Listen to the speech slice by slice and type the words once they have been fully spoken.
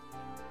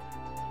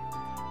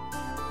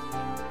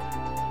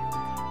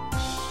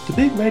The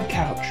Big Red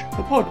Couch,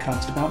 the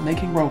podcast about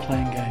making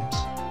role-playing games.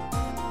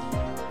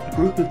 A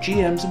group of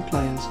GMs and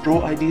players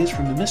draw ideas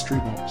from the mystery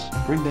box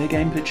and bring their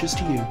game pitches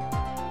to you.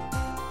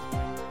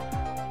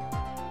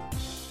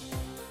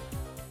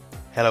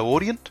 Hello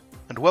audience,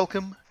 and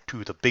welcome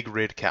to The Big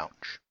Red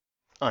Couch.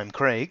 I'm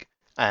Craig,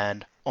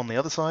 and on the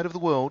other side of the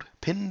world,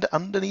 pinned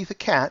underneath a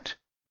cat,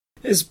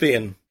 is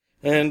Ben.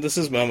 And this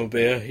is Mama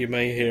Bear. You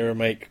may hear her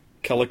make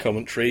colour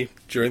commentary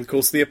during the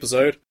course of the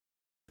episode.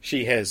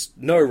 She has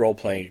no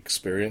role-playing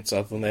experience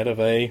other than that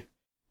of a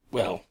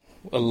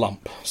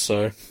lump,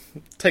 so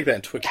take that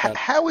into account.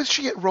 How is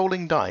she at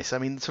rolling dice? I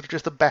mean, sort of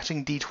just the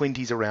batting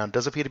D20s around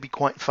does appear to be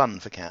quite fun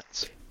for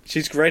cats.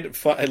 She's great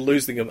at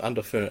losing them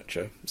under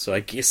furniture, so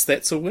I guess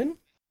that's a win.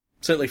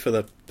 Certainly for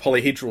the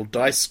Polyhedral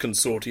Dice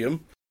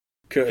Consortium.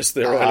 Curse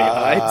their early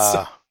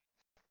hides.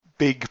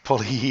 Big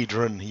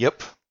polyhedron,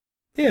 yep.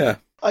 Yeah.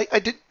 I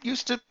did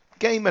used to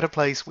game at a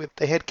place where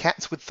they had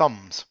cats with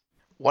thumbs.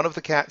 One of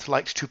the cats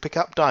liked to pick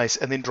up dice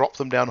and then drop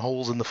them down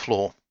holes in the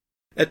floor.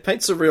 It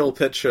paints a real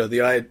picture.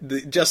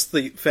 Just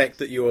the fact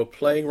that you are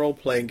playing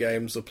role-playing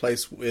games, a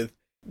place with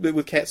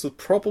cats with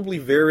probably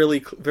very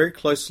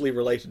closely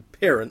related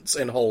parents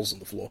and holes in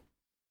the floor.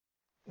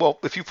 Well,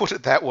 if you put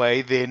it that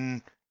way,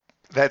 then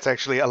that's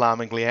actually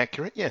alarmingly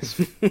accurate, yes.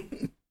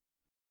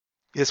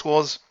 This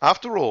was,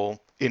 after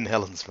all, in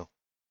Helensville.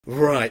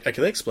 Right,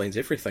 okay, that explains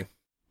everything.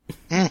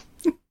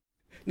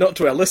 Not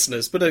to our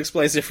listeners, but it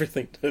explains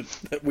everything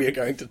that we are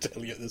going to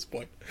tell you at this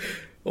point.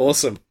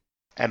 Awesome.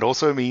 And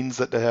also means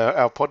that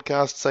our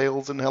podcast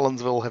sales in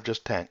Helensville have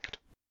just tanked.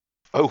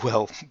 Oh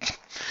well.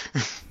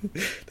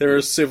 There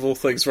are several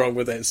things wrong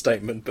with that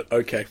statement, but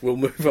okay, we'll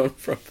move on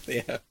from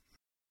there.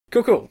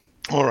 Cool.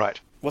 All right.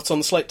 What's on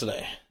the slate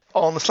today?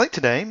 On the slate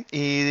today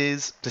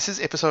this is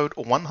episode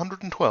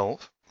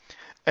 112,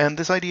 and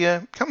this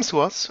idea comes to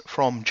us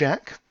from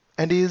Jack,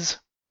 and is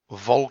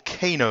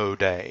Volcano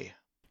Day.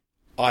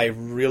 I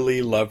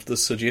really loved the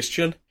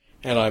suggestion,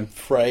 and I'm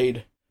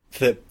afraid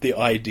that the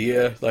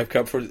idea that I've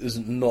come for is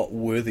not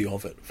worthy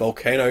of it.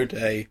 Volcano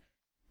Day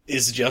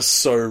is just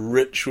so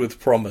rich with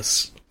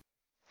promise.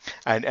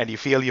 And you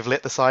feel you've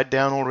let the side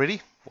down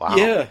already? Wow.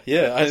 Yeah.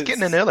 It's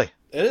getting in early.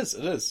 It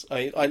is.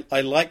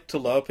 I like to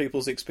lower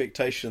people's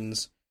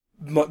expectations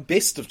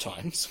best of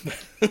times.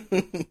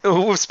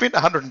 We've spent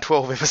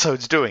 112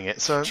 episodes doing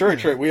it, so...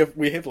 True.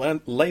 We have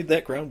laid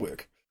that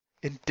groundwork.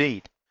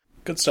 Indeed.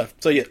 Good stuff.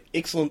 So yeah,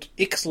 excellent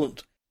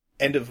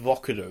and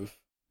evocative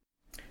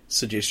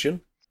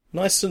suggestion.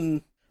 Nice,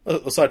 and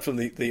aside from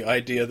the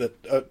idea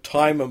that a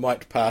timer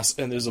might pass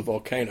and there's a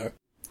volcano,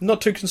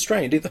 not too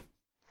constrained either.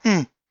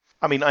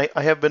 I mean, I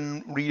have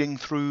been reading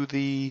through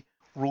the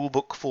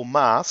rulebook for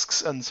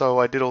masks, and so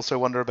I did also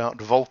wonder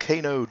about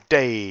Volcano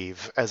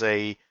Dave as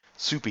a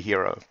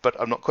superhero, but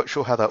I'm not quite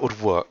sure how that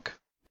would work.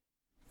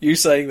 You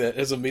saying that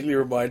has immediately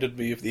reminded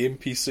me of the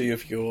NPC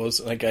of yours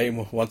in a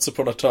game once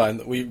upon a time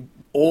that we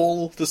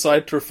all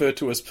decided to refer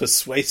to as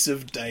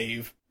Persuasive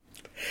Dave,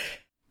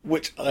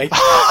 which I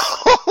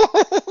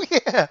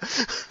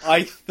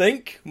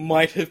think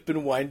might have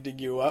been winding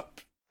you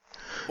up,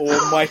 or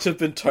might have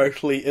been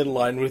totally in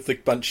line with the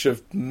bunch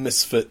of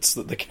misfits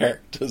that the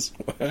characters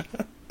were.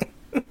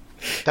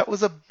 That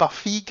was a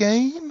Buffy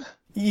game?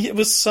 Yeah, it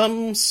was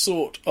some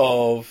sort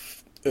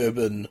of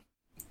urban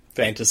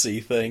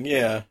fantasy thing,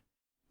 yeah.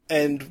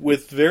 And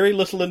with very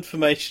little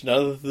information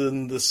other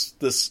than this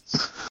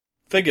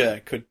figure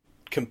could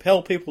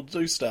compel people to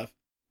do stuff.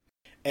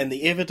 And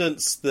the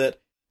evidence that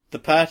the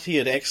party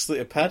had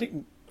actually...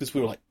 because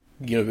we were like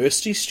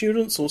university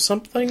students or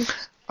something?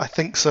 I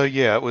think so,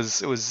 yeah. It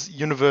was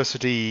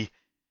university...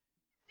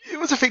 It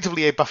was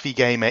effectively a Buffy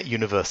game at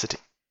university.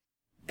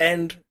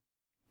 And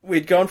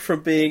we'd gone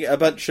from being a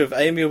bunch of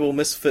amiable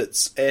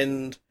misfits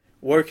and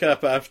woke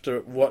up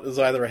after what was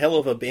either a hell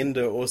of a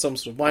bender or some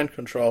sort of mind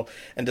control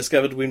and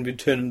discovered we'd been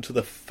turned into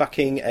the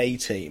fucking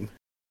A-Team.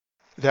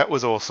 That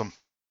was awesome.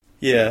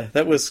 Yeah,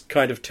 that was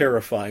kind of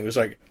terrifying. It was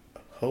like,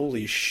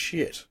 holy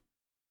shit.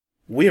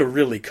 We're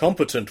really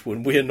competent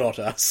when we're not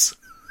us.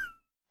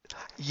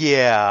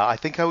 Yeah, I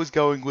think I was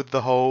going with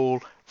the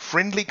whole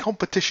friendly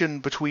competition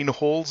between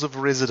halls of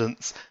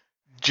residence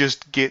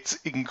just gets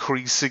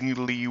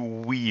increasingly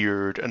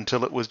weird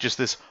until it was just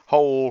this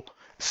whole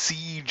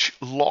siege,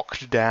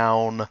 locked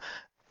down,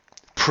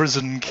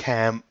 prison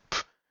camp.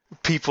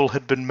 People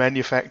had been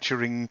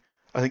manufacturing,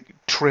 I think,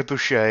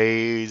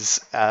 trebuchets.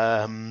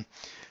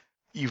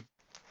 You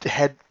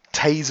had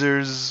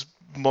tasers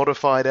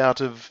modified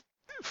out of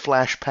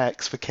flash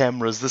packs for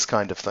cameras, this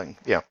kind of thing.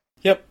 Yeah.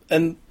 Yep,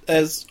 and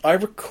as I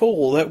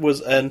recall, that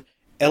was an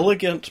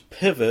elegant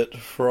pivot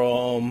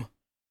from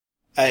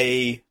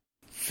a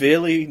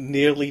fairly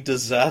nearly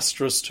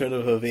disastrous turn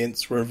of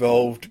events where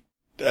involved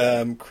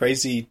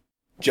crazy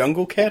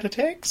jungle cat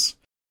attacks?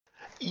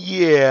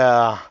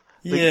 Yeah.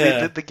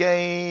 The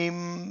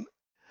game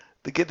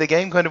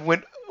kind of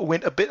went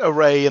a bit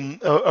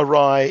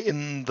awry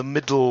in the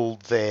middle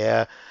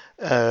there,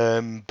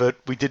 but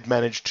we did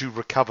manage to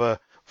recover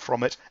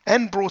from it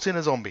and brought in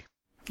a zombie.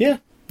 Yeah,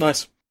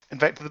 nice. In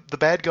fact, the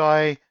bad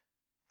guy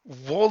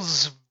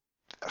was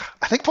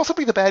I think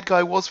possibly the bad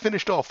guy was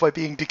finished off by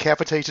being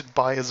decapitated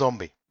by a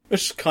zombie.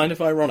 Which is kind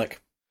of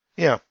ironic.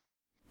 Yeah.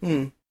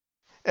 Hmm.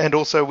 And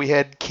also we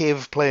had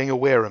Kev playing a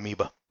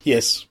were-amoeba.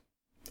 Yes.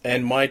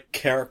 And my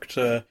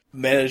character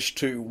managed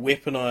to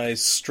weaponize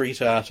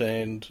street art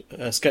and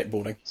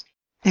skateboarding.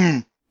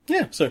 Mm.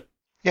 Yeah, so...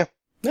 Yeah.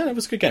 No, it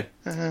was a good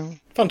game.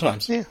 Fun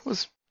times. Yeah, it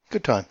was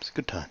good times,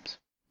 good times.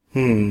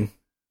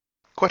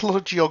 Quite a lot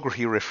of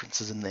geography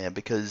references in there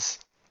because,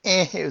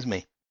 it was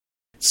me.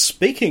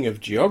 Speaking of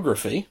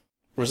geography,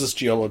 or is this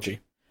geology?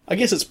 I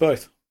guess it's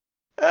both.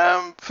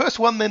 First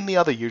one, then the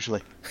other,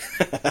 usually.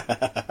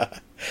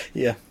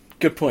 Yeah,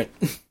 good point.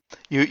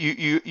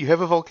 You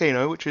have a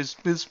volcano, which is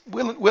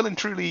well and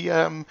truly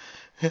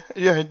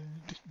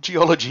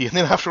geology, and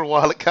then after a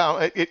while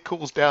it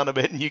cools down a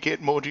bit, and you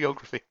get more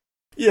geography.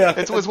 Yeah,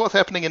 it's what's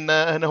happening in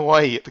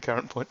Hawaii at the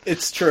current point.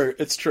 It's true.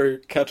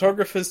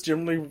 Cartographers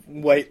generally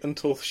wait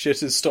until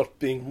shit has stopped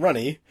being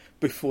runny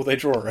before they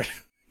draw it.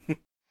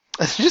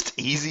 It's just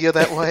easier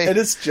that way. It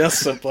is just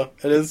simpler.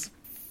 It is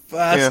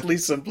vastly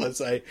simpler.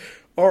 Say,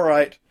 all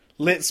right,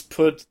 let's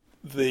put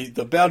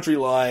the boundary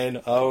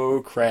line.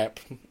 Oh crap!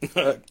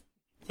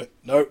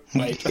 No,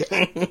 wait.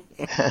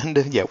 And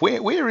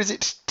where is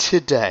it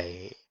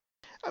today?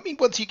 I mean,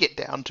 once you get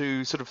down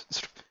to sort of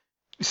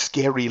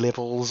scary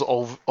levels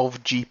of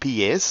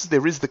GPS,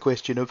 there is the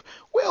question of,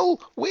 well,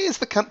 where's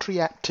the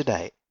country at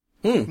today?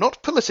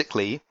 Not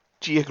politically,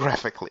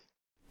 geographically.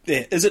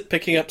 Yeah, is it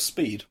picking up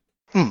speed?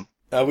 Hmm.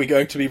 Are we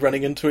going to be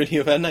running into any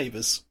of our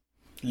neighbours?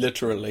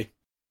 Literally.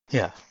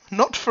 Yeah.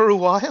 Not for a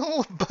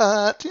while,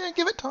 but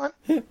give it time.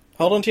 Yeah.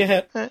 Hold on to your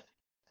hat.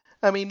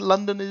 I mean,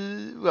 London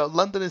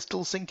is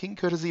still sinking,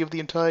 courtesy of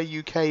the entire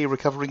UK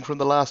recovering from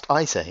the last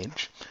ice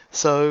age.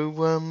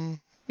 So,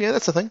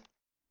 that's the thing.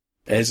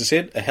 As I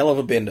said, a hell of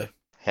a bender.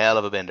 Hell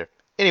of a bender.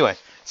 Anyway,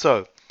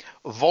 so,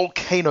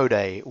 Volcano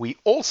Day. We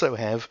also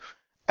have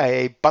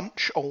a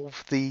bunch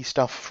of the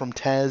stuff from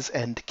Taz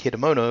and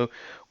Kidamono,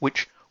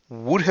 which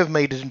would have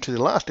made it into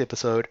the last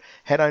episode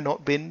had I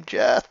not been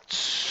just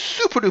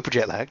super-duper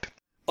jet-lagged.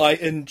 I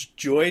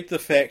enjoyed the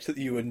fact that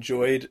you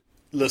enjoyed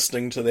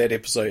listening to that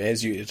episode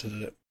as you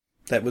edited it.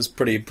 That was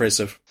pretty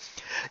impressive.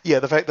 Yeah,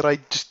 the fact that I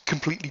just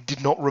completely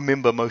did not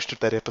remember most of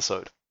that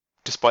episode,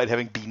 despite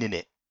having been in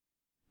it.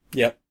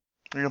 Yep.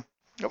 Yeah,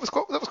 that was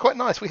quite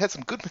nice. We had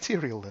some good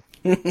material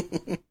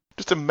then.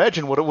 Just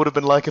imagine what it would have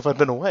been like if I'd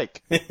been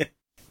awake.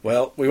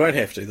 Well, we won't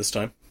have to this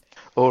time.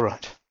 All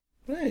right.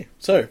 Hey,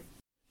 so,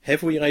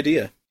 have we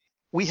idea?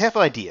 We have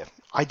idea,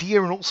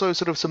 and also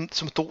sort of some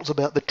thoughts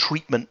about the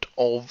treatment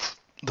of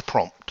the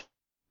prompt.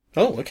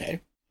 Oh,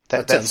 okay.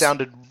 That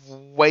sounded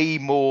way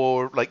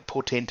more like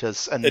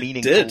portentous and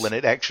meaningful than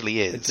it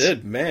actually is. It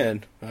did,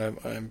 man.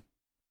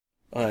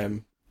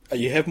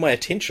 You have my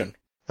attention.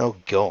 Oh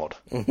God.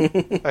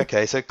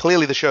 Okay, so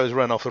clearly the show's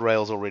run off the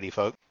rails already,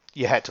 folk.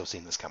 You had to have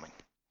seen this coming.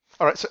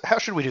 All right, so how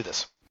should we do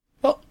this?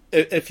 Well,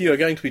 if you are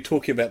going to be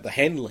talking about the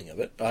handling of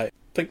it, I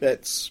think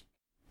that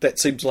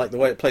seems like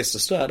the place to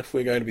start if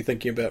we're going to be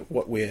thinking about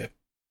what we're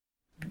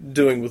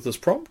doing with this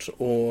prompt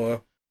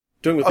or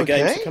doing with the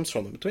games that comes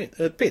from them. It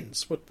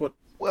depends.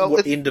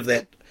 What end of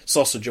that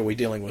sausage are we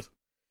dealing with?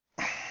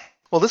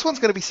 Well, this one's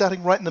going to be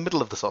starting right in the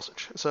middle of the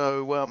sausage.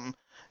 So,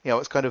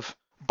 it's kind of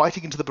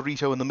biting into the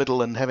burrito in the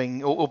middle and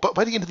having, or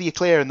biting into the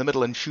eclair in the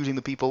middle and shooting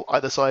the people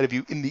either side of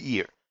you in the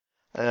ear.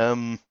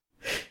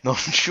 Not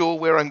sure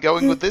where I'm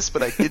going with this,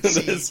 but I did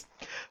see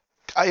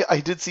I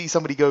did see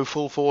somebody go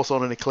full force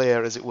on an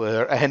eclair, as it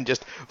were, and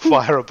just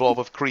fire a blob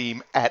of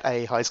cream at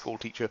a high school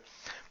teacher.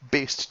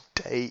 Best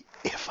day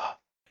ever.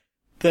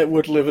 That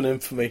would live in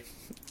infamy.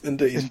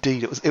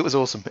 Indeed, it was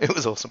awesome. It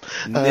was awesome.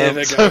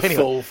 Never go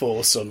full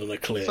force on an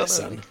eclair,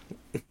 son.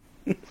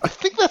 I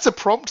think that's a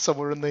prompt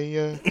somewhere in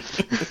the.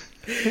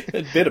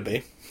 It better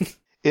be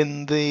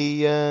in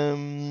the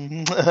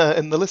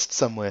list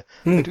somewhere.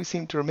 I do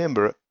seem to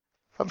remember it.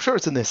 I'm sure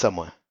it's in there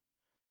somewhere.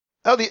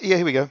 Oh,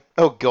 here we go.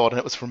 Oh God, and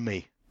it was from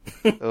me.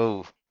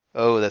 oh,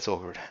 that's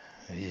awkward.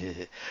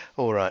 Yeah.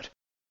 All right.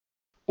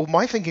 Well,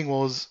 my thinking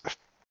was,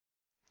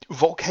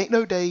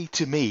 Volcano Day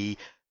to me,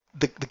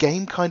 the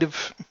game kind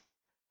of,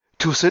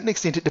 to a certain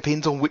extent, it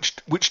depends on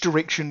which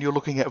direction you're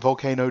looking at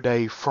Volcano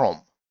Day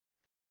from.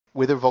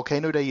 Whether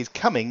Volcano Day is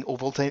coming or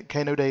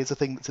Volcano Day is a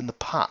thing that's in the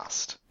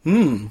past.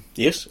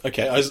 Yes.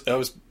 Okay. I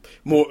was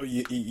more.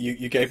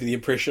 You gave me the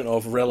impression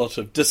of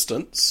relative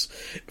distance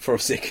for a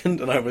second,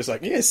 and I was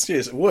like, yes,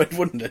 it would,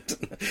 wouldn't it?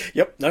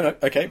 Yep. No.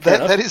 Okay.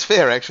 That is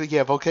fair, actually.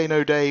 Yeah.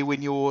 Volcano Day,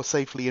 when you're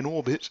safely in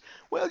orbit,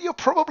 well, you're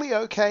probably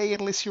okay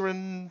unless you're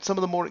in some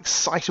of the more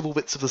excitable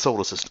bits of the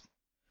solar system.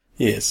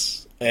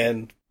 Yes.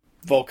 And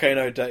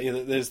Volcano Day.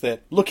 There's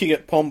that. Looking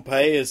at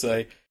Pompeii as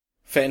a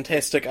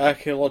fantastic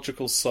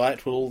archaeological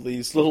site with all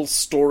these little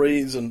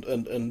stories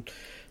and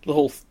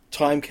little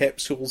time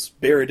capsules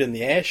buried in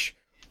the ash,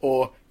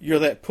 or you're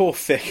that poor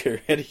fecker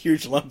who had a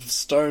huge lump of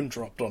stone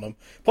dropped on him,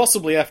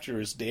 possibly after he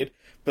was dead,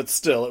 but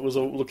still, it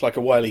looked like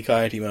a Wile E.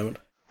 Coyote moment.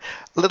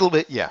 A little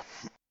bit, yeah.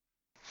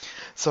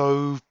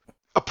 So,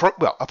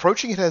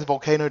 approaching it as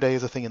Volcano Day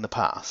is a thing in the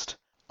past,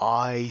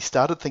 I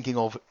started thinking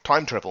of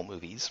time travel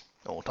movies,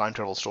 or time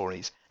travel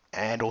stories,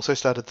 and also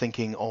started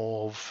thinking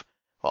of,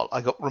 well,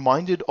 I got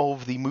reminded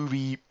of the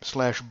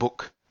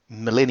movie/book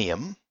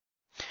Millennium,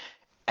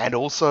 and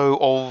also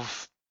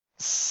of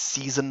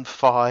season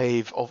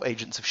 5 of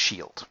Agents of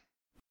S.H.I.E.L.D.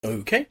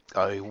 Okay.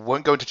 I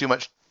won't go into too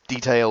much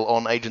detail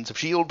on Agents of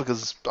S.H.I.E.L.D.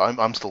 because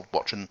I'm still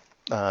watching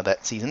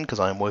that season because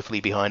I'm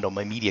woefully behind on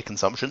my media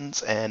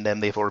consumptions and am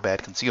therefore a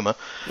bad consumer.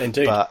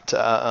 Indeed. But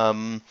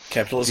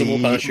capitalism will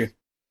punish you.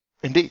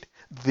 Indeed.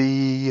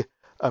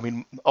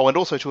 And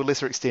also to a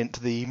lesser extent,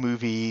 the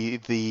movie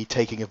The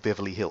Taking of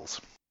Beverly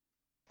Hills.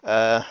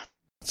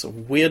 It's a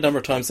weird number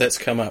of times that's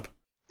come up.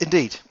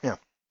 Indeed, yeah.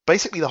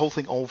 Basically, the whole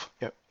thing of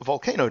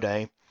Volcano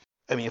Day.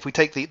 I mean, if we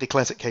take the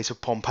classic case of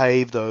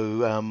Pompeii,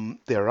 though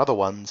there are other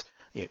ones,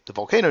 the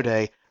Volcano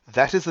Day,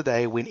 that is the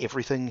day when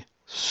everything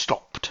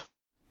stopped.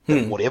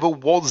 That whatever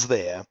was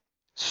there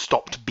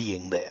stopped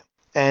being there.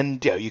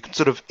 And you can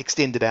sort of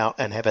extend it out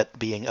and have it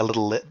being a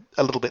little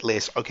bit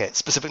less, okay, it's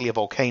specifically a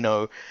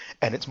volcano,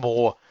 and it's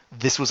more,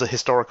 this was a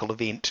historical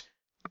event,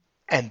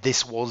 and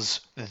this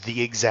was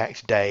the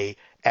exact day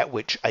at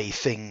which a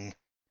thing,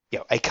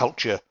 a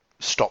culture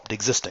stopped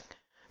existing.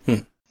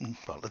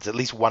 Well, there's at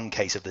least one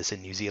case of this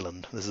in New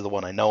Zealand. This is the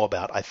one I know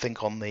about, I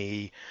think on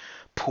the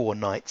Poor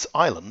Knights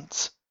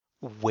Islands,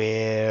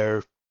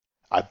 where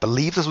I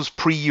believe this was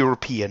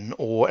pre-European,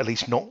 or at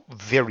least not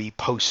very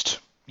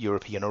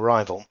post-European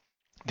arrival.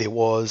 There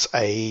was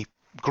a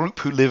group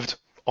who lived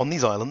on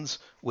these islands,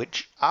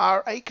 which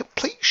are a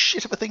complete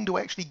shit of a thing to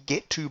actually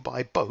get to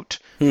by boat,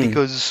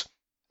 because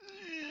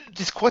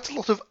there's quite a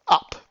lot of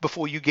up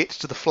before you get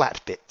to the flat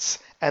bits,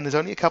 and there's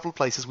only a couple of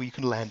places where you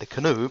can land a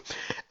canoe,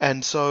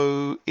 and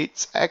so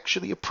it's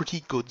actually a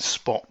pretty good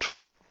spot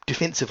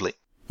defensively.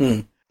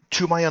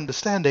 To my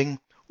understanding,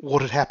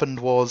 what had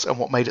happened was, and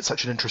what made it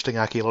such an interesting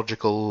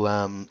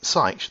archaeological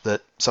site,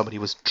 that somebody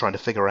was trying to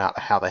figure out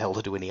how the hell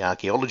to do any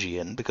archaeology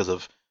in because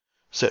of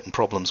certain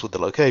problems with the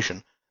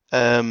location.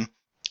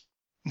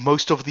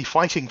 Most of the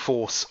fighting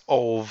force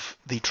of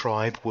the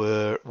tribe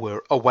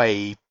were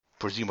away,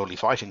 presumably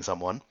fighting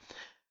someone.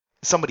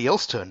 Somebody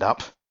else turned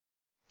up,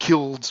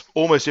 killed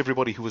almost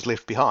everybody who was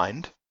left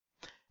behind,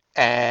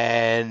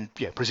 and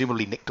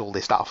presumably nicked all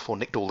their stuff, or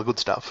nicked all the good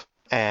stuff,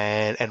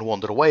 and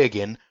wandered away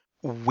again.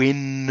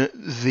 When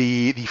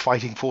the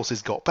fighting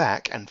forces got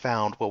back and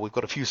found, well, we've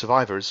got a few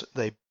survivors,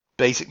 they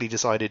basically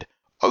decided,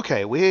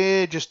 okay,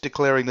 we're just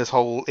declaring this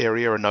whole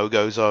area a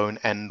no-go zone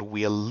and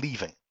we're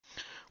leaving.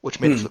 Which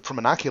meant that from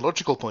an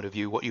archaeological point of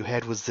view, what you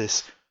had was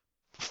this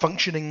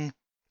functioning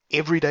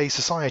everyday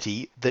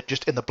society that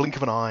just in the blink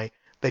of an eye,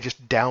 they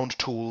just downed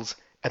tools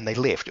and they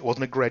left. It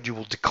wasn't a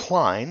gradual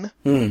decline,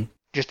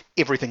 just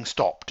everything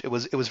stopped. It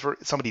was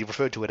somebody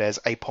referred to it as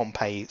a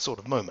Pompeii sort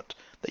of moment,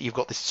 that you've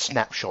got this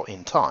snapshot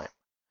in time.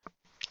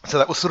 So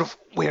that was sort of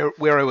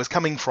where I was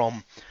coming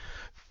from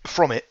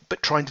it,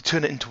 but trying to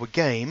turn it into a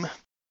game.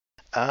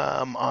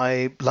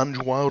 I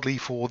lunged wildly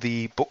for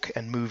the book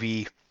and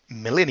movie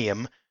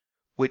Millennium,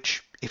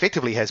 which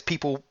effectively has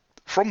people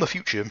from the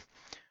future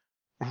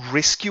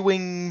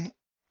rescuing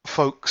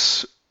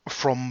folks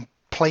from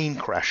plane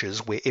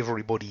crashes where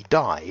everybody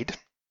died,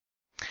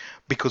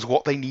 because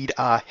what they need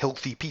are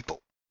healthy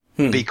people,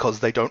 because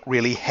they don't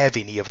really have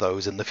any of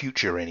those in the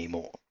future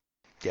anymore.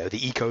 The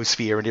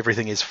ecosphere and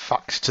everything is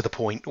fucked to the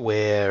point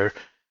where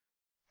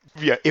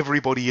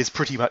everybody is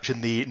pretty much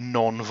in the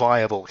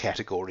non-viable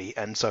category,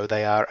 and so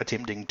they are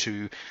attempting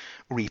to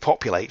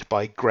repopulate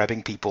by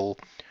grabbing people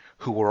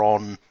who were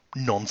on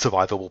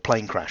non-survivable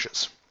plane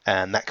crashes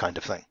and that kind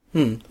of thing.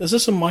 Is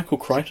this a Michael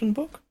Crichton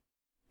book?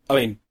 I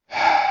mean,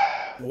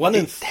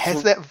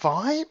 has that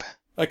vibe?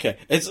 Okay,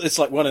 it's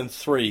like 1 in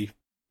 3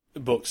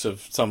 books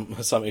of some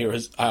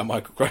eras are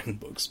Michael Crichton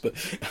books, but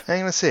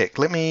hang on a sec.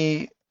 Let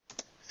me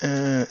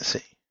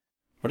see.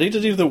 I need to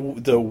do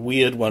the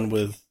weird one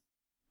with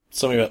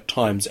something about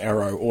Time's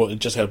Arrow, or it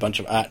just had a bunch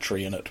of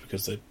archery in it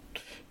because the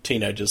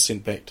teenagers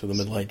sent back to the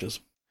Middle Ages.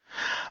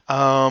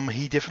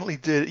 He definitely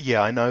did.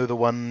 Yeah, I know the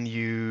one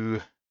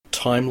you...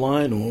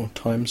 Timeline or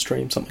Time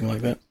Stream, something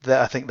like that.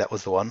 I think that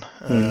was the one.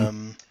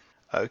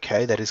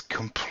 Okay, that is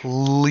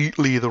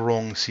completely the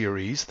wrong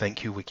series.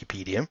 Thank you,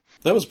 Wikipedia.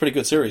 That was a pretty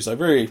good series, though.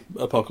 Very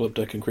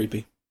apocalyptic and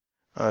creepy.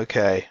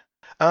 Okay.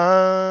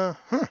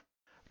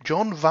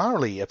 John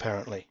Varley,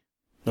 apparently.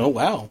 Oh,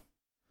 wow.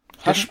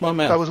 Hush my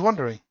mouth. I was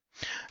wondering.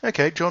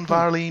 Okay, John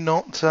Varley,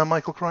 not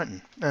Michael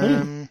Crichton.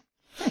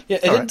 Yeah,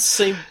 it didn't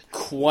seem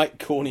quite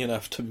corny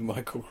enough to be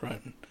Michael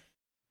Crichton.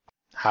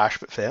 Harsh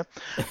but fair.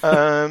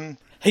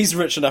 He's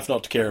rich enough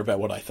not to care about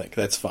what I think.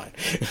 That's fine.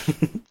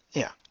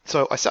 Yeah.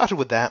 So I started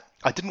with that.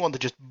 I didn't want to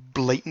just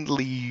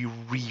blatantly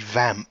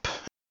revamp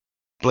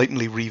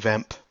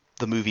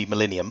the movie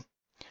Millennium.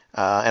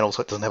 And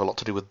also it doesn't have a lot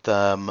to do with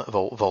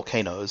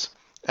volcanoes.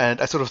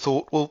 And I sort of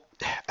thought, well,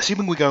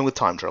 assuming we're going with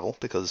time travel,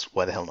 because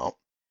why the hell not?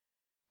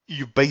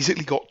 You've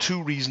basically got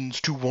 2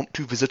 reasons to want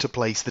to visit a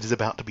place that is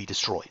about to be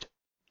destroyed.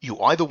 You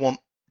either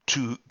want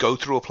to go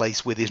through a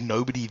place where there's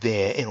nobody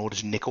there in order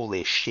to nick all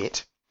their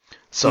shit.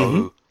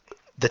 So,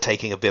 the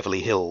Taking of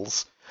Beverly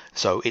Hills.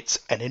 So it's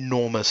an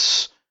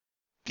enormous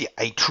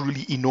a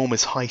truly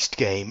enormous heist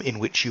game in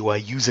which you are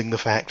using the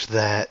fact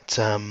that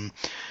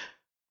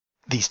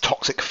these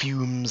toxic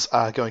fumes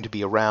are going to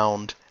be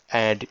around,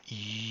 and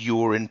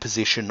you're in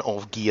possession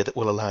of gear that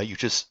will allow you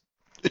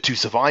to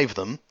survive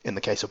them, in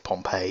the case of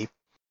Pompeii,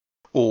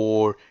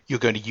 or you're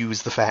going to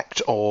use the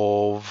fact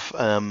of,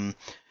 that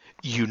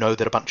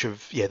a bunch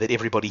of, that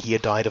everybody here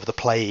died of the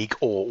plague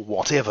or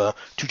whatever,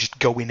 to just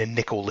go in and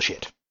nick all the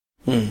shit.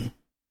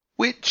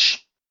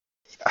 Which,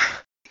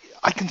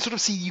 I can sort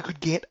of see you could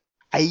get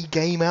a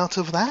game out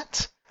of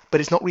that,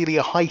 but it's not really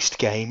a heist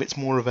game, it's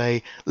more of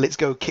a, let's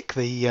go kick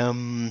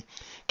the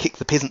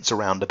peasants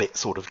around a bit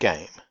sort of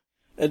game.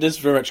 It is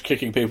very much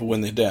kicking people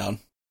when they're down.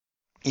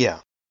 Yeah.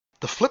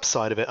 The flip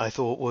side of it, I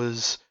thought,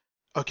 was,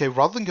 okay,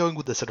 rather than going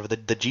with the sort of the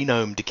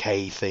genome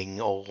decay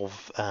thing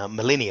of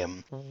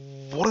Millennium,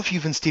 what if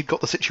you've instead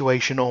got the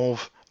situation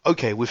of,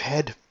 okay, we've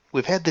had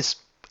this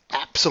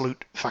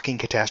absolute fucking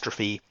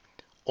catastrophe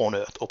on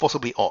Earth, or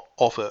possibly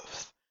off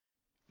Earth.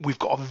 We've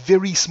got a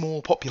very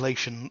small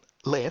population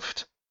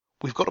left.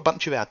 We've got a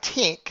bunch of our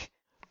tech,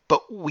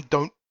 but we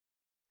don't,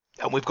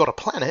 and we've got a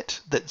planet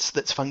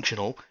that's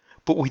functional,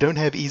 but we don't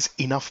have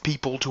enough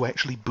people to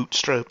actually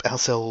bootstrap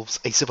ourselves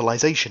a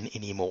civilization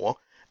anymore,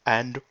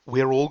 and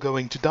we're all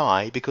going to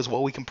die because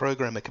while we can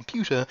program a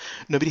computer,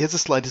 nobody has the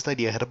slightest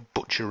idea how to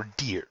butcher a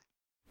deer.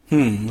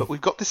 But we've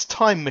got this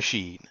time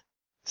machine,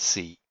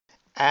 see,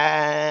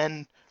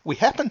 and we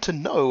happen to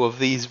know of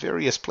these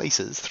various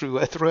places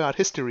throughout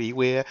history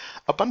where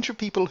a bunch of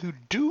people who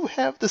do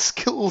have the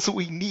skills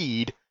we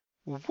need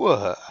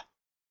were.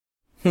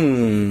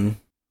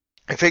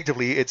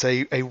 Effectively, it's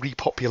a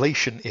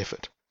repopulation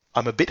effort.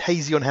 I'm a bit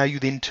hazy on how you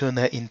then turn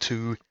that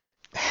into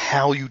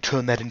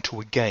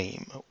a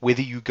game.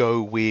 Whether you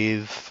go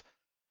with,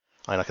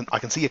 I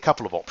can see a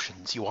couple of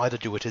options. You either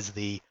do it as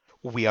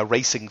we are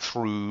racing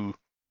through,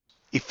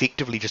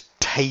 effectively just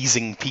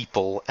tasing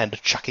people and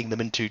chucking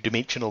them into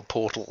dimensional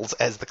portals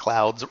as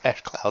the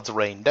ash clouds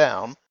rain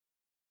down,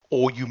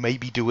 or you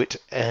maybe do it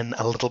in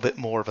a little bit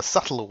more of a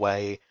subtler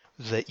way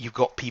that you've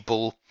got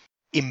people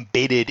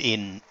embedded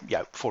in,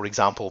 for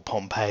example,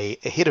 Pompeii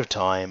ahead of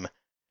time,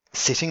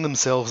 setting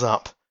themselves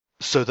up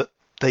so that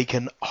they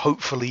can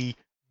hopefully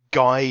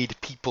guide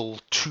people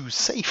to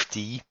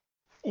safety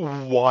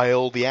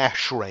while the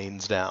ash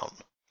rains down.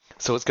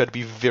 So it's going to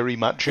be very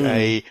much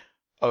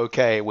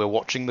okay, we're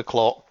watching the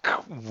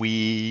clock,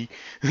 we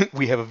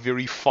have a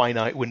very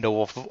finite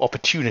window of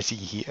opportunity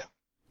here.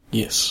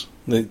 Yes.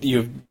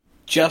 You've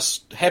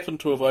just happened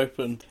to have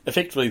opened,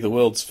 effectively, the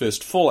world's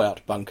first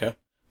Fallout bunker,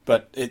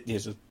 but it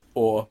is,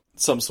 or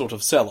some sort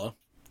of cellar.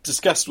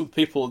 Discussed with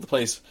people at the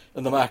place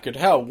in the market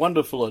how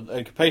wonderful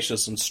and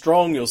capacious and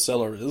strong your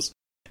cellar is,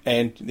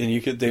 and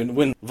then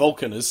when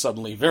Vulcan is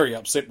suddenly very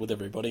upset with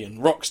everybody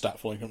and rocks start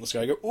falling from the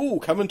sky, go,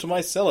 "Ooh, come into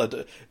my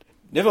cellar.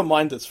 Never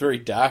mind it's very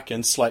dark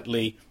and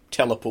slightly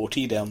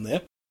teleporty down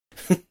there."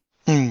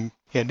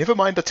 Yeah, never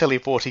mind the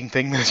teleporting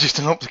thing, there's just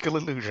an optical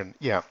illusion.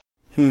 Yeah.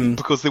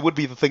 Because there would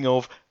be the thing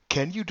of,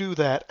 can you do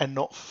that and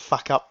not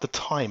fuck up the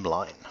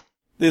timeline?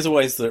 There's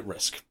always the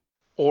risk.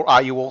 Or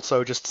are you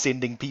also just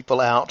sending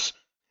people out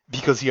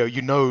because,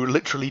 you know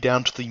literally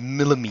down to the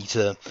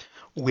millimetre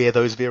where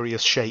those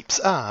various shapes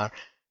are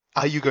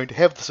you going to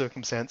have the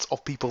circumstance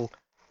of people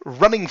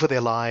running for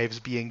their lives,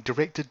 being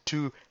directed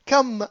to,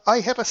 come, I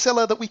have a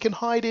cellar that we can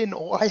hide in,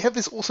 or I have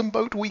this awesome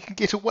boat we can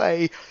get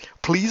away.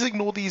 Please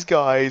ignore these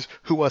guys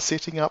who are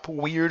setting up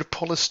weird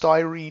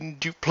polystyrene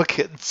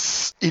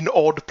duplicates in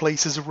odd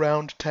places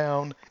around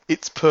town.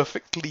 It's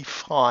perfectly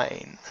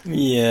fine.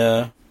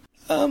 Yeah.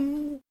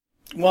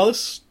 While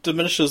this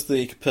diminishes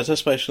the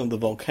participation of the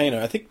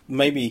Volcano, I think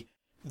maybe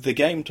the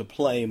game to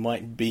play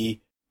might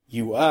be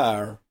you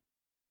are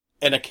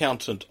an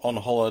accountant on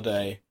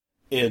holiday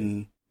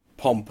in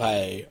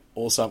Pompeii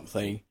or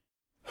something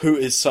who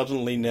is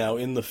suddenly now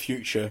in the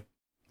future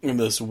in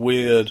this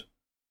weird,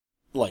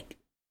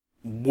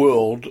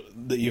 world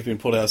that you've been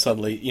put out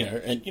suddenly,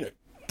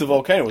 the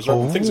volcano was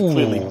right. Things are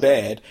clearly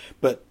bad,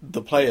 but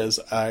the players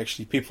are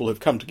actually people who've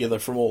come together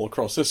from all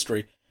across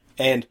history,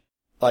 and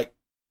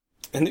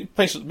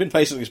it's been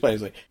basically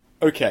explained,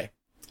 okay,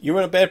 you're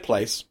in a bad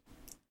place,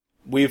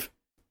 we've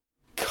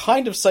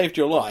kind of saved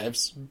your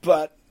lives,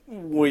 but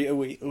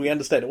we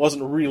understand it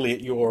wasn't really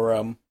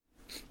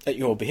at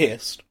your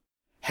behest.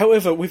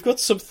 However, we've got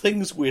some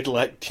things we'd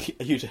like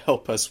you to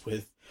help us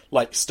with,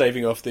 like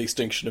staving off the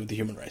extinction of the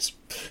human race.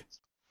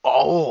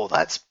 Oh,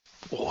 that's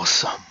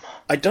awesome.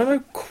 I don't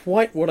know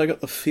quite what I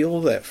got the feel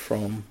of that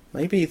from.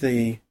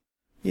 Maybe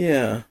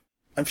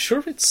I'm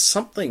sure it's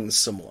something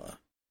similar.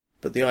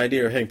 But the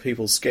idea of having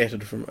people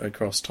scattered from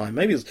across time,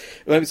 maybe it's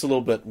a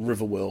little bit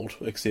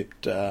Riverworld,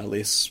 except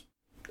less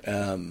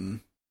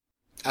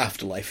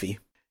afterlife-y.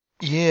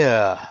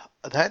 Yeah,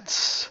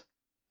 that's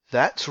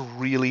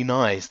really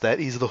nice. That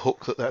is the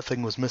hook that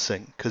thing was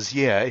missing. Because,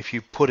 if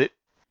you put it...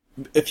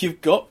 If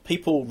you've got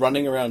people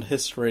running around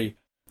history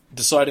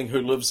deciding who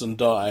lives and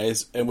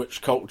dies and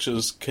which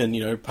cultures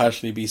can,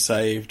 partially be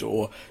saved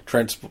or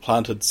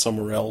transplanted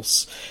somewhere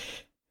else,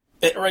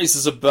 It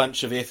raises a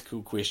bunch of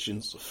ethical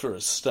questions for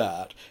a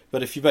start,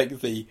 but if you make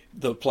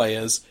the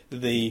players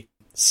the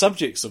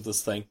subjects of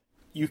this thing,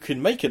 you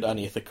can make it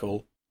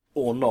unethical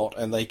or not,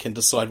 and they can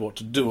decide what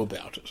to do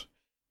about it.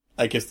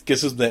 I guess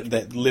is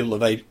that level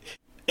of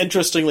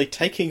interestingly,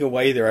 taking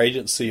away their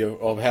agency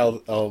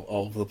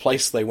of the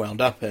place they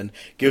wound up in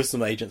gives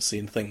them agency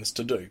and things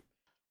to do.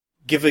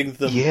 Giving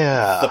them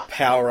the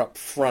power up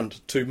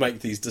front to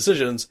make these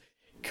decisions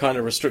kind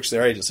of restricts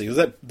their agency.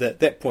 Because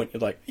that point,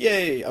 you're like,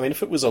 yay! I mean,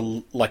 if it was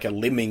like a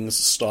Lemmings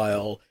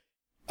style,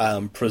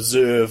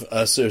 preserve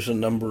a certain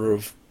number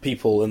of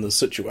people in the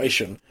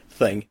situation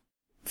thing,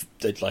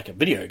 like a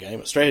video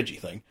game, a strategy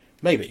thing,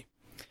 maybe.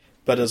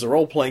 But as a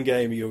role-playing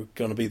game, you're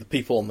going to be the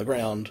people on the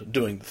ground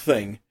doing the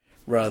thing,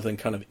 rather than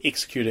kind of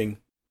executing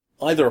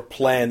either a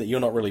plan that you're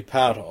not really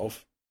part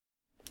of,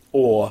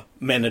 or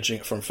managing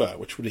it from afar,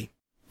 which would be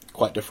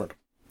quite different.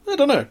 I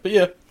don't know, but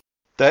yeah.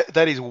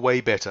 That is way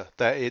better.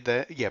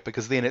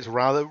 Because then it's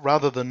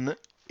rather than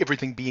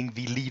everything being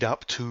the lead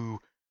up to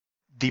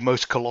the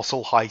most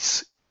colossal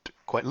heist,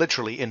 quite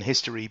literally, in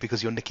history,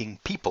 because you're nicking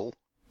people,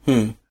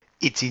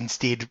 it's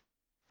instead,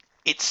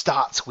 it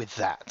starts with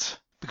that.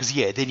 Because,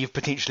 then you've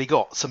potentially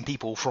got some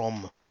people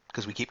from,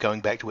 because we keep going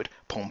back to it,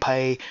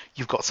 Pompeii.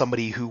 You've got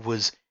somebody who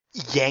was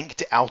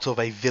yanked out of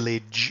a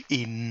village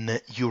in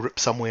Europe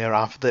somewhere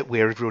after that,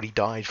 where everybody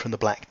died from the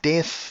Black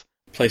Death.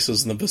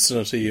 Places in the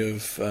vicinity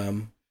of,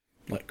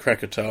 like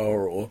Krakatoa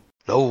or...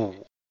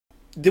 No.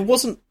 There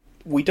wasn't...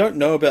 We don't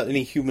know about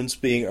any humans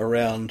being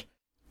around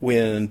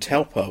when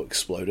Taupo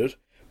exploded,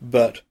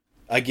 but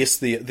I guess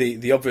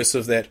the obvious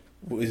of that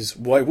is,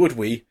 why would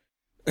we?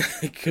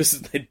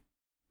 Because they...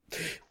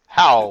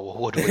 How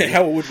would we?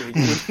 How would we?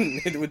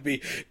 It would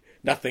be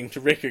nothing to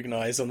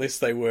recognise unless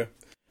they were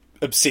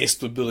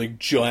obsessed with building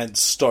giant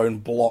stone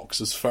blocks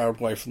as far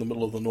away from the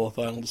middle of the North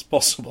Island as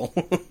possible.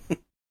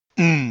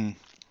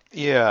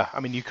 Yeah,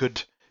 I mean, you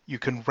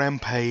can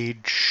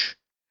rampage.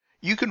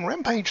 You can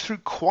rampage through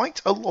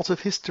quite a lot of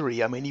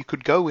history. I mean, you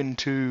could go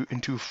into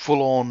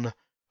full-on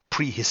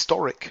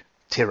prehistoric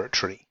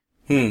territory.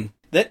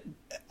 That,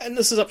 and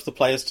this is up to the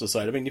players to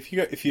decide. I mean, if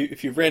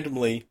you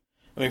randomly,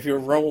 I mean, if you're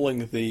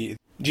rolling the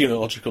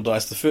genealogical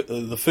dice,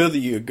 the further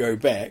you go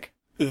back,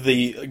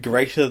 the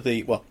greater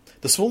the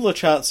smaller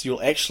chance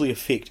you'll actually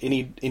affect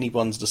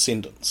anyone's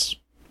descendants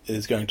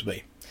is going to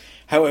be.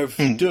 However, if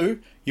you do,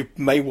 you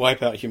may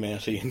wipe out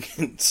humanity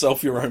and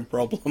solve your own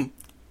problem.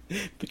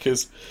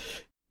 Because,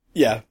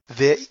 yeah.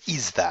 There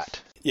is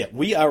that. Yeah,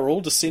 we are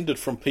all descended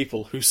from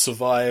people who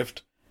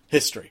survived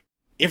history.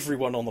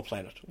 Everyone on the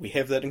planet. We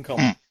have that in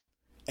common.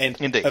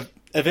 And indeed.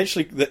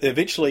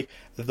 Eventually,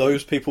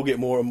 those people get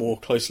more and more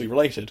closely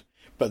related.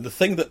 But the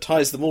thing that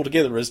ties them all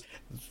together is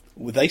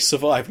they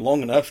survived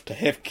long enough to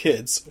have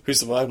kids, who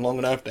survived long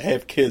enough to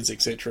have kids,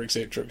 etc.,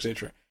 etc.,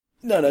 etc.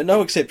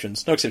 No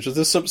exceptions. No exceptions.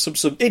 There's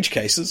some edge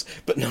cases,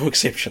 but no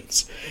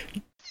exceptions.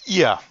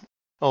 Yeah.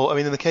 Oh, I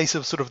mean, in the case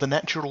of sort of the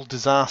natural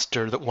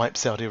disaster that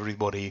wipes out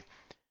everybody,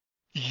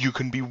 you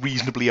can be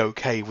reasonably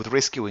okay with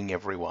rescuing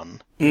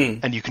everyone,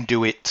 and you can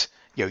do it.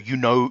 You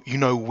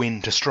know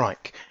when to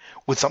strike.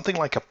 With something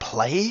like a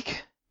plague,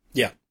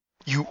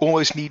 you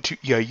almost need to.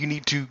 You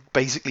need to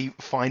basically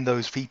find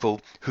those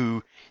people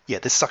who,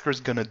 this sucker's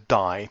gonna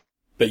die.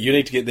 But you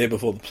need to get there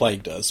before the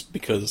plague does,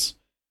 because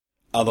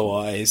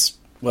otherwise,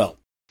 well,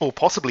 or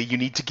possibly you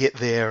need to get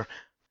there.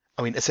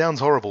 I mean, it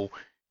sounds horrible.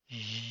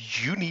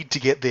 You need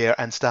to get there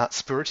and start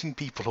spiriting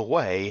people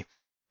away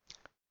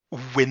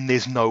when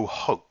there's no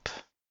hope.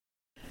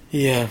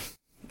 Yeah,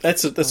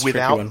 that's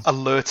without one.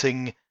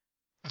 Alerting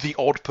the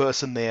odd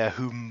person there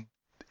who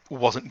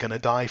wasn't going to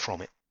die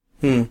from it.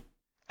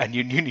 And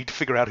you need to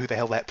figure out who the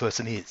hell that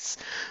person is.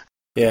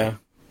 Yeah,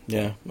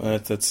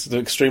 that's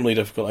extremely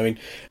difficult. I mean,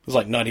 it was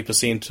like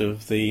 90%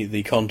 of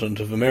the continent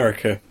of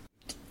America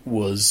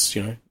was,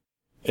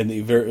 in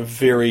the very,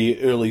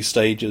 very early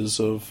stages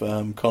of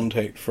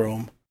contact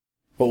from,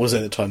 what was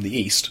at the time, the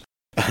East.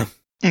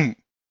 The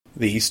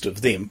East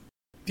of them.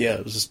 Yeah,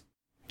 it was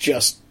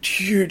just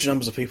huge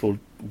numbers of people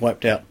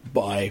wiped out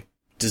by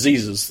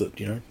diseases that,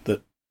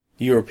 that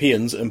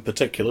Europeans in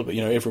particular, but,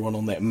 everyone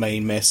on that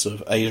main mass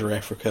of Asia,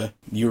 Africa,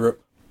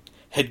 Europe,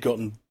 had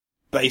gotten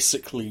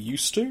basically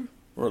used to,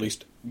 or at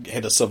least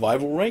had a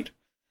survival rate.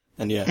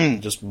 And it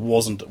just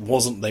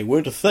they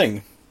weren't a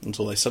thing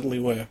until they suddenly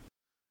were.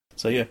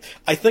 So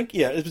I think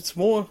it's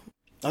more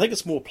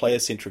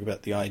player-centric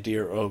about the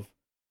idea of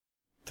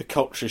the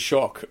culture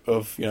shock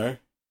of,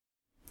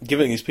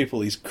 giving these people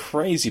these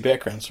crazy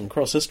backgrounds from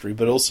across history,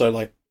 but also,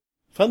 like,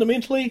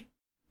 fundamentally,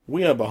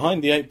 we are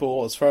behind the eight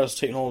ball as far as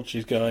technology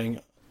is going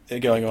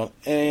on,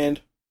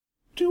 and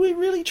do we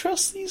really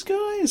trust these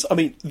guys? I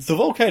mean, the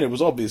volcano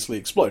was obviously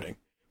exploding,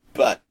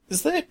 but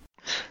is that...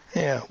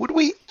 Yeah, would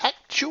we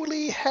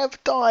actually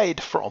have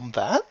died from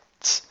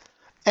that?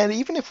 And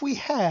even if we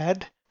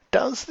had,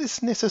 does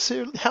this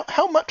necessarily...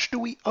 How much do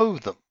we owe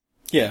them?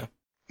 Yeah.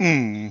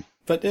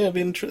 But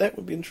that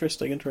would be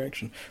interesting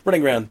interaction.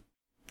 Running around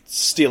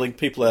stealing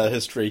people out of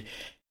history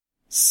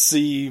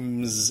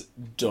seems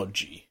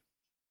dodgy.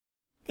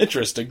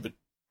 Interesting, but...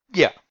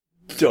 Yeah.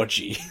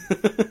 dodgy.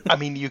 I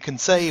mean, you can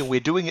say we're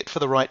doing it for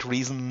the right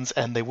reasons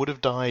and they would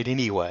have died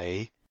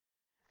anyway,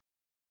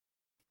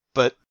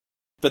 but...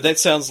 But that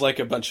sounds like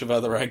a bunch of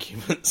other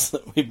arguments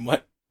that we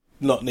might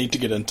not need to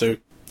get into.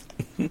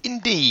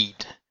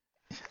 Indeed.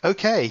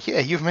 Okay, yeah,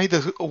 you've made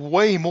this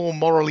way more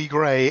morally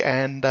grey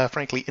and,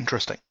 frankly,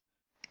 interesting.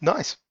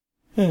 Nice.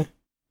 Yeah.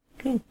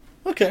 Cool.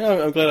 Okay,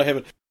 I'm glad I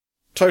haven't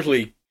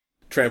totally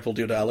trampled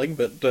your darling,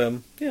 but,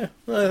 yeah.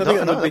 I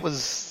think that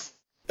was...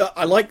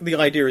 I like the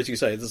idea, as you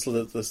say, this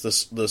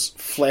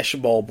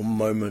flashbulb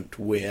moment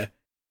where,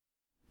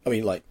 I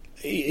mean, like,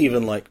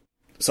 even like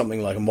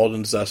something like a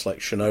modern disaster like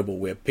Chernobyl,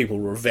 where people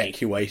were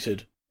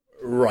evacuated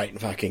right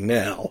fucking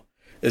now,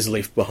 is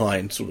left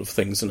behind sort of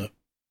things in a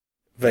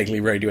vaguely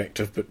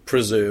radioactive but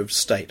preserved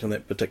state in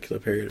that particular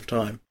period of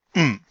time,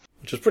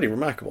 which is pretty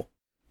remarkable.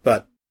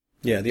 But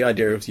yeah, the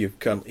idea of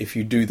if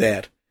you do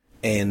that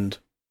and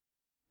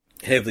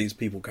have these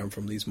people come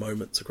from these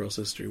moments across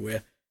history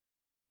where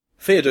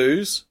fair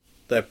dues,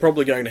 they're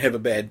probably going to have a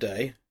bad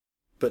day,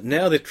 but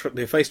now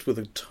they're faced with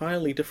an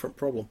entirely different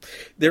problem.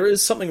 There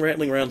is something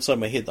rattling around inside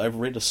my head. I've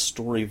read a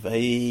story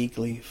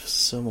vaguely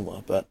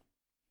similar, but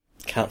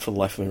can't for the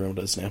life of me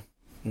remember what it is now.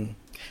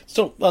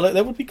 Still,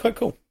 that would be quite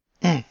cool.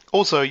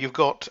 Also, you've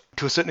got,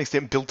 to a certain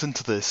extent, built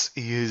into this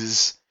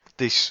is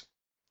this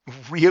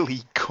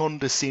really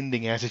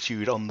condescending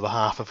attitude on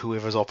behalf of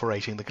whoever's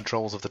operating the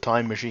controls of the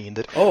time machine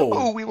that,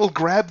 we will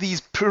grab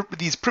these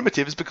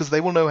primitives because they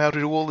will know how to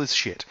do all this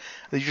shit.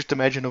 And you just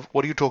imagine,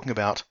 what are you talking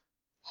about?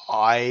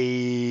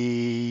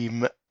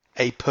 I'm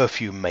a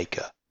perfume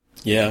maker.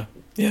 Yeah,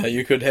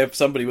 you could have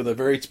somebody with a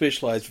very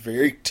specialised,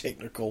 very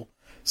technical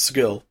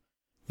skill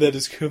that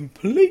is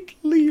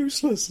completely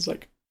useless. It's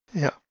like,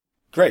 yeah.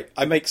 Great,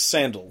 I make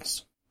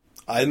sandals.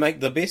 I make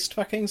the best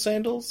fucking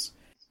sandals.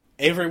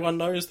 Everyone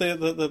knows they're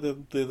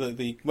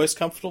the most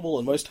comfortable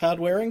and most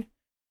hard-wearing.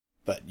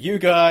 But you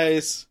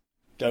guys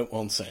don't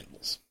want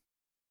sandals.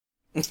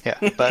 Yeah,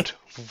 but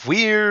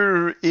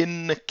we're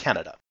in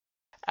Canada.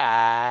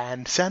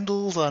 And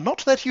sandals are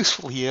not that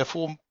useful here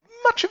for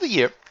much of the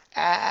year.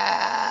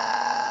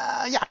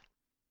 Yeah.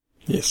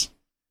 Yes.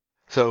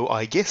 So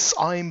I guess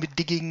I'm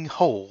digging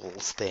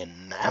holes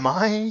then, am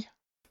I?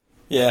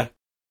 Yeah.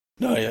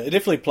 No, yeah,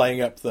 definitely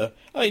playing up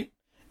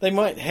they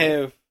might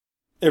have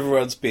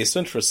everyone's best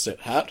interests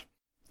at heart,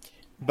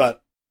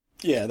 but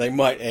yeah, they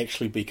might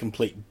actually be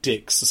complete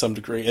dicks to some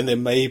degree, and there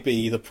may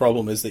be the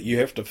problem is that you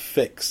have to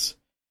fix.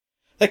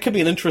 That could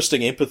be an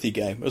interesting empathy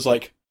game. It was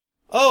like,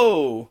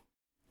 oh,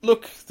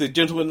 look, the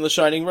gentlemen in the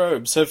shining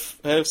robes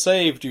have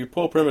saved you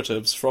poor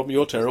primitives from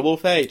your terrible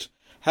fate.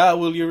 How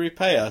will you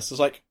repay us?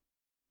 It's like,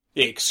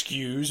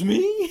 excuse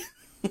me?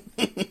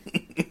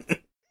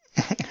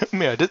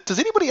 Yeah, does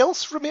anybody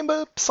else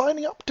remember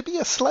signing up to be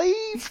a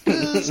slave?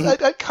 Because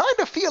I kind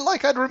of feel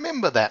like I'd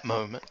remember that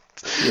moment.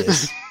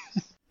 Yes.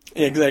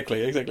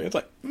 Exactly. It's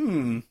like,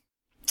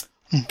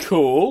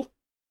 cool.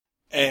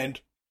 And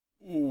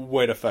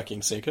wait a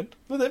fucking second.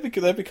 Well, that'd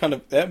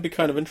be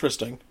kind of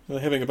interesting.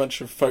 Having a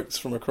bunch of folks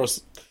from across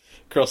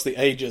the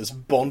ages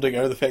bonding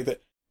over the fact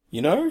that,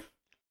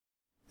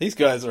 these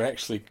guys are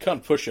actually kind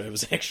of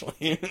pushovers.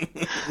 Actually.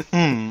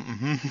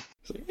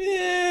 It's like,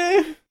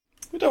 yeah.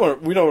 We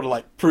don't want to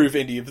like prove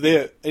any of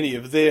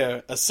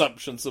their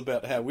assumptions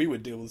about how we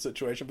would deal with the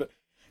situation, but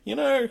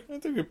I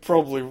think we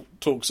probably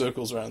talk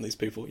circles around these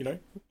people. You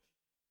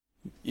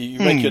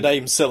make your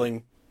name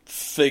selling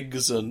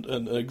figs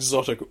and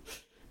exotic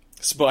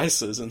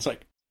spices, and it's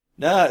like,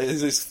 nah,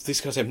 these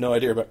guys have no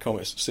idea about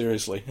commerce.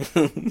 Seriously.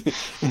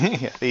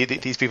 Yeah,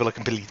 these people are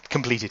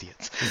complete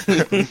idiots.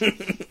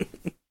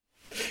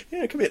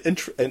 Yeah, it could be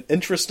an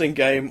interesting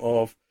game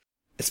of,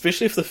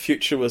 especially if the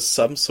future was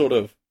some sort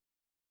of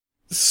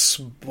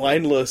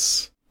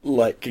spineless,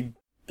 like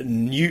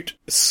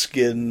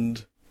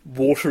newt-skinned,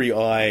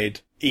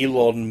 watery-eyed,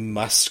 Elon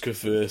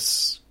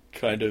Musk-verse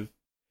kind of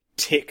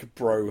tech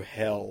bro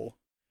hell.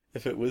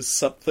 If it was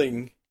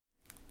something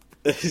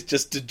that is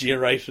just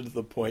degenerated to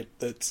the point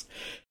that's,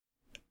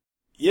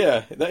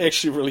 yeah, they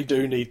actually really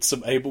do need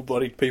some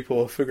able-bodied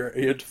people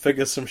to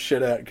figure some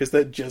shit out, because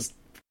they've just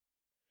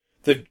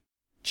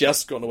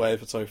gone away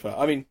with it so far.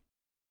 I mean,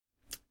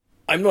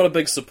 I'm not a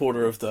big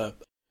supporter of the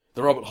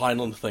Robert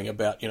Heinlein thing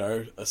about,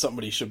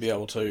 somebody should be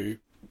able to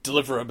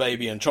deliver a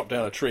baby and chop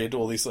down a tree and do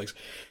all these things.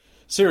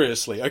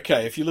 Seriously,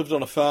 okay, if you lived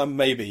on a farm,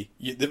 maybe.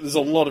 There's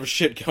a lot of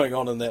shit going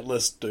on in that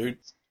list, dude.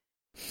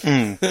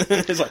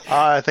 It's like,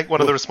 I think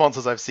one of the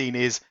responses I've seen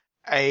is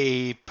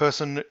a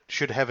person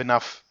should have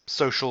enough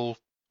social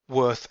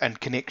worth and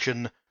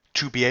connection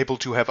to be able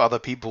to have other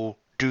people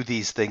do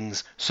these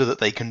things so that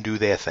they can do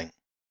their thing.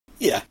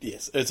 Yeah,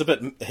 yes. It's a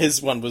bit,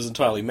 his one was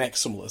entirely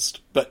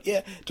maximalist. But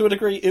yeah, to a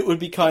degree, it would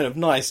be kind of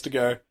nice to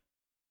go,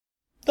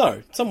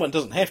 no, someone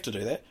doesn't have to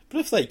do that, but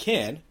if they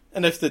can,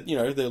 and if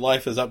their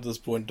life is up to this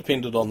point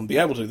dependent on them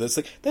being able to do this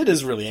thing, that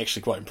is really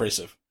actually quite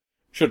impressive.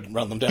 Shouldn't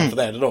run them down for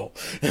that at all.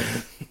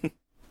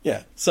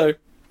 Yeah, so,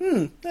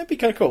 that'd be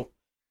kind of cool.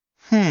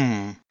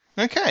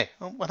 Okay,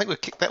 well, I think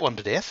we've kicked that one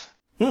to death.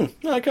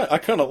 I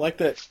kind of like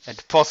that.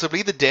 And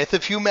possibly the death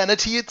of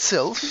humanity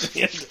itself.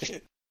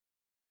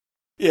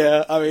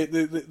 Yeah, I mean,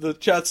 the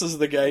chances of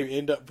the game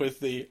end up with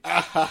the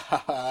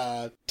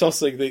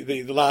tossing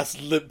the last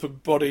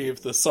limp body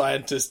of the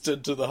scientist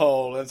into the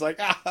hole, and it's like,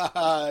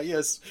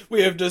 yes,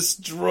 we have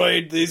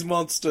destroyed these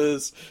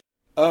monsters.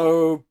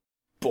 Oh,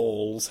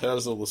 balls, how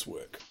does all this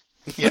work?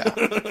 Yeah.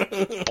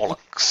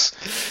 Bollocks.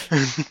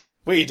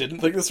 We didn't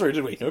think this through,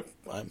 did we? Nope,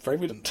 I'm afraid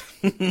we didn't.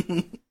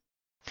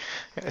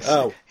 Yes.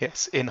 Oh.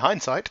 Yes, in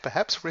hindsight,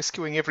 perhaps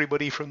rescuing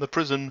everybody from the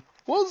prison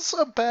was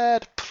a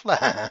bad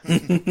plan.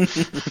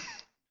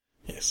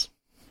 Yes.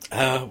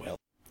 Well.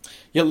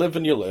 You live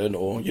and you learn,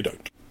 or you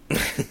don't.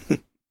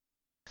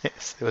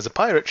 Yes, there was a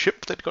pirate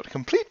ship that got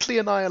completely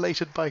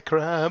annihilated by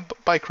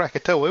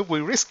Krakatoa.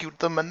 We rescued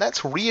them, and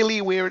that's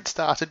really where it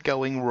started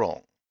going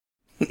wrong.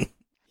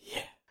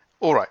 Yeah.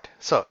 Alright,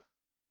 so.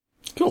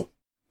 Cool.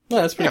 No,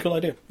 that's a pretty cool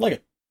idea.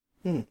 Like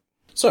it.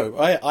 So,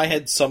 I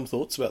had some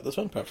thoughts about this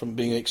one, apart from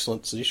being an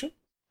excellent suggestion.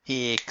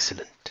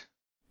 Excellent.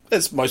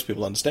 As most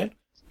people understand,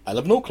 I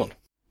live in Auckland.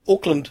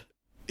 Auckland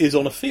is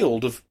on a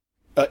field of,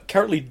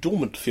 currently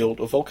dormant field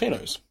of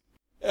volcanoes.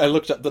 I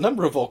looked up the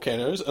number of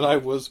volcanoes, and I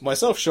was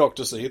myself shocked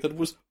to see that it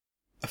was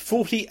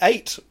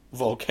 48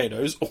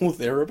 volcanoes or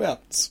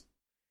thereabouts.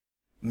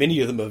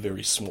 Many of them are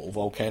very small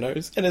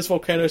volcanoes, and as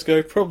volcanoes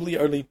go, probably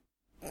only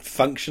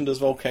functioned as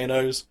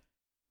volcanoes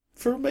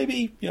for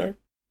maybe,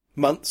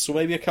 months or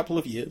maybe a couple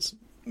of years.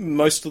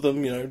 Most of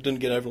them, didn't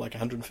get over like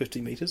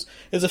 150 metres.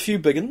 There's a few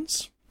big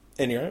ones,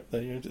 and a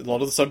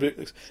lot of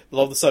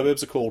the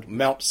suburbs are called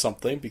Mount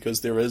something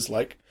because there is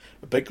like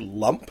a big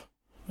lump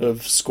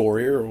of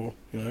scoria or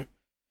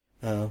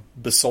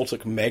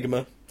basaltic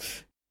magma.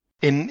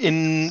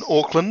 In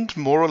Auckland,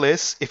 more or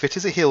less, if it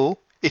is a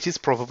hill, it is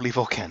probably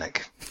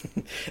volcanic.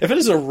 If it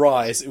is a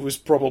rise, it was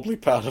probably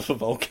part of a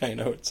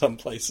volcano at some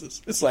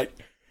places. It's like,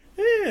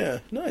 yeah,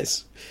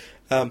 nice.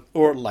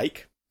 Or a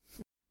lake.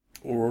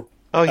 Or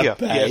oh, yeah.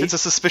 bay. Yeah, if it's a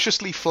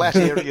suspiciously flat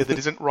area that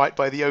isn't right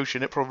by the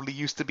ocean, it probably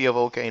used to be a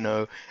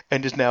volcano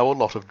and is now a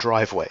lot of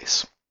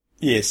driveways.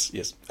 Yes.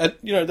 And,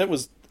 that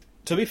was,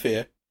 to be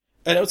fair,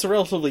 and it was a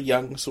relatively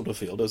young sort of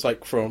field. It was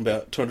like from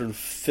about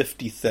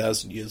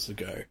 250,000 years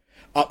ago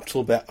up to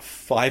about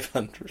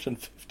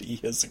 550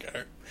 years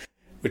ago,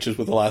 which is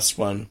where the last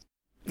one,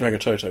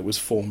 Rangitoto, was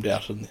formed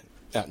out in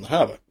the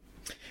harbour.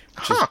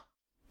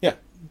 Yeah,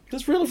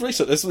 it's relatively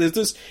recent.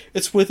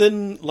 It's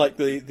within like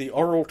the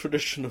oral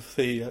tradition of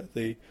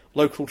the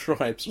local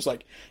tribes. It's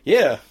like,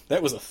 yeah,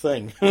 that was a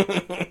thing.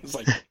 It's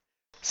like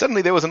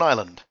suddenly there was an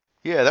island.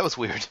 Yeah, that was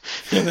weird.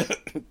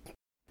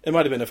 It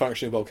might have been a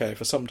functioning volcano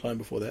for some time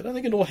before that. I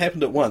think it all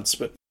happened at once,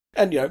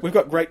 and we've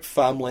got great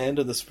farmland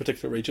in this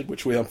particular region,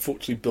 which we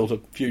unfortunately built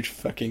a huge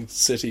fucking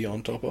city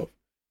on top of.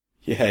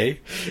 Yay.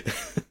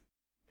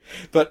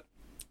 But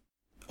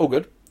all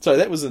good. So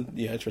that was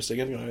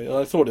interesting.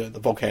 I thought of the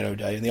Volcano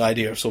Day and the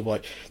idea of sort of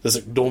like this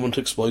dormant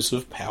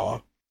explosive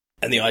power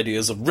and the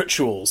ideas of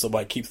rituals that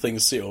might keep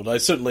things sealed. I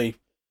certainly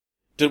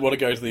did want to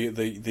go to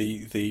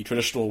the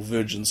traditional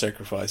virgin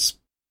sacrifice,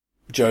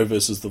 Joe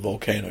versus the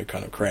volcano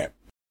kind of crap.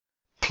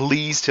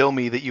 Please tell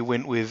me that you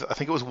went with, I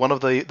think it was one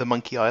of the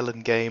Monkey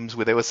Island games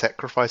where they were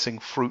sacrificing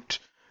fruit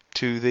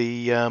to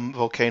the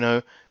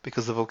volcano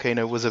because the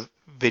volcano was a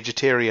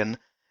vegetarian,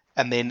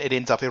 and then it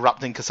ends up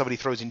erupting because somebody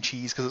throws in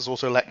cheese because it's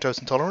also lactose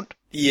intolerant.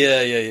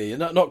 Yeah.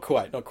 Not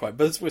quite,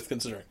 but it's worth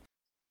considering.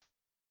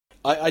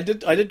 I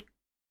did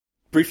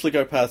briefly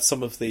go past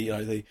some of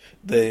the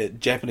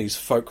Japanese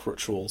folk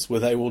rituals where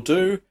they will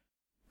do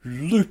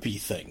loopy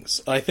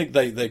things. I think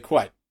they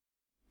quite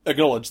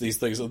acknowledge these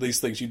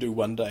things you do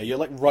one day. You're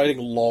like riding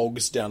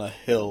logs down a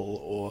hill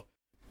or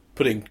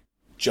putting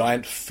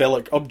giant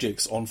phallic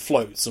objects on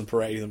floats and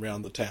parading them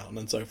around the town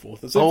and so forth.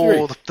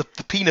 The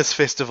penis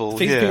festival.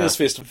 Penis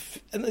festival.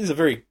 And these are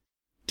very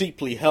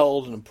deeply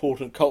held and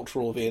important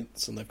cultural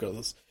events, and they've got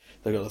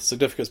a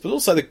significance, but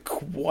also they're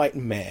quite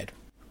mad.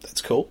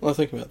 That's cool. I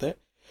think about that.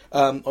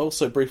 I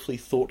also briefly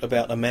thought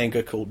about a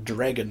manga called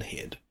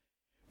Dragonhead,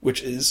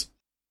 which is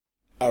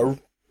a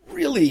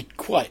really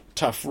quite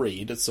tough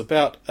read. It's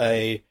about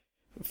a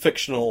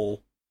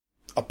fictional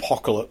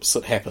apocalypse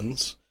that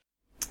happens.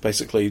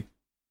 Basically,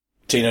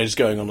 teenager's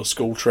going on a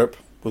school trip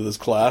with his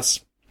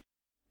class.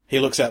 He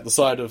looks out the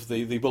side of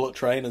the bullet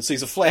train and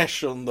sees a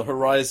flash on the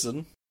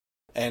horizon,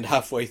 and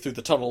halfway through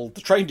the tunnel,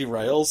 the train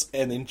derails,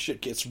 and then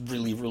shit gets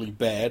really, really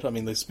bad. I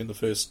mean, they spend the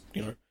first,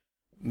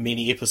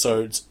 many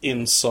episodes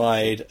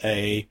inside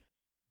a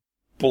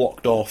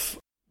blocked-off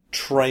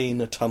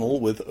train tunnel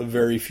with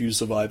very few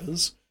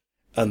survivors,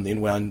 and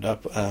then wound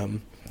up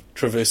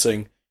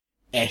traversing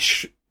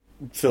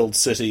ash-filled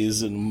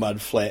cities and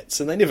mud flats,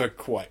 and they never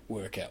quite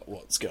work out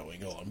what's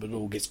going on, but it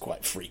all gets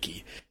quite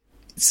freaky.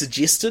 It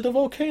suggested a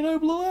volcano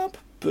blew up,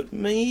 but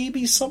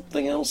maybe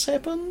something else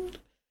happened.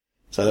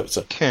 So that was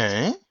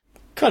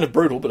kind of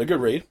brutal, but a good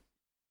read.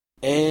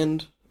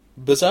 And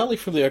bizarrely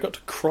from there, I got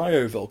to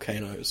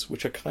cryovolcanoes,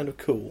 which are kind of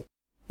cool.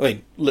 I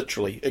mean,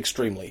 literally,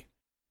 extremely.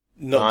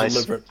 Not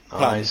deliberate.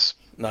 Nice.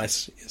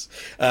 Nice, yes.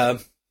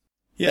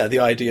 The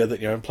idea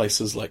that, in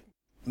places like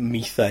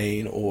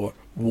methane or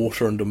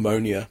water and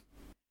ammonia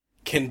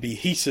can be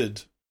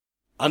heated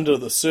under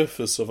the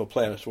surface of a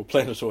planet or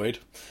planetoid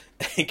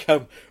and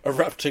come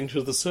erupting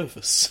to the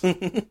surface.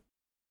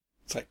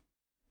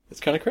 It's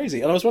kind of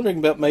crazy. And I was wondering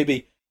about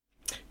maybe,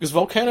 because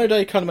Volcano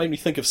Day kind of made me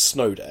think of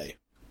Snow Day,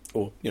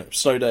 or,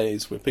 snow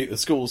days where the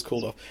school's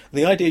called off. And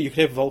the idea you could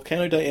have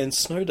Volcano Day and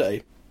Snow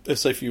Day,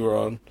 if you were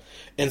on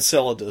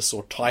Enceladus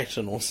or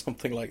Titan or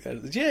something like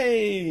that.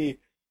 Yay!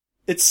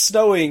 It's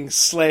snowing /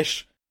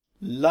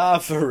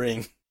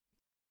 lavaing.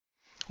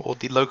 Or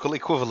the local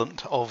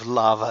equivalent of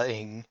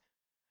lavaing.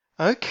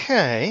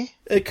 Okay.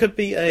 It could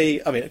be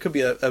a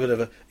bit of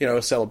a,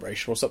 a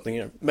celebration or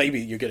something, maybe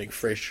you're getting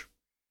fresh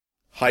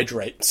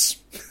hydrates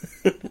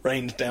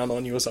rained down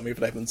on you or something if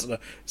it happens in a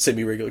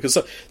semi-regular, because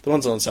the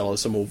ones on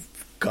Enceladus are more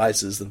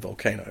geysers than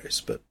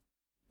volcanoes, but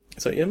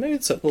so maybe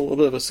it's a little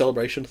bit of a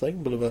celebration thing,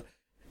 a bit of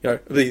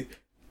a,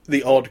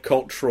 the odd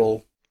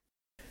cultural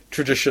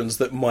traditions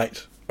that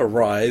might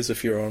arise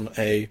if you're on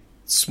a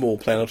small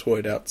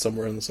planetoid out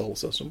somewhere in the solar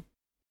system.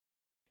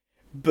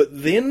 But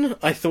then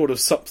I thought of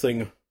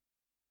something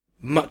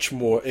much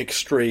more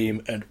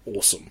extreme and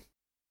awesome.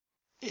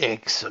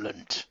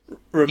 Excellent.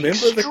 Remember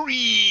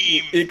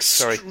extreme.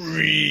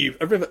 Sorry.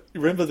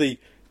 Remember the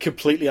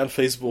completely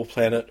unfeasible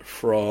planet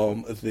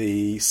from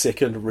the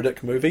second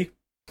Riddick movie?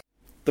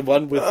 The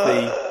one with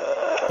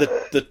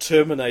the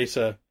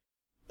Terminator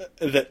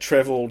that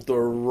travelled the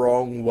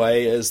wrong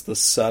way as the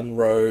sun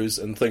rose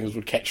and things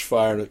would catch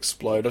fire and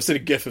explode. I've seen a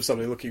gif of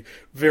somebody looking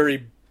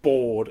very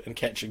bored and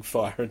catching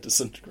fire and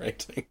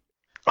disintegrating.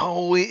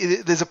 Oh,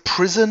 there's a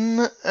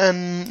prison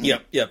and...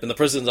 Yep, and the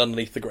prison's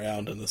underneath the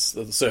ground and the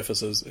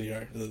surface is,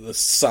 the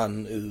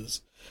sun is...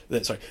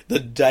 the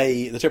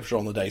temperature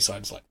on the day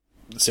side is like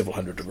several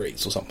hundred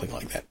degrees or something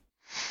like that.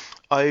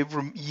 I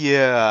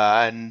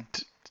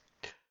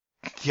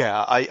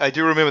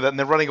do remember that, and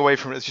they're running away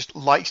from it. It's just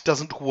light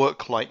doesn't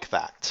work like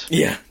that.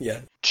 Yeah.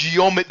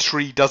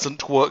 Geometry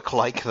doesn't work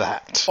like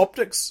that.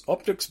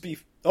 Optics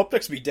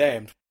be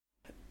damned.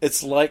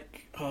 It's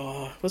like,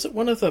 was it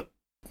one of the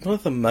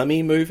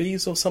Mummy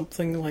movies or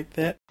something like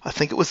that? I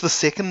think it was the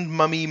second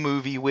Mummy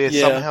movie where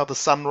somehow the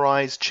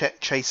sunrise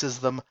chases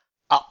them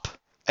up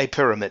a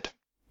pyramid.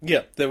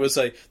 Yeah, there was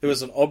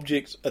an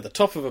object at the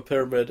top of a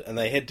pyramid, and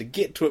they had to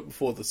get to it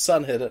before the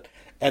sun hit it,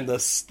 and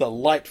the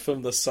light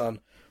from the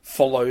sun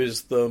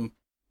follows them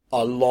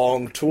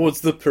along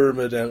towards the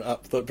pyramid and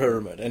up the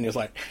pyramid, and you're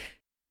like,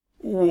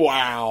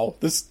 wow,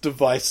 this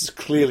device is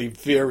clearly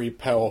very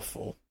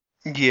powerful.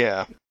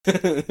 Yeah.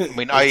 I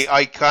mean,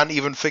 I can't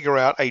even figure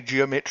out a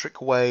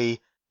geometric way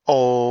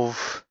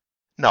of...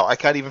 No, I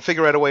can't even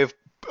figure out a way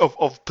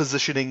of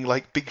positioning,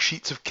 like, big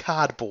sheets of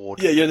cardboard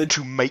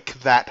to make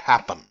that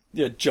happen.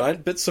 Yeah,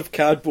 giant bits of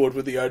cardboard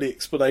were the only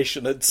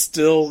explanation. It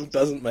still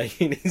doesn't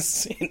make any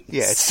sense.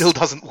 Yeah, it still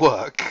doesn't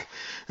work.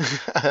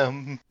 Is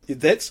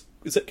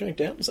that going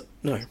down?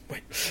 No,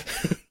 wait.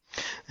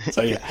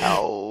 So, yeah.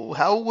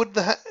 How would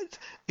that...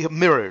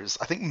 mirrors.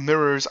 I think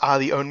mirrors are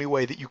the only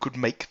way that you could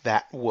make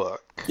that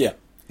work. Yeah.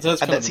 So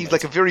and that seems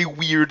like a very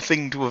weird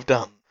thing to have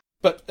done.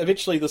 But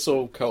eventually this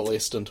all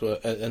coalesced into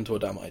a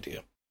dumb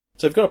idea.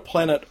 So we've got a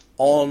planet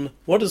on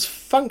what is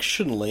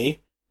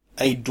functionally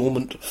a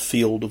dormant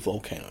field of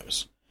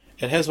volcanoes.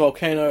 It has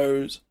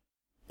volcanoes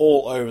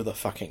all over the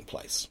fucking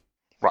place.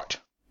 Right.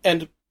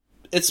 And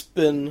it's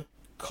been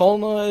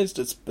colonized,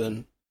 it's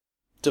been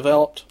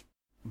developed,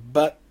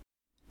 but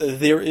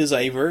there is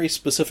a very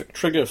specific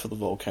trigger for the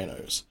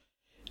volcanoes.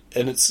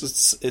 And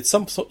it's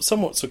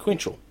somewhat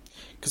sequential.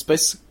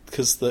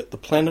 Because the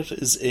planet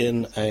is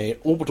in an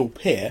orbital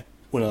pair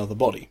with another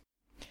body.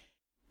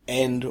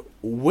 And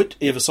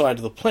whichever side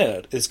of the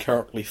planet is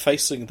currently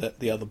facing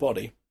the other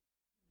body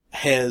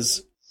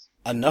has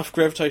enough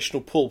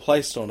gravitational pull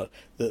placed on it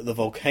that the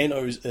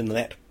volcanoes in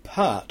that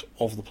part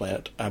of the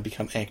planet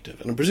become active.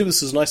 And I presume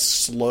this is a nice,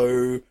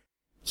 slow,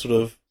 sort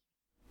of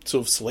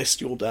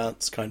celestial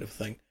dance kind of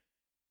thing.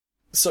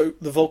 So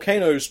the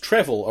volcanoes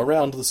travel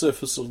around the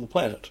surface of the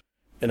planet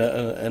in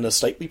a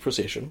stately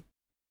procession,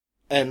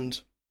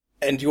 and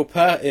your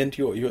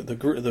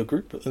the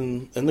group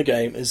in the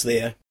game is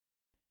there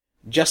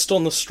just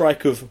on the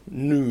strike of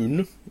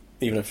noon,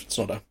 even if it's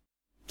not a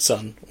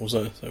sun or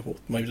so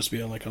forth. Maybe just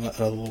be like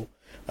another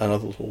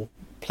little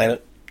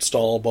planet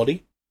style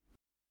body.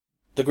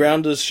 The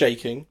ground is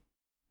shaking.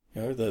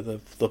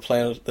 The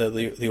planet,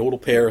 the orbital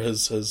pair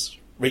has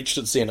reached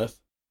its zenith,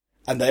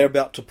 and they are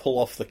about to pull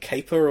off the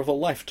caper of a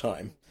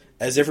lifetime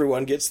as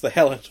everyone gets the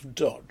hell out of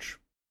Dodge.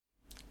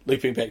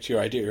 Looping back to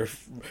your idea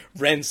of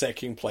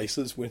ransacking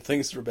places when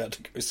things are about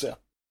to go south.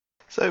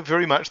 So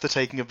very much The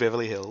Taking of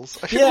Beverly Hills.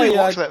 I should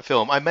rewatch that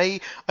film. I may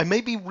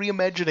be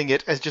reimagining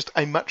it as just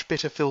a much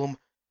better film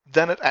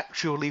than it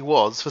actually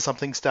was for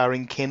something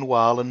starring Ken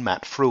Weil and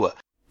Matt Frewer.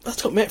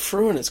 That's got Matt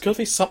Frewer, and it's got to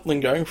be something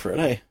going for it,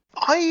 eh?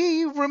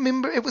 I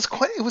remember it was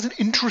an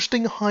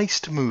interesting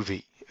heist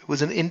movie. It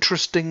was an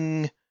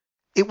interesting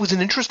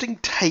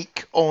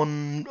take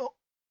on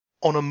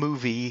a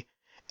movie,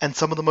 and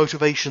some of the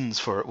motivations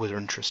for it were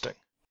interesting.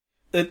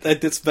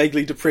 That's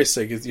vaguely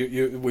depressing.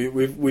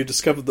 We've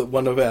discovered that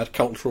one of our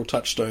cultural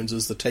touchstones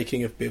is the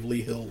taking of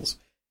Beverly Hills.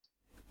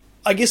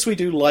 I guess we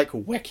do like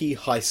wacky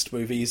heist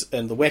movies,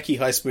 and the wacky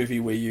heist movie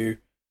where you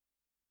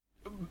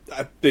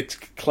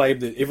claim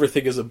that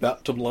everything is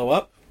about to blow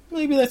up.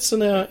 Maybe that's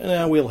in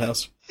our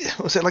wheelhouse.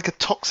 Was it like a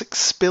toxic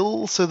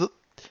spill? So that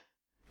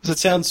it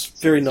sounds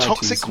very 90s.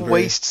 Toxic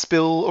waste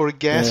spill or a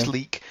gas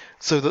leak,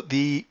 so that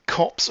the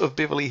cops of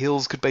Beverly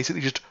Hills could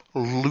basically just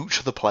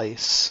loot the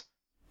place.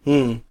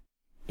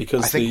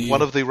 Because I think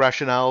one of the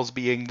rationales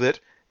being that,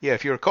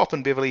 if you're a cop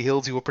in Beverly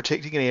Hills, you are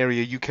protecting an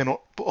area you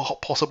cannot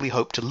possibly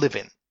hope to live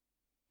in.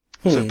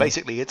 So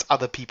basically, it's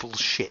other people's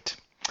shit.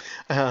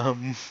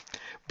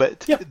 But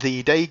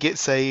the day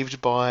gets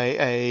saved by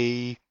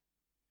a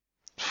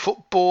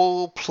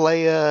football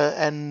player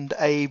and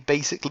a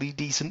basically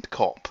decent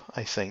cop,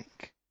 I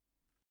think.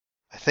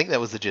 I think that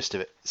was the gist of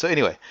it. So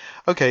anyway,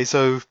 okay,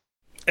 so...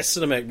 A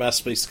cinematic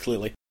masterpiece,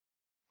 clearly.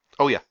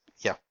 Oh yeah.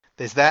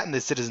 There's that and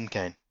there's Citizen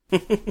Kane.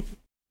 It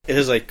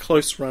is a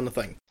close-run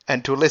thing.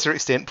 And to a lesser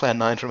extent, Plan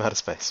 9 from Outer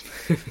Space.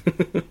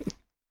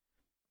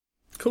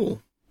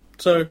 Cool.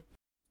 So,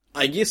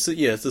 I guess that,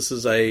 this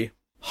is a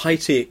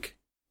high-tech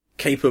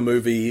caper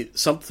movie,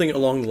 something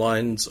along the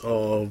lines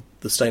of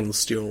the Stainless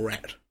Steel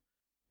Rat.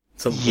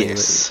 Something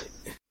yes.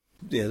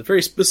 A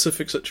very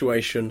specific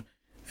situation,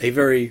 a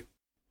very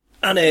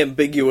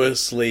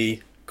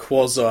unambiguously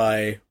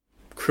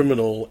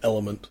quasi-criminal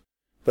element,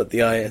 but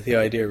the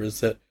idea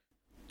is that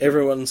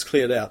everyone's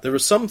cleared out. There are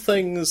some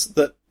things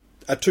that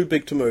are too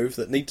big to move,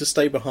 that need to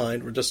stay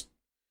behind,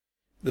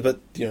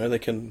 but they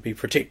can be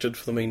protected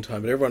for the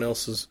meantime, but everyone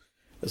else is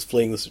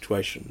fleeing the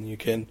situation.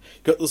 You've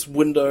got this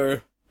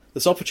window,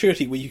 this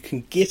opportunity where you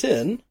can get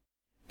in,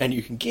 and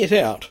you can get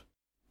out,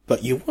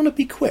 but you want to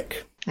be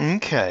quick.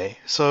 Okay,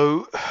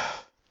 so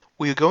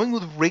were you going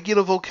with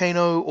regular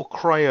volcano or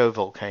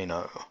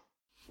cryovolcano?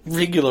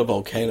 Regular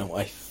volcano,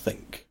 I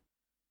think.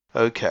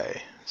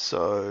 Okay,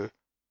 so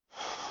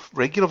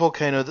regular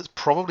volcano that's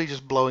probably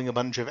just blowing a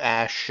bunch of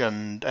ash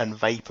and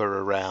vapor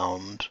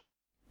around.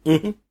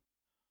 Mm-hmm.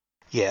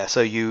 Yeah,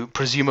 so you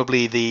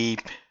presumably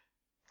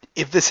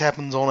if this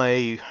happens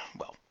on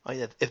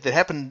if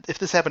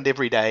this happened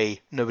every day,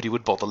 nobody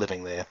would bother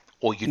living there,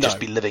 or you'd just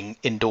be living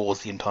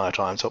indoors the entire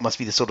time. So it must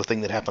be the sort of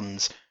thing that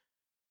happens.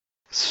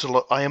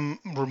 So I am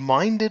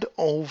reminded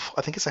of,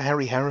 I think it's a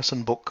Harry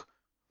Harrison book,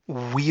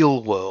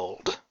 Wheel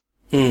World,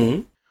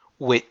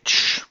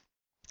 which,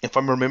 if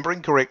I'm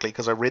remembering correctly,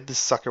 because I read this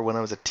sucker when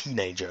I was a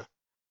teenager,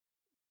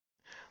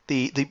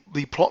 the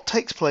plot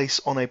takes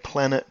place on a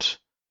planet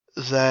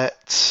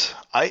that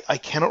I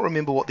cannot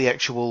remember what the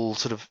actual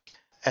sort of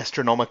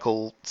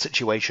astronomical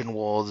situation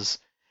was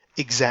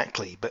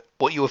exactly, but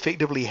what you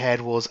effectively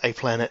had was a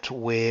planet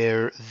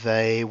where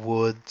they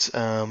would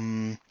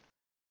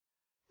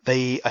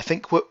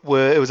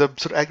it was a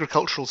sort of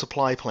agricultural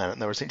supply planet,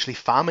 and they were essentially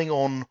farming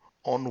on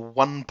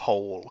one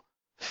pole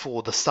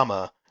for the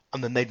summer,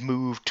 and then they'd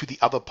move to the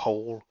other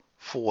pole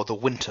for the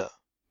winter.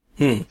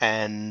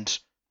 And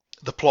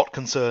the plot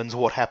concerns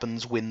what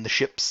happens when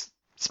the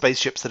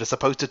spaceships that are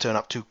supposed to turn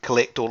up to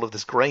collect all of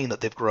this grain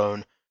that they've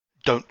grown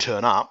don't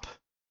turn up.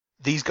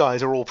 These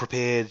guys are all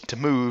prepared to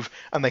move,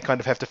 and they kind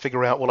of have to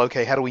figure out, well,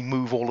 okay, how do we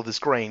move all of this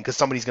grain? Because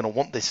somebody's going to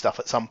want this stuff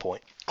at some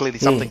point. Clearly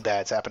something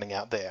bad's happening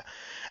out there.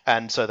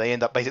 And so they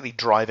end up basically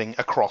driving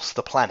across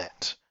the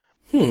planet.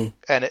 And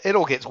it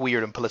all gets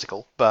weird and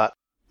political, but...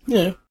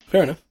 Yeah,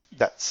 fair enough.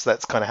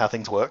 That's kind of how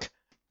things work.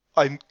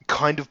 I'm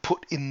kind of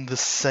put in the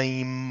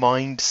same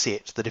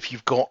mindset that if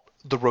you've got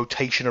the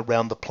rotation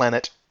around the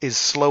planet is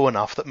slow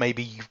enough that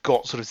maybe you've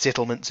got sort of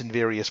settlements in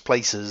various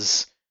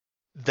places,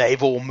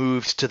 they've all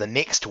moved to the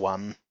next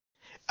one,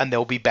 and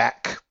they'll be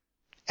back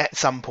at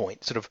some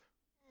point, sort of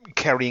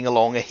carrying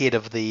along ahead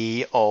of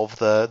the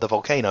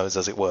volcanoes,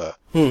 as it were.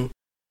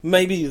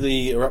 Maybe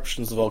the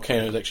eruptions of the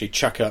volcanoes actually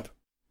chuck up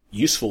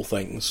useful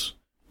things,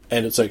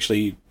 and it's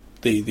actually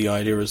the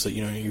idea is that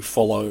you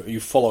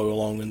follow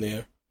along in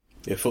their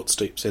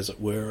footsteps, as it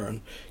were,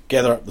 and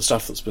gather up the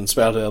stuff that's been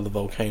spouted out of the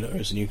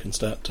volcanoes, and you can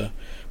start to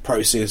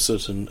process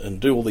it and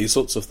do all these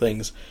sorts of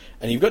things,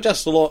 and you've got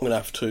just long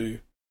enough to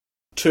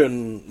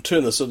turn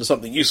this into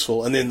something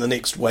useful, and then the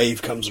next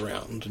wave comes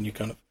around, and you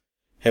kind of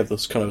have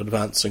this kind of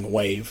advancing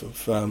wave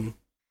of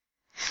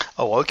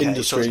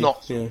industry.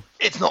 So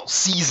it's not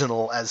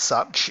seasonal as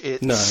such.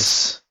 It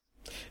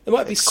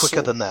might be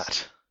quicker than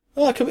that.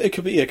 Oh, it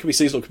could be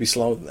seasonal. It could be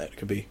slower than that. It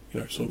could be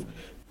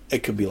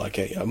it could be like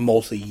a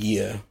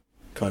multi-year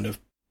kind of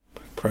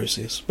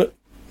process. But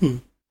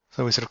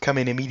so we sort of come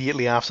in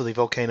immediately after the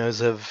volcanoes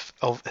have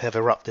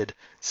erupted,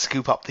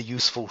 scoop up the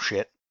useful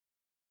shit,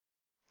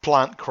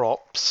 plant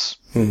crops,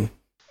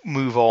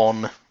 move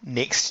on.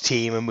 Next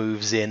team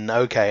moves in.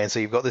 Okay, and so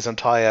you've got this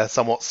entire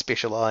somewhat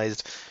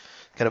specialized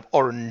kind of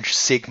orange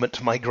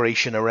segment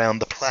migration around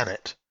the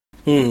planet.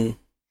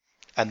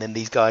 And then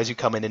these guys who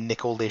come in and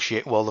nick all their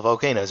shit while the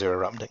volcanoes are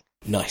erupting.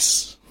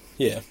 Nice.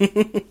 Yeah.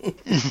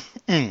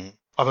 I'm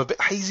a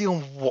bit hazy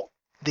on what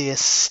they're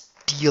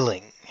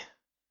stealing.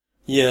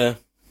 Yeah,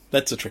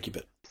 that's a tricky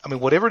bit. I mean,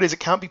 whatever it is, it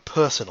can't be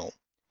personal.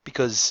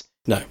 because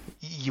No.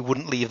 you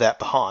wouldn't leave that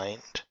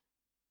behind.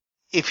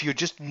 If you're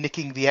just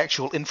nicking the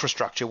actual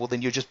infrastructure, well,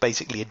 then you're just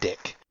basically a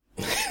dick.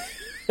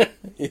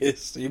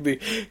 Yes,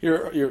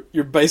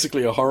 you're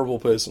basically a horrible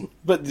person.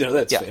 But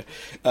that's fair.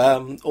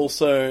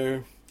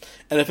 Also,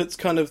 and if it's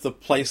kind of the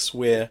place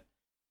where,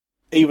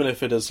 even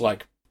if it is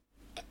like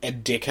a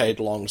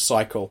decade-long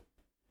cycle,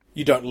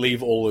 you don't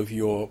leave all of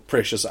your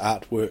precious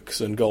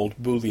artworks and gold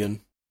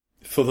bullion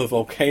for the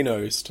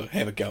volcanoes to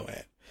have a go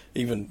at.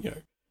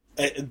 Even,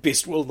 at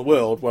best will in the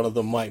world, one of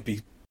them might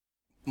be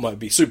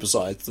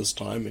supersized this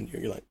time, and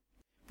you're like,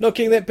 not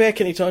getting that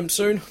back anytime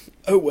soon.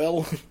 Oh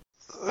well.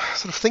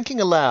 Sort of thinking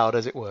aloud,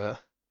 as it were.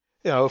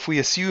 If we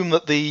assume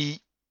that you're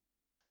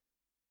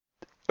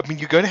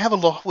going to have a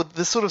lot with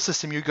this sort of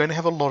system. You're going to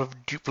have a lot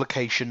of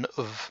duplication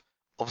of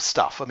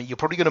stuff. I mean, you're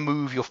probably going to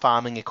move your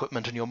farming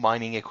equipment and your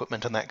mining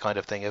equipment and that kind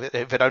of thing.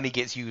 If it only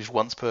gets used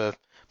once per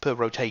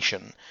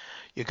rotation,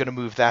 you're going to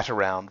move that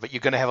around. But you're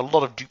going to have a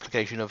lot of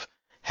duplication of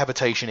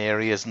habitation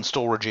areas and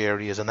storage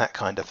areas and that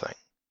kind of thing.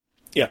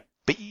 Yeah.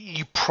 But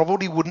you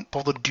probably wouldn't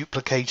bother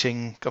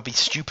duplicating, or be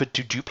stupid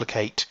to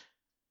duplicate,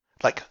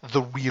 like,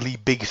 the really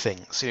big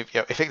things.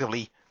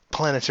 Effectively,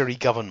 planetary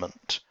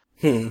government,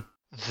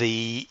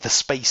 the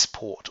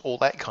spaceport, all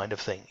that kind of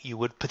thing. You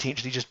would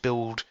potentially just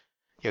build,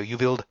 you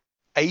build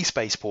a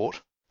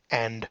spaceport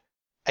and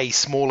a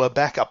smaller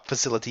backup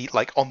facility,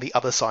 like, on the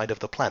other side of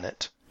the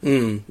planet.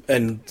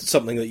 And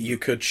something that you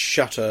could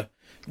shutter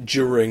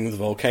during the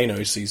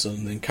volcano season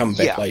and then come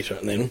back later,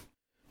 and then...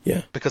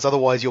 Yeah. Because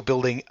otherwise you're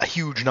building a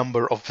huge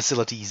number of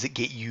facilities that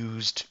get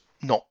used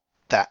not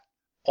that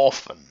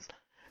often.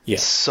 Yeah.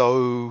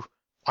 So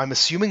I'm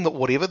assuming that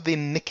whatever they're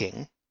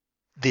nicking,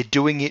 they're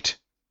doing it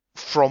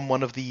from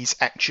one of these,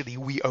 actually,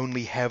 we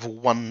only have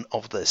one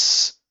of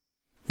this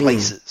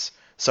places.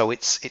 So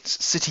it's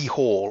City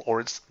Hall,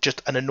 or it's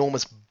just an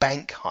enormous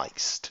bank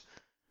heist.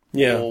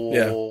 Yeah,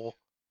 or...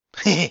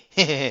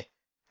 Okay,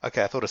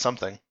 I thought of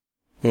something.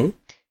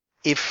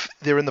 If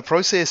they're in the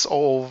process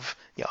of...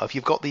 if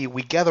you've got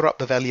we gather up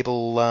the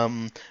valuable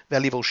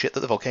shit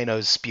that the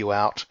volcanoes spew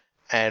out,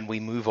 and we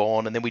move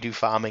on, and then we do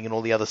farming and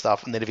all the other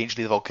stuff, and then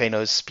eventually the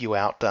volcanoes spew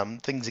out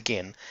things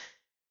again.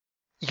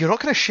 You're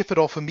not going to ship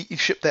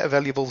that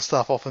valuable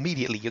stuff off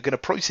immediately. You're going to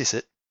process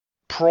it,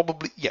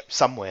 probably,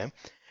 somewhere,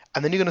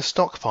 and then you're going to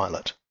stockpile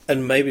it.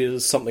 And maybe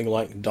there's something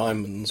like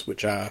diamonds,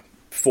 which are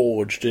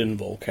forged in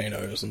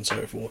volcanoes and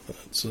so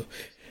forth. So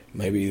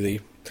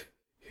maybe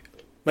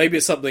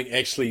it's something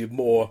actually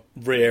more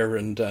rare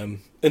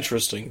and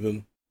interesting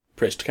than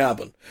pressed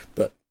carbon,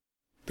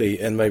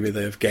 and maybe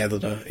they've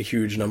gathered a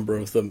huge number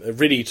of them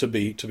ready to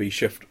be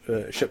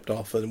shipped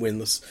off, and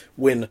when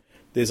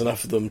there's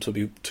enough of them to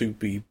be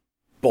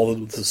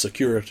bothered with the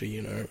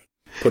security,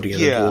 putting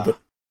it in orbit.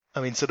 I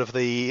mean, sort of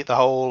the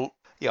whole,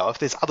 if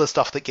there's other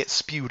stuff that gets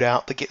spewed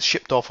out, that gets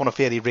shipped off on a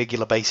fairly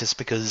regular basis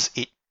because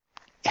it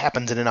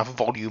happens in enough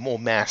volume or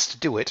mass to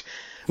do it,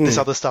 this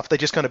other stuff, they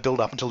just kind of build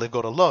up until they've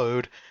got a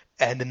load.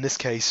 And in this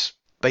case,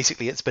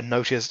 basically it's been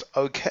noticed,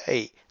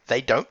 okay,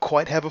 they don't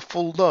quite have a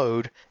full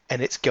load,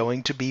 and it's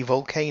going to be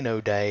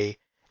Volcano Day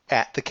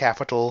at the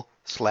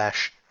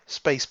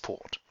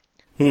capital/spaceport.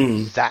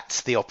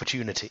 That's the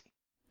opportunity.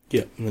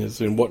 Yeah, and they've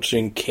been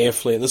watching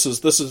carefully, and this is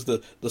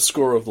the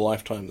score of the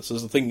lifetime. This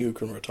is the thing you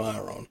can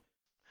retire on.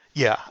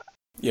 Yeah.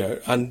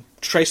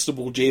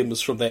 Untraceable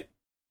gems from that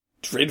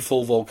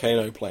dreadful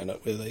volcano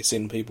planet where they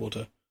send people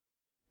to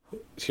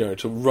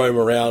roam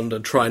around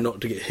and try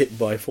not to get hit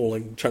by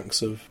falling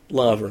chunks of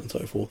lava and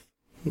so forth.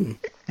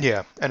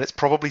 Yeah, and it's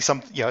probably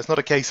it's not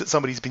a case that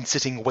somebody's been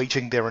sitting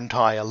waiting their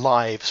entire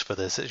lives for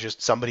this. It's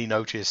just somebody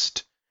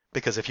noticed,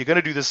 because if you're going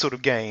to do this sort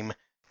of game,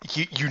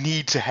 you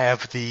need to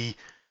have the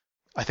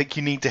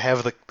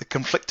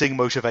conflicting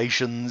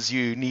motivations.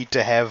 You need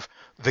to have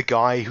the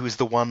guy who is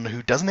the one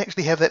who doesn't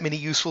actually have that many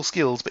useful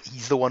skills, but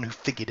he's the one who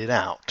figured it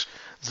out,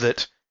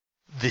 that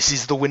this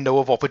is the window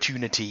of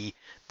opportunity.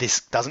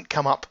 This doesn't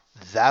come up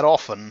that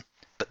often,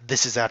 but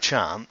this is our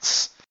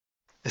chance.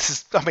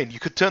 You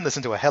could turn this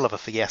into a hell of a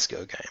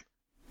fiasco game.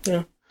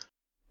 Yeah.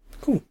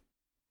 Cool.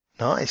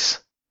 Nice.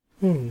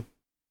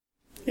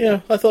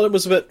 Yeah, I thought it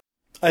was a bit...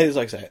 As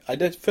I say, I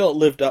felt it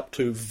lived up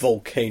to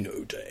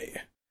Volcano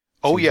Day.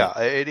 Oh yeah,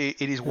 it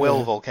is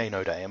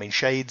Volcano Day. I mean,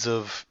 shades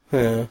of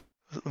the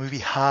movie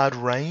Hard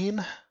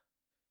Rain.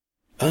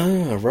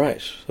 Ah,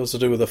 right. It was to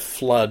do with a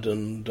flood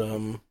and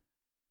a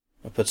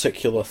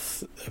particular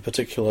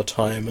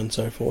time and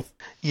so forth.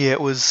 Yeah,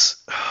 it was.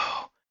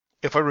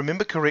 If I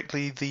remember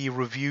correctly, the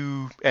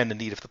review, and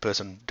indeed if the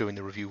person doing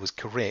the review was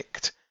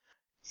correct,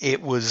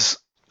 it was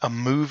a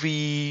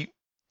movie.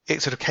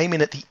 It sort of came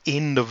in at the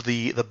end of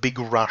the big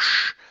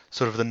rush,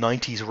 sort of the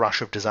 90s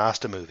rush of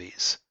disaster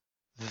movies,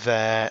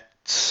 that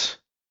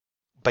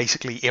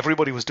basically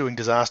everybody was doing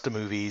disaster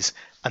movies,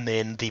 and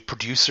then the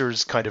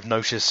producers kind of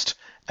noticed,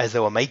 as they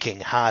were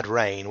making Hard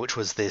Rain, which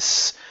was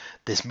this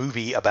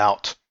movie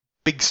about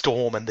big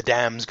storm and the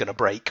dam's going to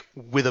break,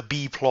 with a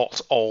B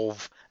plot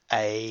of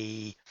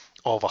a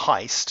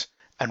heist,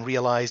 and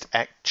realized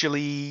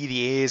actually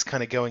the air's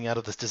kind of going out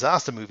of this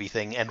disaster movie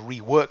thing, and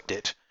reworked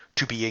it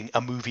to being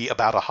a movie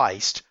about a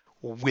heist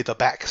with a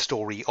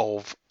backstory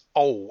of,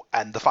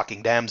 and the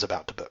fucking dam's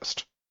about to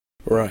burst.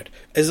 Right.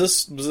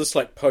 Was this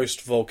like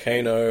post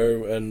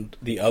Volcano and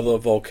the other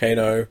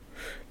Volcano?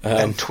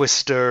 And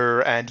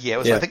Twister, and it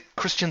was, I think,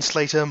 Christian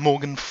Slater,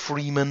 Morgan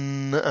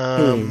Freeman.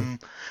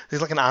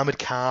 There's like an armored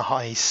car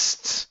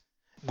heist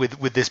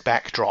with this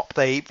backdrop.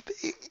 It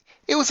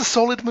was a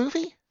solid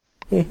movie,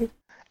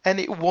 and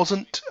it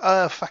wasn't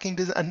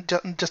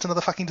just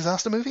another fucking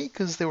disaster movie,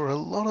 because there were a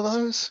lot of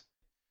those.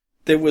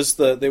 There was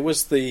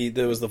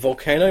the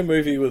Volcano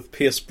movie with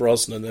Pierce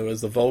Brosnan. There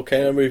was the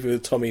Volcano movie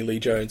with Tommy Lee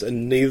Jones,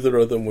 and neither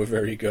of them were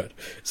very good,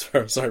 as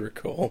far as I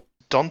recall.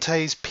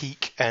 Dante's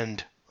Peak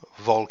and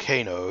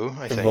Volcano,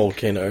 I think.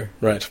 Volcano,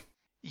 right.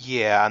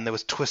 Yeah, and there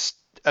was Twist.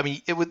 I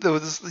mean, there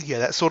was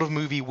that sort of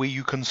movie where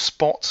you can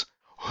spot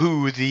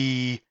who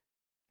the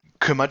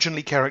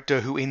curmudgeonly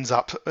character who ends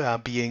up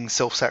being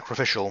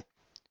self-sacrificial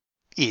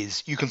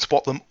is. You can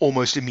spot them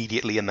almost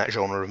immediately in that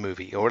genre of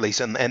movie, or at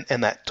least in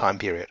that time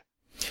period.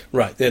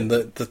 Right,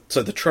 then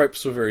so the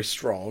tropes were very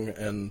strong,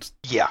 and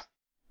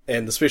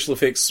the special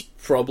effects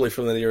probably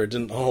from that era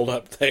didn't hold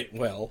up that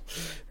well.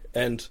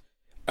 And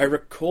I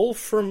recall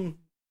from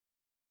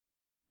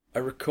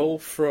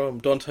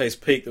Dante's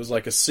Peak, there was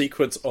like a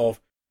sequence of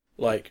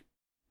like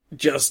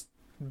just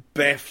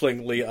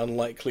bafflingly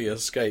unlikely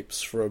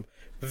escapes from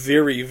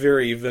very,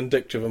 very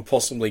vindictive and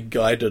possibly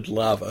guided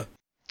lava.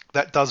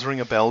 That does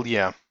ring a bell,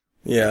 yeah.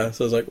 Yeah,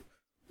 so I was like,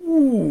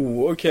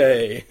 ooh,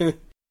 okay.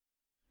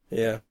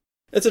 Yeah.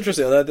 It's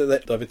interesting. I've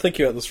been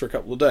thinking about this for a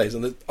couple of days,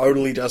 and it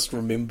only just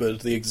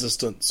remembered the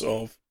existence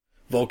of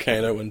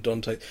Volcano and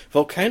Dante.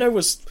 Volcano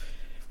was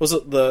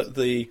it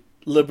the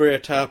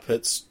Libria tar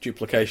pits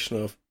duplication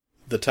of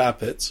the tar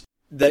pits?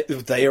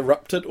 They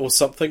erupted or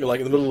something, like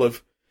in the middle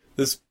of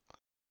this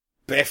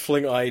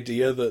baffling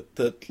idea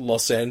that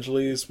Los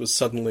Angeles was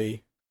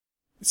suddenly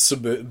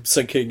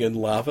sinking in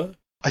lava.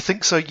 I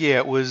think so. Yeah,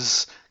 it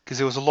was because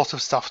there was a lot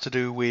of stuff to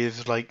do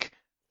with like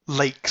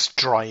lakes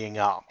drying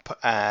up,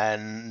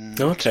 and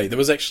there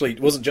was actually, it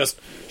wasn't just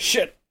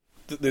shit.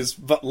 There's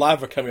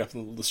lava coming up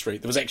in the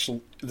street.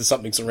 There's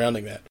something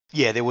surrounding that.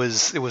 Yeah, there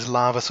was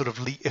lava sort of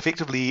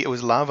effectively. It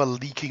was lava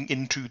leaking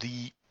into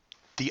the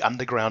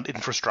underground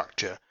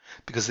infrastructure,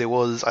 because there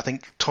was, I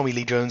think, Tommy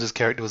Lee Jones's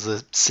character was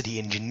a city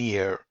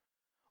engineer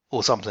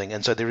or something,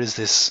 and so there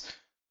is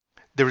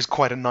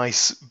quite a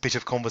nice bit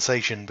of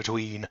conversation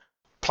between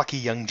plucky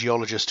young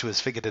geologist who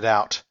has figured it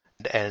out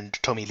and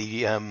Tommy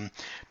Lee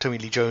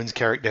Jones'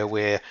 character,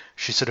 where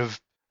she's sort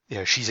of,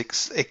 she's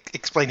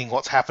explaining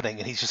what's happening,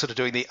 and he's just sort of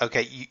doing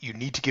you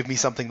need to give me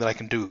something that I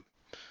can do.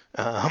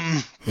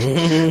 I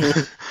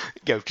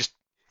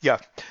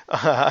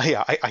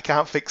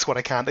can't fix what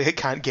I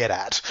can't get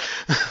at.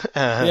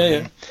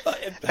 And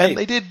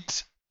they did,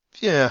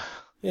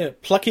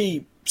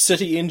 plucky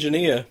city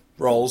engineer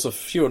roles are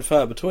few and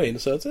far between,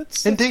 so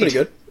it's indeed pretty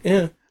good.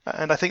 Yeah.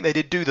 And I think they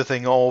did do the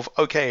thing of,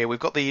 okay, we've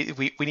got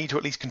we need to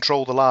at least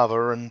control the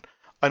lava, and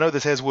I know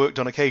this has worked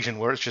on occasion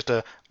where it's just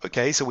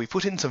so we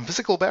put in some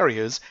physical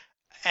barriers,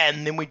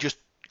 and then we just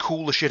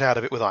cool the shit out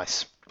of it with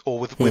ice, or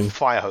with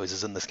fire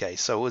hoses in this case.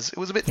 So it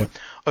was a bit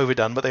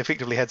overdone, but they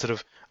effectively had sort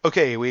of,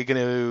 okay, we're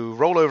going to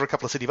roll over a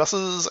couple of city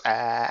buses,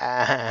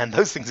 and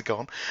those things are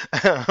gone.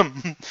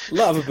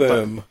 Lava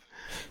berm.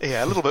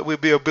 A little bit. We'll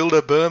build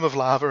a berm of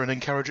lava and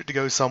encourage it to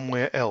go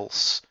somewhere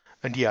else.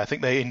 And I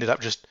think they ended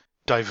up just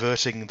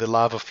diverting the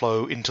lava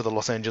flow into the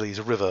Los Angeles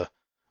River,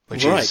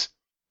 which is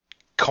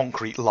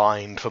concrete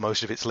lined for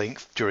most of its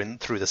length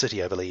through the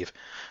city, I believe.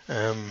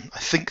 I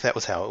think that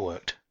was how it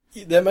worked.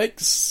 That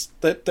makes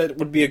that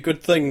would be a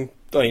good thing.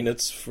 I mean,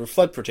 it's for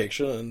flood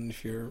protection, and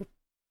if you're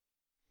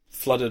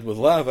flooded with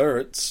lava,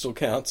 it still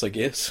counts, I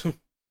guess.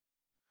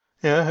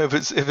 Yeah,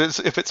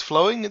 if it's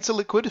flowing, it's a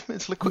liquid.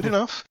 It's liquid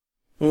enough.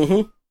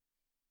 Mm-hmm.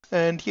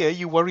 And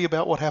you worry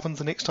about what happens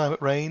the next time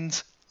it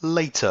rains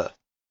later.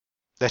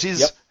 That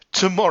is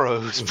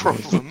tomorrow's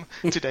problem.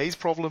 Today's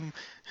problem.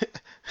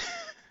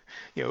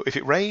 If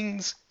it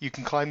rains, you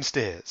can climb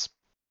stairs.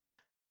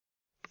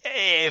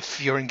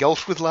 If you're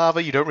engulfed with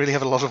lava, you don't really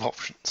have a lot of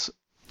options.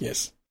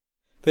 Yes.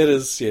 That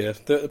is,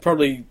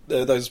 probably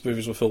those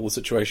movies were filled with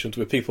situations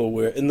where people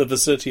were in the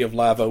vicinity of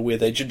lava where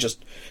they should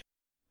just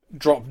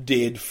drop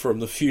dead from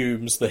the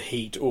fumes, the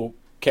heat, or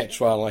catch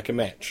fire like a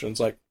match. And it's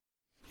like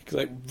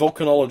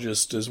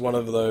volcanologist is one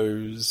of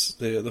those,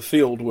 the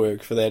field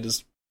work for that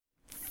is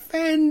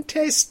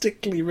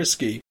fantastically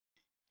risky.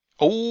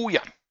 Oh,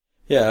 yeah.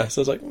 Yeah,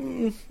 so it's like,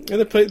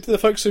 the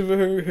folks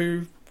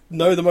who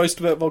know the most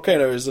about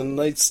volcanoes, and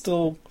they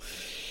still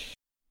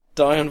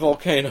die on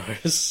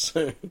volcanoes.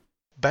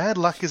 Bad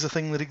luck is a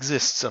thing that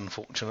exists,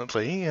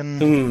 unfortunately,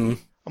 and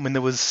I mean,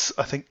 there was,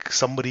 I think,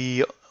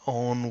 somebody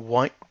on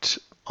White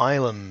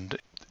Island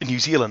in New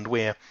Zealand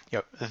where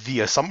the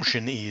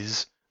assumption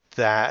is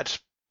that,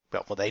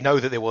 well, they know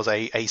that there was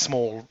a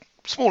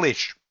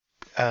smallish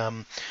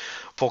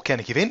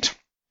volcanic event.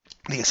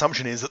 The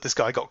assumption is that this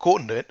guy got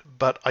caught in it,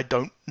 but I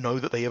don't know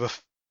that they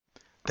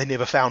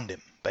never found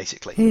him,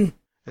 basically.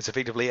 It's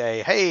effectively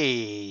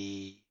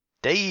hey,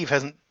 Dave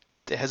hasn't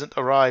hasn't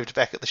arrived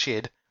back at the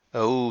shed.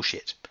 Oh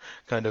shit,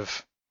 kind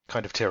of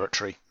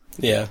territory.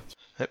 Yeah.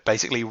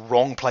 Basically,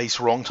 wrong place,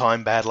 wrong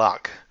time, bad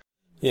luck.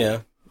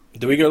 Yeah.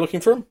 Do we go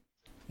looking for him?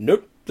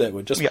 Nope. That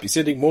would just be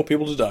sending more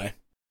people to die.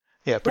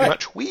 Yeah, pretty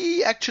much.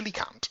 We actually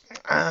can't.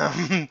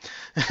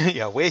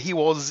 Yeah, where he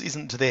was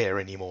isn't there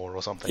anymore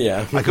or something.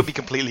 Yeah. I could be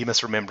completely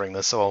misremembering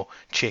this, so I'll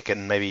check it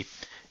and maybe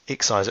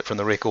excise it from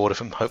the record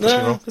if I'm hopelessly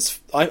wrong.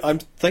 I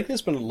think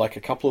there's been like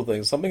a couple of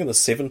things. Something in the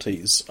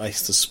 70s, I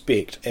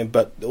suspect,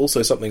 but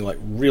also something like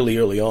really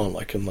early on,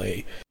 like in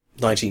the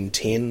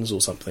 1910s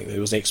or something.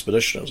 There was an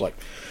expedition. It was like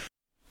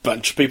a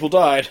bunch of people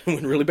died.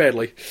 Went really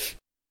badly.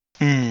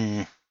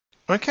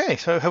 Okay,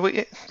 so have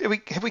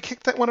we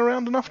kicked that one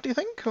around enough? Do you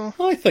think? Or?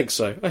 I think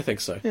so.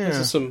 Yeah.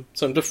 There's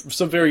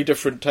some very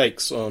different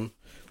takes on.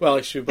 Well,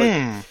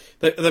 actually,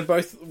 they're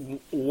both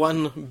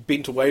one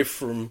bent away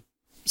from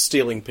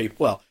stealing people.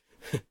 Well,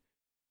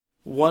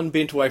 one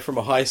bent away from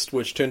a heist,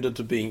 which turned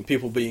into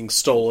people being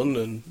stolen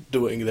and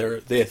doing their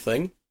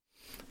thing,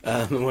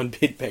 and one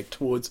bent back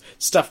towards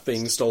stuff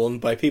being stolen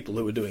by people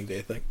who were doing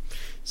their thing.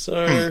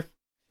 So,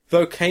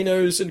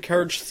 volcanoes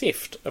encourage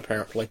theft,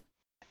 apparently.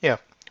 Yeah.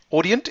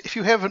 Audient, if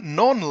you have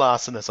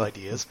non-larcenous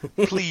ideas,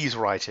 please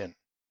write in.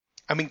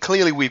 I mean,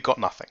 clearly we've got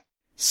nothing.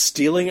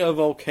 Stealing a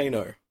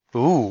volcano.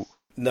 Ooh.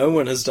 No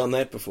one has done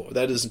that before.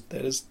 That is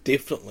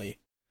definitely...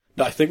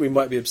 No, I think we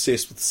might be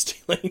obsessed with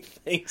stealing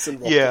things and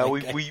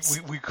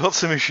we've got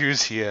some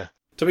issues here.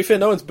 To be fair,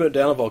 no one's burnt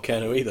down a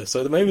volcano either,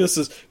 so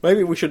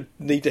maybe we should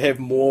need to have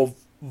more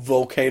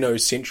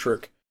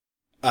volcano-centric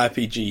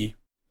RPG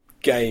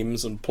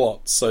games and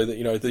plots so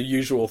that, the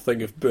usual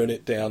thing of burn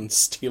it down,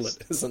 steal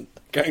it isn't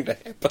going to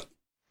happen.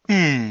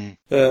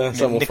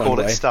 Nick all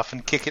that stuff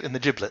and kick it in the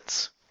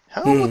giblets.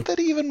 How would that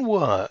even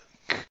work?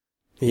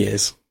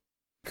 Yes.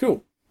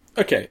 Cool.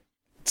 Okay.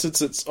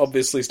 Since it's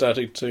obviously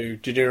starting to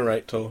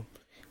degenerate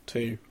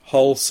to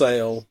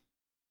wholesale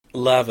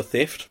lava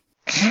theft.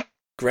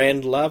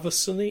 Grand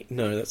larceny?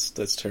 No,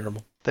 that's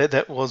terrible.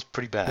 That was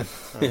pretty bad.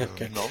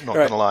 Okay. Not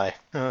gonna lie.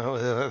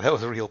 That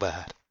was real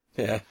bad.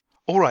 Yeah.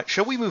 Alright,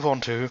 shall we move on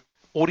to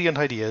Audient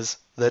ideas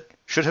that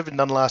should have been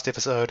done last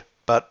episode,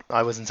 but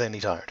I was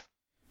insanely tired.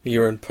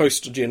 You're in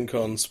post-Gen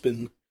Con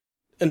spin.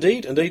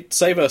 Indeed.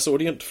 Save us,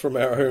 Audient, from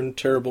our own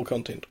terrible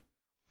content.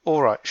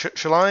 Alright,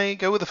 shall I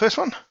go with the first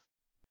one?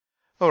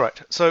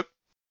 Alright, so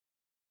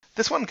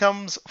this one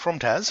comes from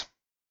Taz,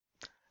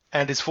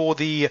 and is for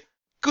the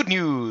good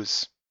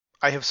news.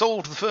 I have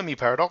solved the Fermi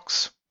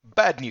Paradox.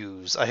 Bad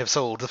news. I have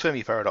solved the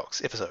Fermi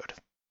Paradox episode.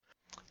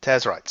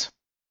 Taz writes,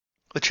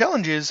 the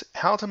challenge is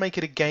how to make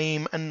it a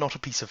game and not a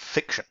piece of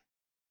fiction.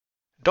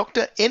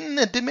 Dr.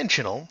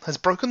 N-Dimensional has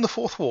broken the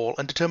fourth wall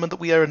and determined that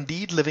we are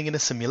indeed living in a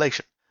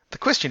simulation. The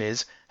question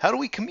is, how do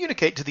we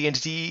communicate to the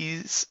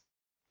entities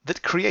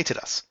that created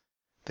us?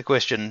 The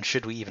question,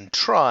 should we even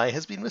try,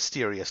 has been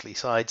mysteriously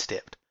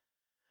sidestepped.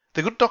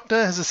 The good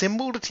doctor has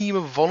assembled a team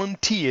of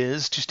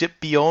volunteers to step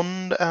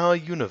beyond our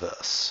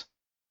universe.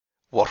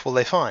 What will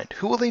they find?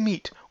 Who will they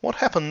meet? What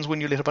happens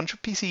when you let a bunch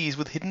of PCs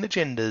with hidden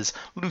agendas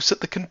loose at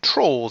the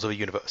controls of a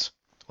universe?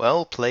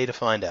 Well, play to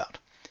find out.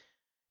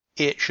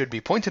 It should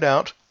be pointed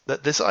out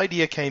that this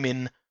idea came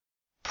in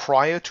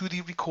prior to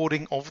the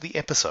recording of the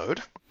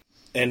episode.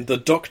 And the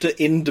Dr.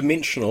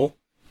 N-Dimensional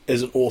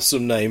is an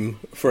awesome name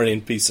for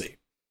an NPC.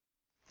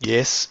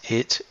 Yes,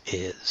 it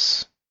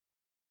is.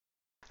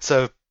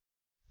 So,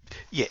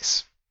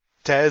 yes,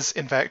 Taz,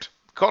 in fact,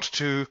 got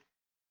to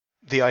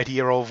the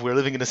idea of we're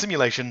living in a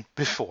simulation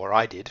before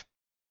I did.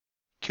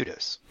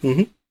 Kudos.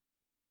 Mm-hmm.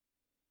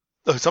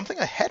 Though something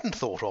I hadn't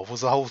thought of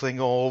was the whole thing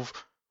of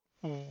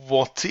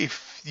what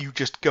if you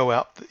just go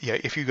out,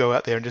 if you go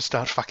out there and just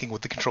start fucking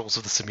with the controls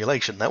of the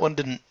simulation. That one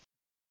didn't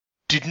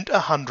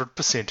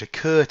 100%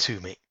 occur to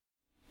me.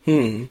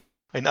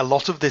 And a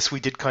lot of this we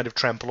did kind of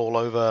trample all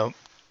over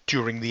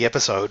during the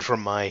episode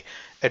from my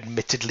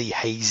admittedly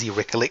hazy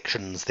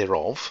recollections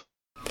thereof.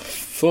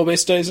 4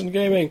 best days in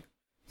gaming.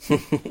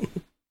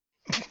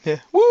 Yeah.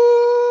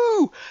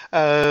 Woo!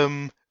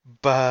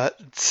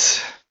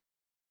 But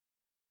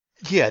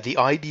yeah, the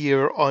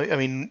idea. I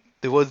mean,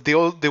 there was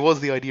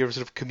the idea of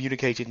sort of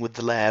communicating with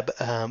the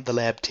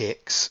lab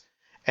techs,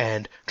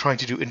 and trying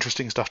to do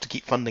interesting stuff to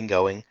keep funding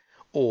going,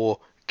 or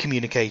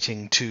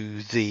communicating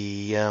to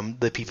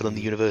the people in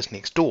the universe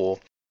next door.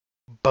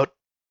 But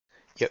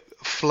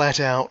flat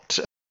out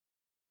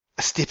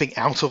stepping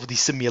out of the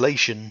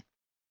simulation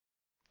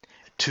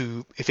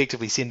to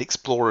effectively send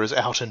explorers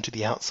out into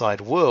the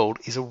outside world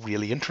is a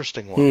really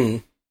interesting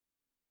one.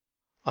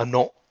 I'm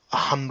not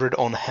 100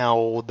 on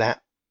how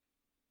that...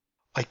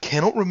 I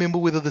cannot remember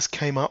whether this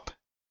came up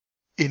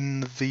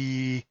in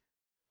the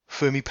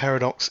Fermi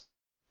Paradox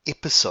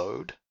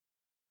episode,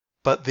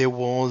 but there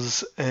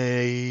was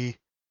a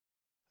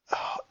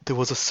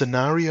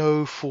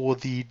scenario for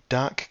the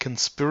Dark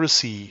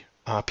Conspiracy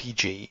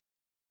RPG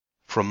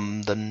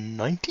from the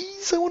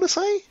 90s, I want to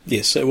say?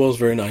 Yes, it was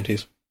very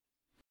 90s.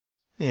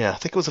 Yeah, I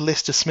think it was a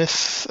Lester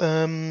Smith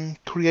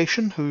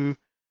creation who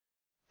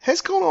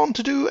has gone on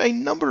to do a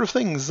number of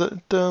things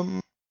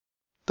that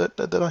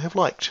that I have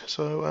liked.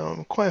 So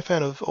I'm quite a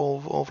fan of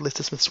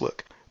Lester Smith's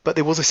work. But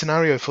there was a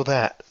scenario for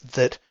that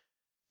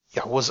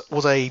was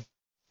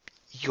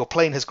your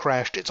plane has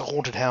crashed, it's a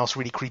haunted house,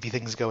 really creepy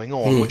things going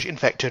on, which in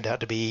fact turned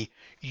out to be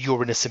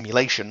you're in a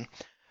simulation.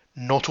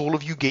 Not all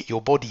of you get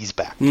your bodies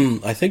back.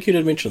 I think you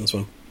did mention this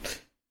one.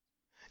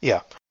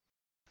 Yeah.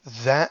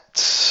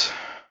 This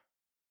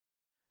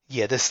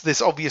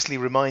obviously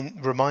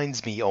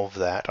reminds me of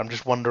that. I'm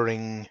just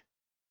wondering...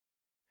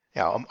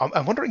 Yeah,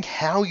 I'm wondering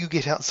how you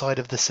get outside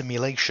of the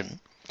simulation.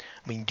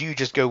 I mean, do you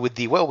just go with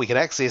we can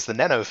access the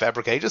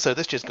nanofabricator, so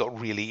this just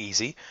got really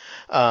easy?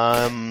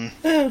 Or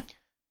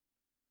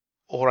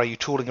are you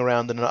tooling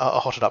around in a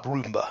hotted-up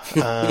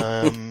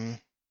Roomba?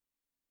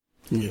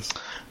 Yes.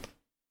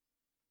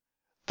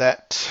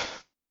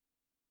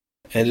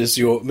 And is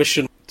your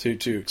mission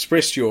to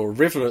express your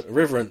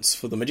reverence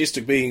for the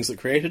majestic beings that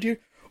created you,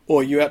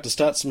 or are you out to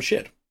start some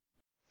shit?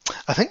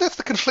 I think that's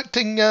the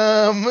conflicting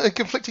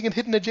and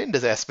hidden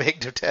agendas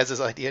aspect of Taz's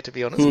idea, to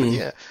be honest. But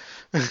yeah.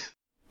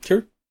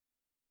 True.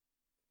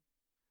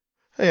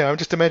 Yeah, I'm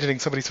just imagining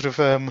somebody sort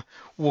of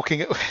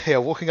walking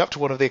up to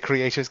one of their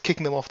creators,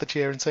 kicking them off the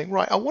chair and saying,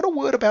 right, I want a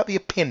word about the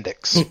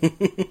appendix.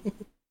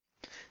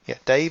 Yeah,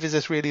 Dave, is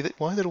this really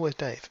why is it always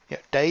Dave? Yeah,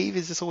 Dave,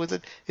 is this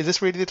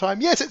really the time?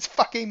 Yes, it's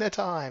fucking the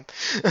time.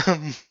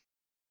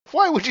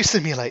 Why would you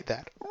simulate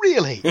that?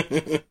 Really?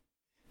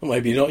 Well,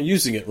 maybe you're not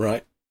using it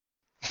right.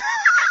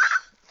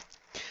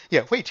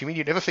 Yeah, wait, you mean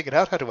you never figured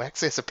out how to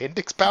access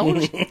appendix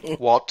powers?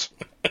 What?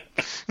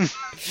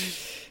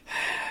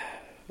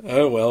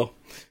 Oh, well.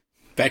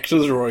 Back to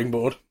the drawing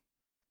board.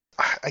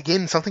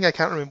 Again, something I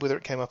can't remember whether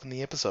it came up in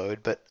the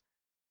episode, but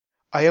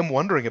I am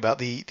wondering about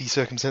the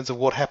circumstance of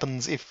what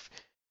happens if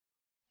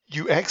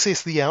you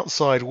access the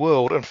outside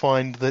world and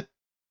find that,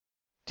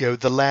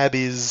 the lab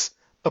is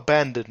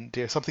abandoned,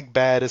 something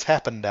bad has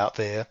happened out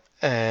there,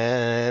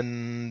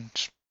 and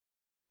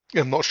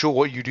I'm not sure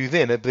what you do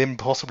then. It then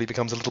possibly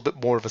becomes a little bit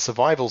more of a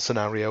survival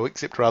scenario,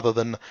 except rather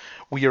than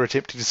we are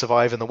attempting to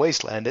survive in the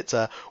wasteland, it's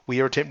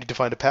we are attempting to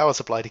find a power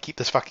supply to keep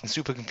this fucking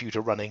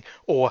supercomputer running,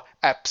 or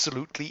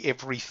absolutely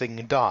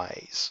everything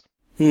dies.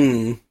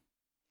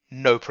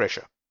 No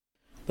pressure.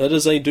 That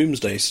is a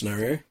doomsday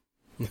scenario.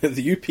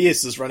 The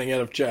UPS is running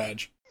out of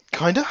charge.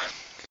 Kinda.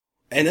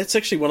 And that's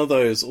actually one of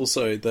those,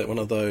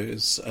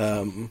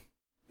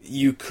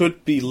 you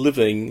could be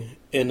living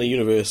in a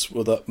universe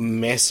with a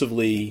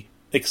massively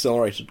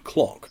accelerated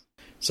clock.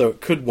 So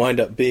it could wind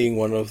up being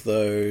one of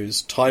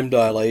those time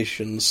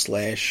dilation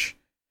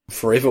 /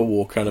 forever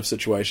war kind of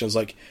situations.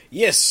 Like,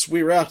 yes,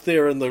 we're out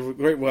there in the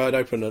great wide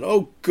open, and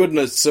oh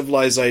goodness,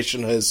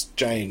 civilization has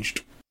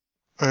changed.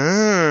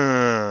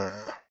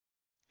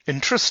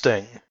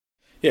 Interesting.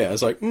 Yeah,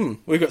 it's like,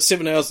 we've got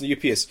 7 hours in the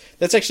UPS.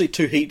 That's actually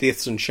 2 heat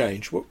deaths and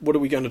change. What are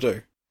we going to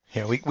do?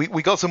 Yeah,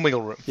 we got some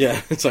wiggle room.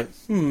 Yeah, it's like,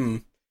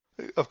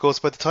 Of course,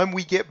 by the time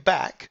we get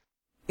back,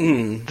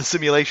 the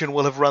simulation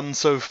will have run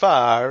so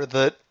far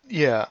that,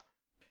 yeah.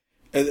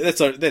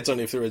 That's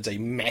only if there is a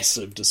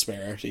massive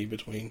disparity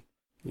between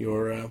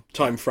your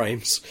time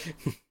frames.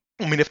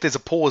 I mean, if there's a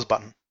pause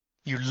button,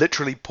 you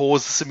literally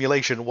pause the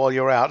simulation while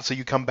you're out, so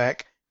you come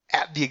back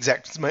at the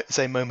exact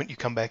same moment you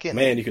come back in.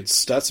 Man, you could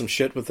start some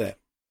shit with that.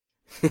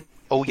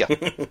 Oh, yeah.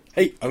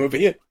 Hey, I'm over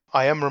here.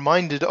 I am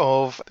reminded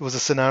of, there was a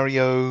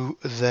scenario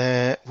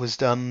that was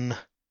done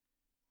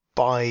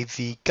by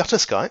the Gutter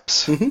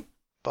Skypes,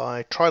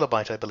 by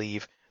Trilobite, I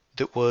believe,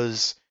 that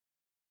was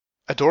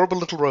adorable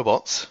little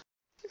robots,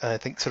 I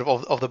think sort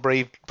of the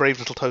brave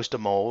little toaster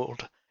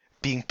mold,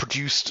 being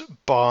produced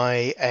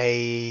by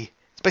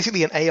it's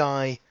basically an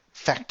AI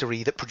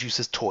factory that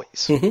produces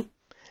toys.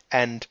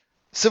 And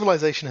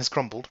civilization has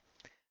crumbled.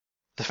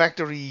 The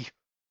factory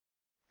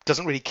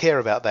doesn't really care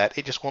about that.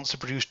 It just wants to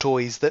produce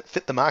toys that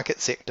fit the market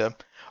sector,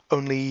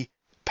 only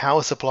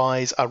power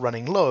supplies are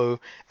running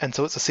low, and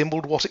so it's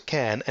assembled what it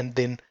can and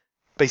then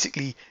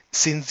basically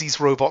sends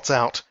these robots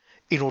out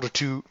in order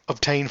to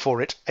obtain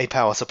for it a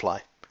power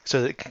supply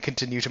so that it can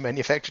continue to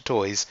manufacture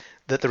toys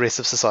that the rest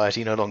of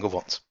society no longer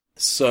wants.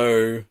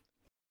 So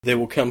there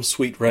will come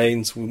Sweet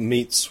Rains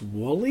meets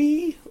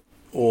Wall-E?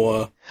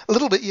 Or a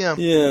little bit, yeah.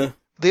 Yeah.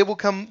 There will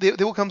come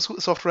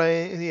Soft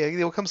Rain. Yeah,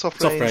 there will come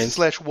Soft Rain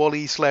 /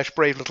 Wall-E /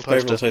 Brave Little Toaster.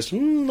 Brave Little Toaster.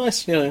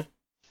 Nice, yeah.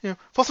 Yeah,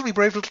 possibly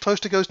Brave Little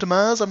Toaster Goes to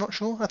Mars. I'm not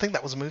sure. I think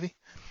that was a movie.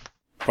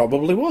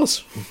 Probably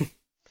was.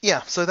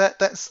 Yeah, so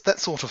that's that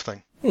sort of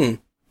thing.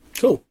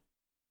 Cool.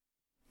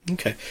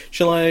 Okay,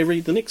 shall I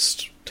read the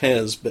next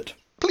Taz bit?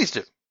 Please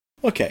do.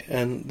 Okay,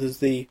 and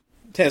the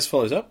Taz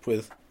follows up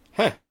with,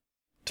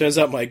 turns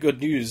out my good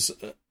news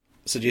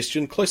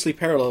suggestion closely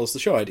parallels the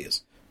show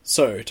ideas.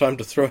 So, time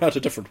to throw out a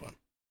different one.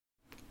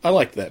 I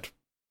like that.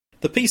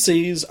 The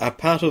PCs are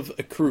part of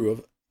a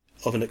crew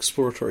of an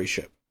exploratory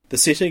ship. The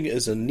setting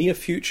is a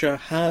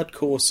near-future,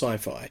 hardcore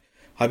sci-fi.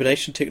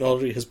 Hibernation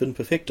technology has been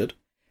perfected,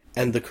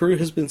 and the crew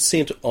has been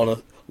sent on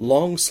a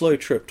long, slow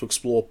trip to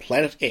explore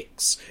Planet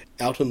X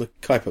out in the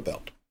Kuiper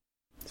Belt.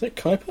 Is that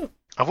Kuiper?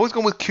 I've always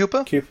gone with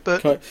Kuiper,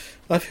 but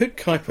I've heard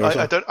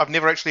Kuiper. I've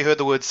never actually heard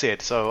the word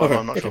said, so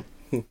I'm not sure.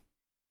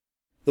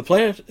 The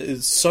planet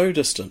is so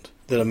distant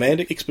that a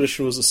manned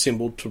expedition was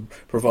assembled to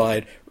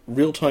provide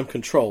real-time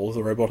control of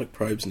the robotic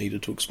probes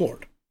needed to explore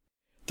it.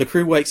 The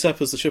crew wakes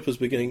up as the ship is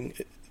beginning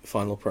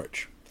final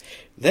approach.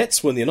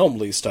 That's when the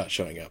anomalies start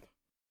showing up.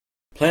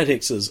 Planet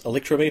X's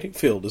electromagnetic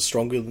field is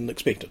stronger than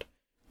expected.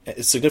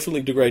 It's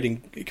significantly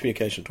degrading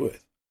communication to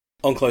Earth.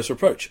 On closer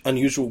approach,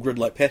 unusual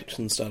grid-like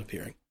patterns start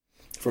appearing.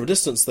 From a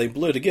distance, they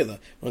blur together.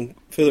 On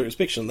further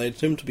inspection, they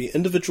determine to be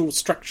individual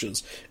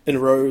structures in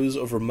rows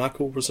of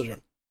remarkable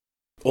precision.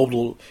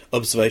 Orbital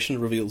observation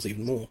reveals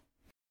even more.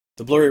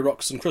 The blurry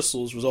rocks and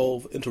crystals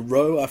resolve into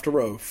row after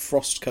row of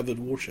frost-covered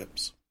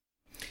warships.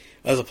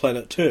 As the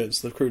planet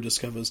turns, the crew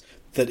discovers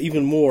that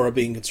even more are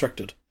being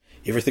constructed.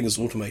 Everything is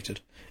automated.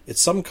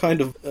 It's some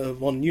kind of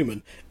von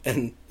Neumann,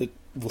 and it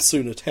will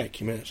soon attack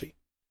humanity.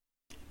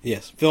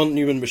 Yes, von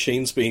Neumann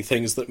machines being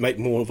things that make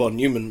more von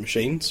Neumann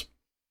machines.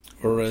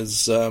 Or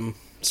as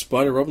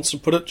Spider Robinson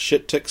put it,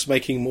 shit ticks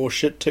making more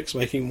shit ticks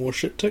making more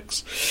shit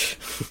ticks.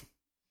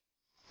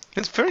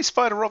 It's very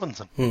Spider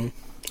Robinson. It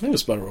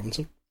was Spider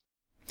Robinson.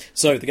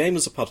 So, the game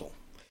is a puzzle.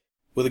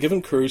 With a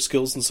given crew,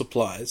 skills and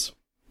supplies...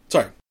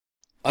 Sorry,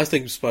 I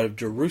think of Spider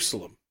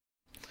Jerusalem,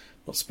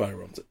 not Spider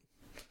Robinson.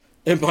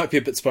 It might be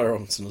a bit Spider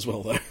Robinson as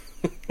well, though.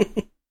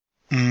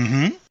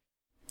 Mm-hmm.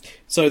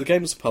 So, the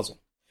game is a puzzle.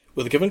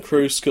 With a given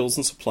crew, skills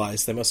and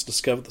supplies, they must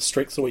discover the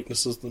strengths and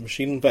weaknesses of the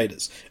machine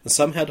invaders, and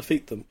somehow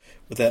defeat them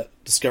without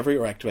discovery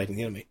or activating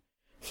the enemy.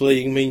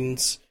 Fleeing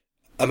means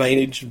a main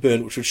engine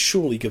burn which would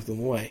surely give them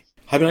away.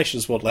 Hibernation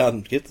is what allowed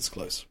them to get this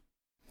close.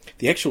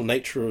 The actual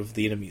nature of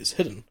the enemy is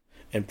hidden,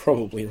 and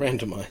probably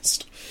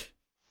randomized.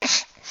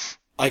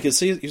 I can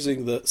see it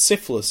using the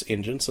Cephalus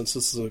engine, since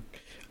this is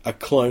a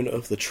clone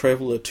of the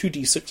Traveller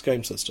 2D6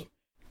 game system.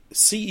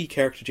 CE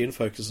Character Gen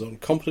focuses on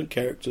competent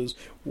characters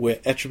where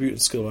attribute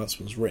and skill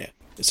advancement is rare.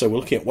 So we're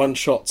looking at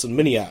one-shots and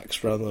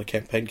mini-arcs rather than a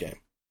campaign game.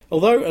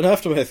 Although an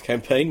Aftermath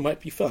campaign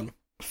might be fun.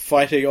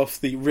 Fighting off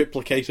the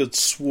replicated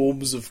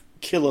swarms of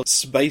killer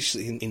space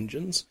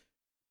engines.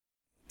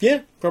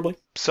 Yeah, probably.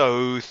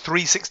 So,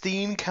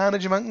 316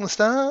 Carnage Among the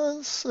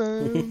Stars?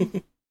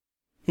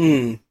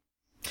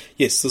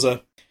 Yes,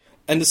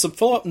 there's some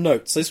follow-up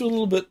notes. These were a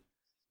little bit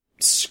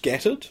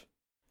scattered.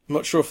 I'm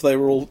not sure if they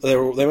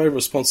made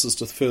responses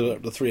to further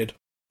up the thread.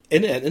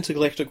 In an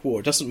intergalactic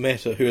war, it doesn't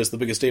matter who has the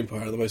biggest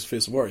empire or the most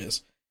fearsome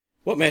warriors.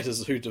 What matters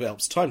is who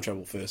develops time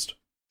travel first.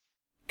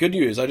 Good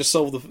news, I just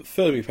solved the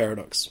Fermi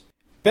paradox.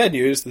 Bad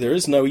news, there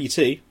is no ET,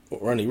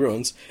 or only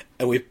ruins,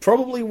 and we've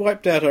probably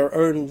wiped out our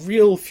own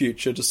real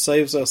future to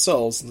save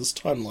ourselves in this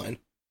timeline.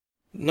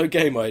 No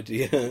game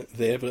idea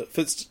there, but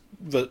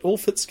it all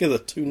fits together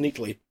too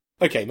neatly.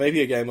 Okay,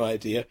 maybe a game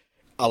idea,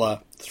 a la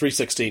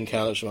 316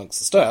 Carnage Amongst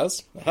the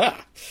Stars.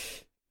 Aha!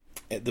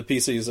 The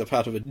PCs are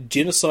part of a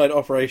genocide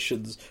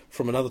operations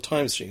from another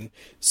time stream,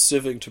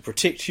 serving to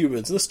protect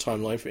humans in this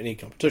timeline for any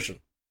competition.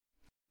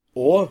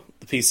 Or,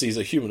 the PCs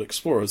are human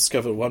explorers,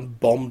 discover one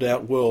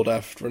bombed-out world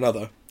after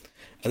another,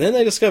 and then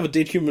they discover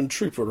dead human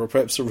trooper or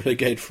perhaps a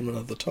renegade from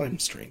another time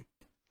stream.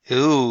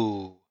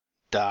 Ooh,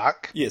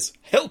 dark. Yes,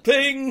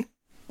 helping!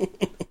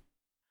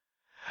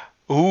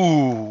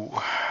 Ooh.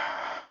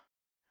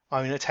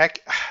 I mean,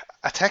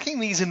 attacking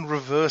these in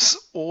reverse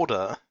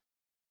order,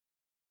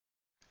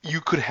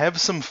 you could have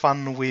some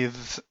fun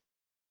with...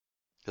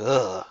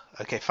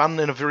 fun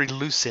in a very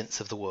loose sense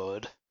of the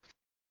word.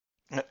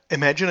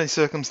 Imagine a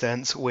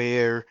circumstance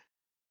where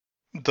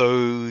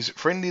those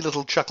friendly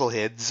little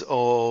chuckleheads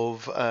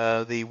of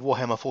the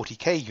Warhammer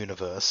 40k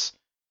universe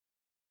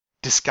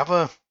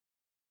discover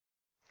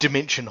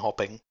dimension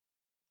hopping,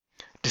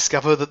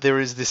 discover that there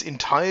is this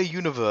entire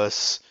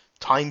universe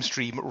time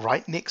stream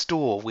right next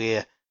door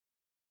where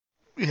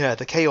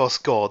the Chaos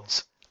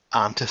Gods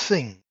aren't a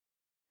thing,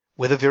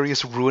 where the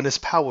various ruinous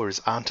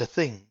powers aren't a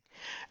thing,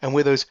 and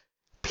where those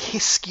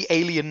pesky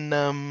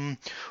alien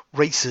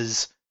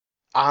races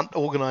aren't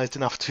organised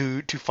enough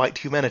to fight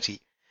humanity.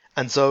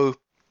 And so,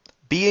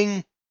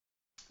 being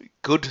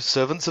good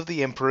servants of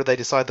the Emperor, they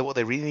decide that what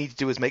they really need to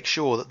do is make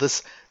sure that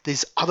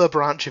this other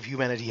branch of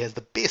humanity has the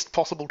best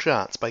possible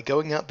chance by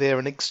going out there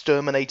and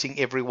exterminating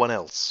everyone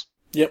else.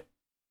 Yep.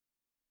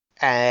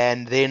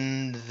 And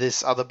then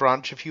this other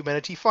branch of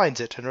humanity finds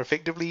it and are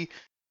effectively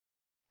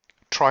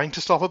trying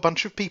to stop a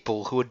bunch of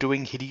people who are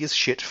doing hideous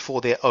shit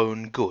for their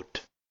own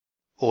good.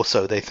 Or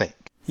so they think.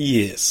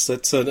 Yes,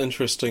 that's an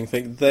interesting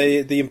thing.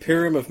 The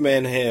Imperium of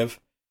Man have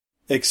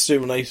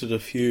exterminated a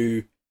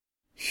few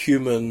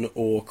human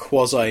or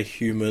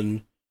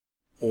quasi-human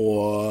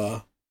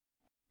or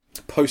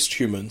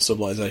post-human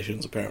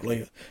civilizations,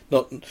 apparently.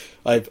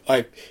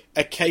 I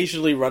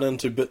occasionally run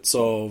into bits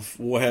of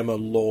Warhammer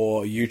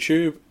lore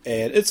YouTube,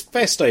 and it's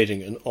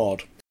fascinating and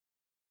odd.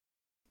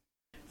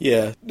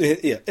 Yeah.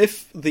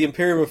 If the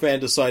Imperium of Man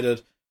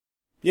decided,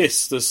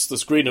 yes,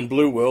 this green and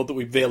blue world that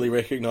we barely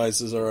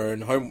recognise as our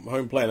own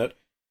home planet,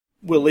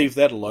 we'll leave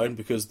that alone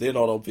because they're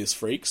not obvious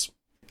freaks.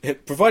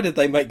 Provided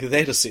they make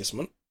that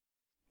assessment,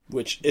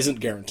 which isn't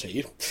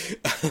guaranteed,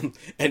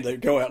 and they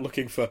go out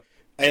looking for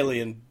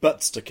alien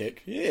butts to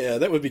kick, yeah,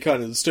 that would be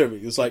kind of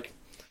disturbing. It's like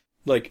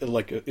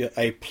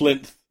a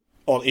plinth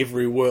on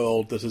every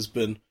world that has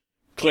been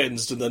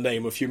cleansed in the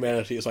name of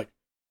humanity. It's like,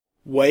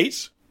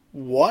 wait,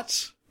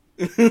 what?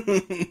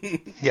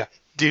 Yeah.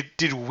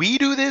 Did we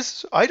do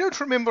this? I don't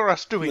remember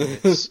us doing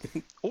this.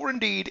 Or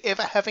indeed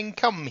ever having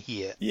come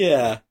here.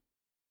 Yeah.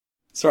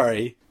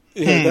 Sorry.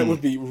 Yeah, that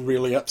would be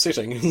really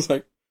upsetting. It's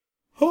like,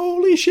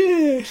 holy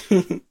shit!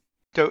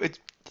 So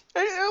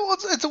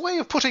it's a way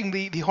of putting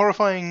the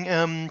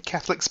horrifying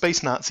Catholic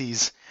space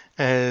Nazis,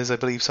 as I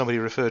believe somebody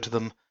referred to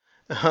them,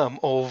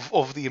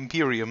 of the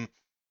Imperium,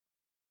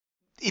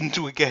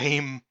 into a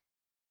game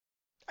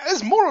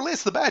as more or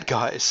less the bad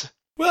guys.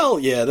 Well,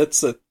 yeah,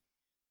 that's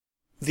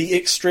the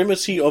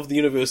extremity of the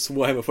universe of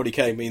Warhammer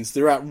 40k means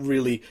there aren't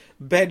really...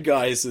 Bad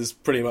guys is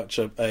pretty much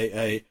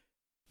a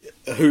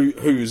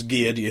whose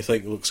gear do you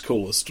think looks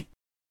coolest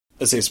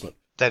assessment.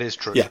 That is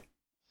true. Yeah.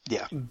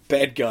 Yeah.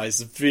 Bad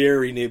guys,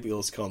 very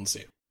nebulous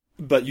concept.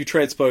 But you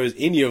transpose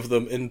any of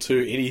them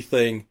into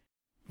anything,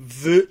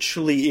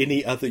 virtually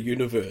any other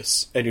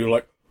universe, and you're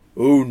like,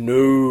 oh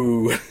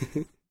no.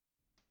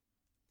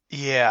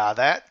 Yeah,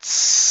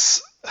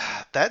 that's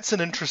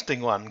an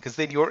interesting one, because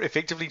then you're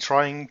effectively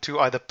trying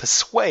to either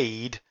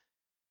persuade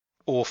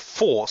or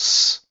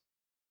force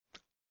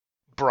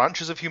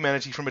branches of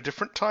humanity from a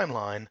different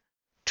timeline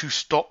to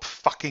stop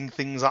fucking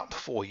things up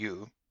for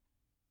you.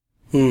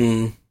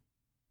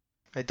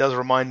 It does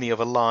remind me of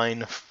a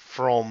line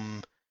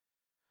from,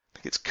 I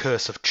think it's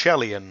Curse of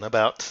Chelian,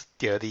 about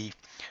the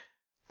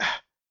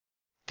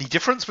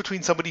difference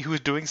between somebody who is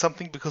doing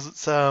something because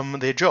it's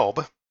their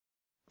job,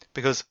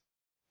 because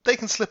they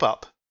can slip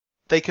up,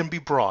 they can be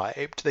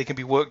bribed, they can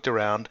be worked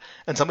around,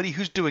 and somebody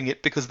who's doing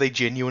it because they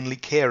genuinely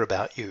care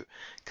about you,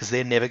 because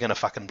they're never going to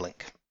fucking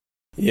blink.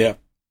 Yeah.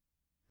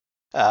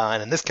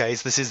 And in this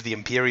case, this is the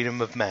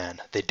Imperium of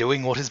Man. They're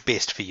doing what is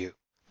best for you.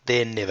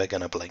 They're never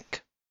going to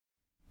blink.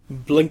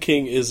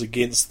 Blinking is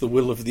against the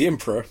will of the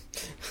Emperor.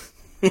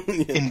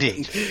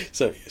 Indeed.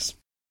 So, yes.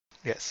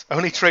 Yes.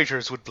 Only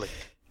traitors would blink.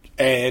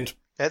 And...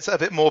 That's a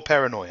bit more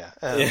paranoia.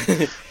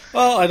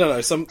 Well, I don't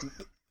know.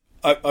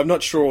 I'm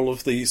not sure all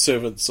of the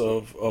servants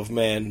of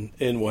man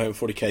in Warhammer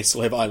 40k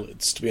still have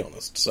eyelids, to be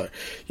honest. So,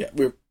 yeah,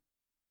 we're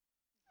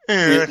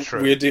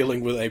dealing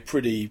with a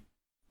pretty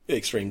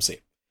extreme set.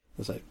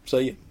 So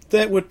yeah,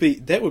 that would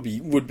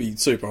be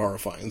super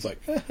horrifying. It's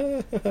like,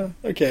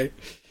 okay,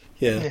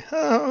 yeah.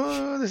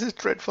 Oh, this is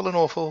dreadful and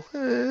awful.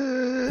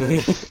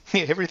 Yeah,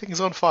 everything's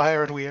on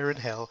fire and we are in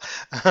hell.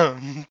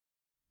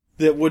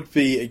 That would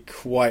be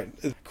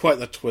quite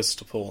the twist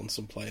to pull on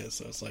some players.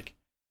 So it's like,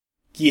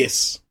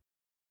 yes,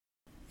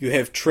 you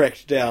have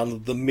tracked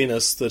down the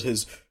menace that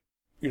is,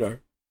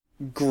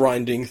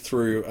 grinding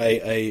through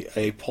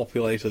a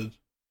populated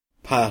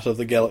part of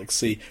the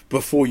galaxy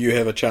before you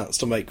have a chance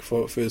to make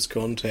first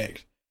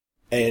contact.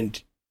 And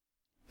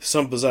for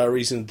some bizarre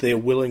reason, they're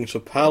willing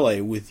to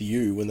parley with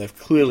you when they've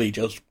clearly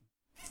just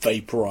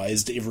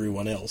vaporized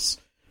everyone else.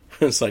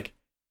 It's like,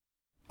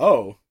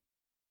 oh,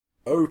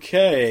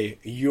 okay,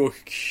 you're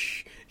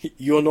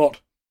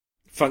not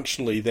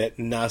functionally that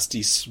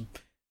nasty,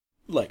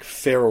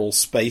 feral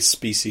space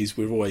species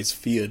we've always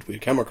feared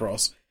we'd come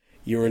across.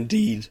 You're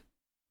indeed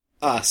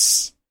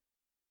us,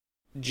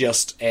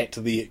 just at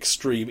the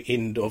extreme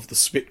end of the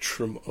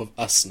spectrum of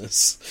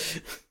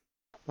usness.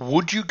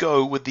 Would you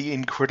go with the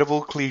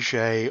incredible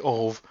cliche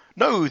of,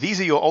 no, these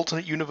are your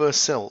alternate universe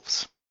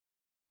selves?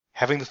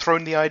 Having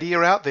thrown the idea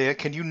out there,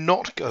 can you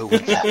not go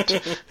with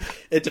that?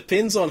 It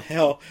depends on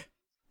how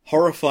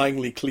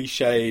horrifyingly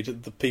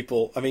cliched the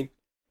people... I mean,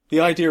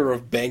 the idea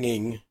of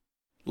banging,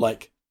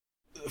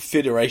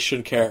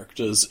 Federation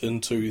characters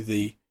into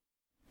the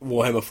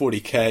Warhammer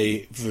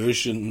 40k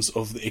versions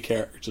of their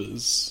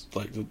characters,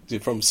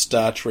 from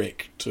Star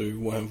Trek to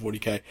Warhammer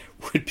 40k,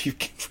 would be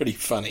pretty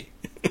funny.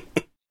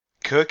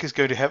 Kirk is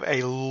going to have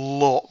a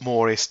lot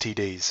more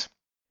STDs.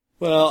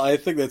 Well, I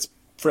think that's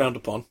frowned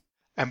upon.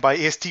 And by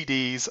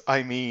STDs,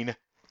 I mean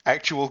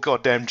actual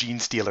goddamn gene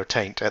stealer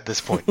taint at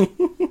this point.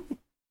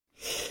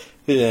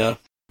 Yeah,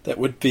 that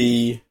would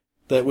be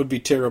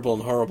terrible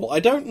and horrible.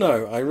 I don't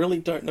know. I really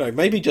don't know.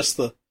 Maybe just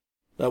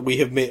we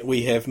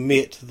have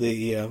met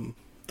the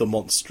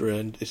monster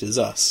and it is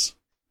us.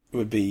 It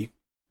would be...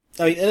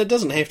 I mean, and it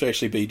doesn't have to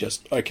actually be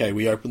just, okay,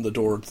 we opened the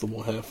door into the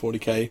Warhammer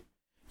 40k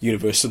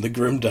universe and the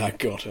Grimdark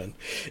got in.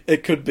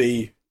 It could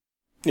be,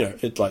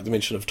 it's like the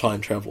mention of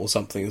time travel or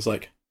something. It's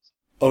like,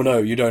 oh no,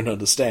 you don't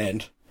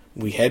understand.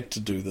 We had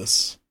to do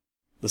this.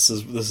 This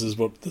is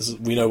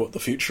we know what the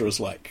future is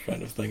like,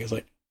 kind of thing. It's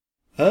like,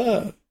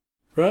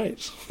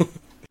 right.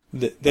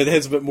 that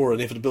has a bit more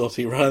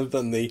inevitability rather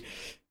than the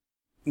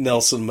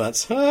Nelson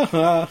Mutz,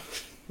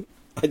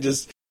 I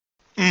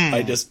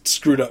just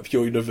screwed up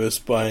your universe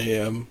by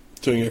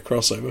doing a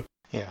crossover.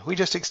 Yeah, we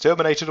just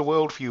exterminated a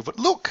world for you, but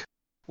look!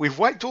 We've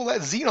wiped all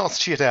that Xenos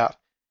shit out!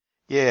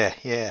 Yeah,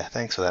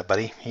 thanks for that,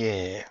 buddy.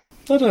 Yeah.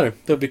 I don't know,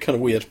 that'd be kind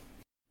of weird.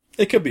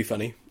 It could be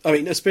funny. I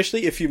mean,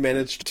 especially if you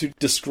managed to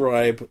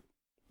describe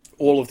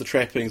all of the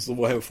trappings of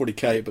Warhammer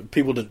 40k, but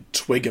people didn't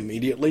twig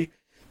immediately.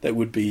 That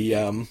would be...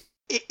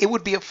 It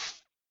would be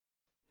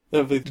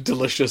that would be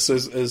delicious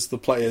as the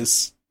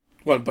players,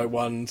 one by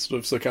one, sort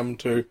of succumb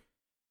to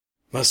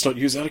Must not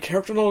use out of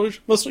character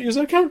knowledge. Must not use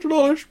out of character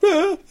knowledge.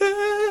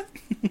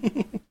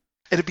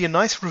 It'd be a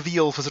nice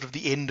reveal for sort of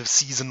the end of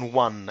season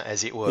 1,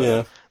 as it were.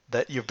 Yeah.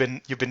 That you've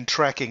been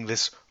tracking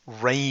this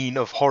reign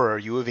of horror.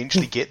 You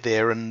eventually get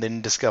there and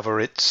then discover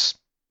it's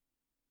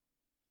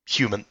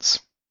humans.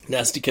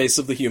 Nasty case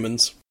of the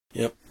humans.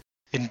 Yep.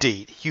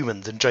 Indeed,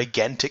 humans and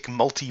gigantic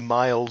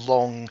multi-mile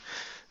long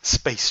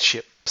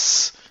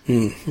spaceships.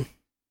 Yeah,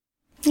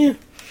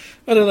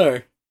 I don't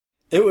know.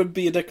 It would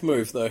be a dick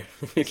move, though.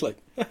 It's like,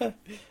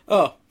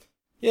 oh,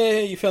 yeah,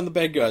 you found the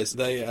bad guys.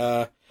 They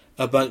are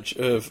a bunch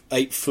of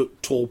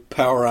 8-foot-tall,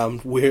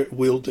 power-armed,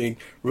 wielding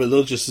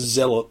religious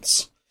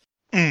zealots.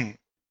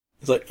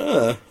 It's like,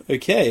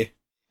 okay.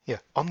 Yeah.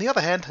 On the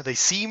other hand, they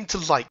seem to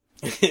like...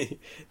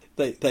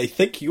 they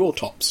think you're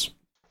tops.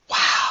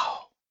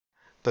 Wow.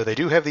 Though they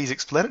do have these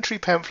explanatory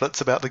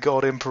pamphlets about the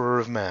God Emperor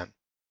of Man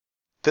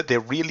that they're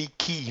really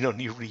keen on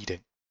you reading.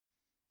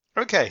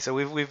 Okay, so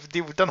we've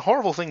done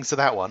horrible things to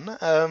that one.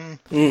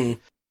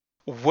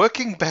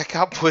 Working back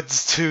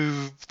upwards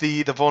to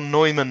the von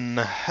Neumann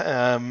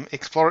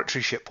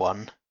exploratory ship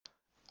one,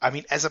 I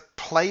mean, as a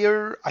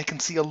player, I can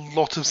see a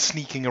lot of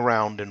sneaking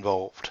around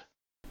involved.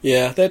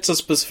 Yeah, that's a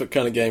specific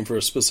kind of game for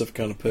a specific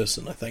kind of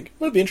person, I think.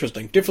 It'd be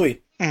interesting.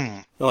 Definitely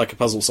like a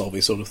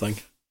puzzle-solving sort of thing.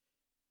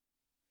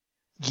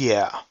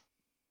 Yeah.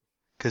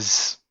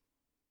 Because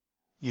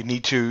you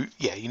need to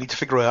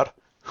figure out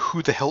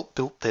who the hell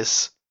built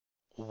this,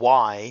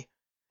 why,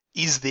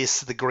 is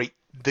this the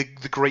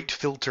great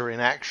filter in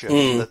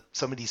action that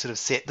somebody sort of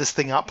set this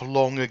thing up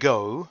long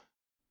ago?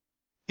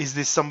 Is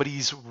this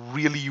somebody's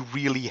really,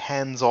 really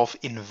hands-off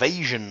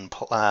invasion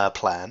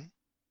plan?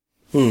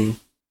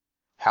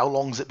 How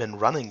long's it been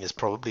running is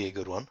probably a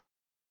good one.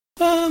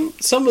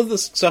 Some of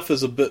this stuff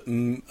is a bit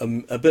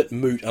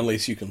moot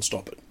unless you can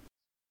stop it.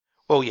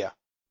 Well, yeah.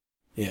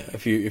 Yeah,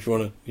 if you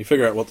want to, you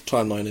figure out what the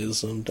timeline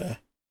is, and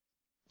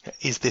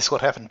is this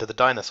what happened to the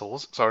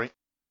dinosaurs? Sorry.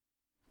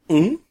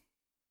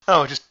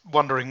 Oh, just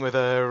wondering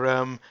whether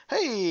from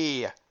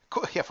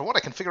what I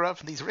can figure out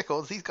from these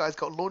records, these guys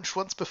got launched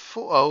once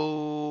before.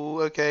 Oh,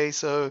 okay,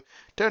 so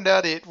turned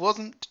out it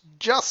wasn't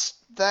just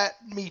that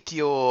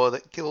meteor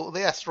that killed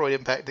the asteroid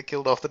impact that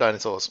killed off the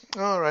dinosaurs.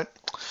 All right.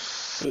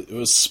 It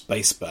was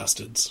space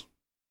bastards.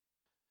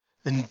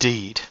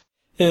 Indeed.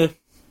 Yeah,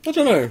 I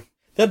don't know.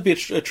 That'd be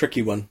a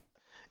tricky one.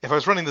 If I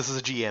was running this as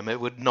a GM, it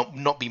would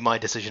not be my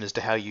decision as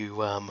to how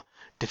you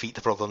defeat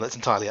the problem. That's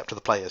entirely up to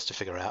the players to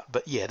figure out.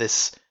 But yeah,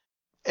 this,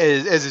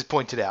 as is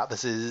pointed out,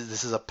 this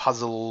is a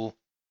puzzle.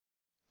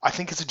 I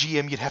think as a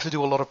GM, you'd have to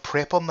do a lot of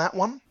prep on that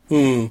one.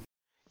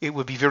 It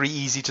would be very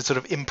easy to sort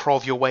of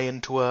improv your way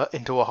into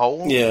a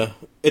hole. Yeah,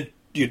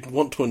 you'd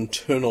want to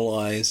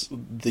internalize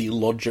the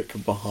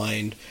logic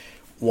behind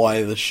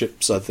why the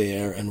ships are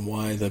there and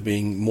why they're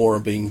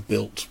being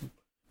built.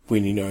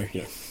 When you know.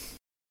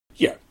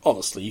 Yeah,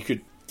 honestly, you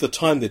could. The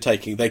time they're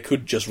taking, they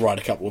could just ride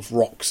a couple of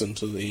rocks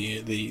into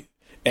the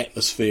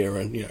atmosphere,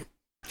 and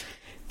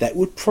that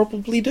would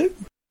probably do.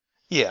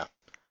 Yeah,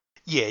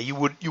 you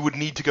would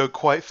need to go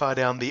quite far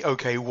down the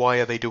okay. Why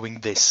are they doing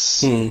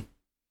this?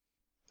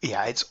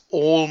 Yeah, it's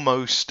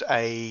almost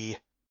a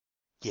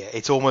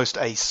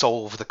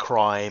solve the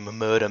crime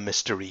murder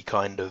mystery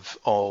kind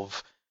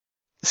of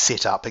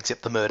setup,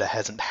 except the murder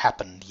hasn't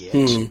happened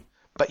yet.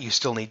 But you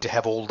still need to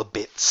have all the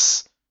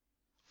bits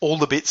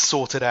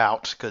sorted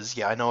out, because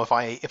I know if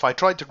I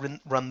tried to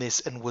run this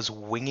and was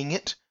winging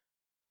it,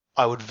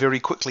 I would very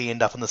quickly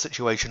end up in the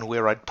situation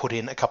where I'd put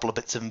in a couple of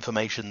bits of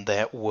information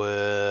that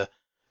were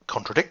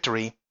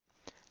contradictory,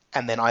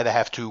 and then either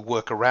have to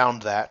work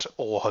around that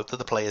or hope that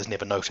the players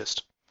never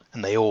noticed,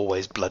 and they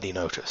always bloody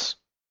notice.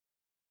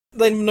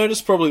 They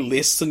notice probably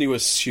less than you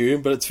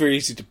assume, but it's very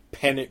easy to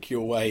panic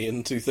your way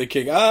into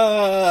thinking,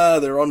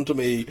 they're onto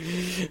me.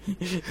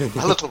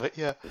 A little bit,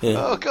 yeah.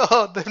 Oh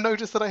god, they've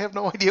noticed that I have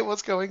no idea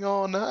what's going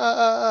on.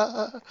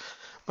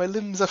 My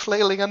limbs are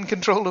flailing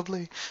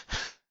uncontrollably.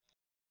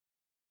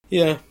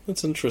 Yeah,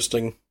 that's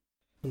interesting.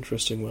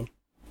 Interesting one.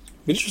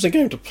 Interesting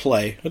game to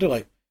play. I do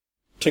like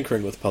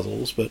tinkering with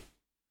puzzles, but...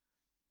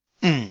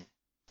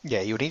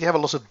 Yeah, you would need to have a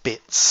lot of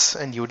bits,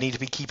 and you would need to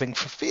be keeping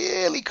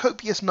fairly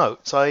copious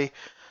notes.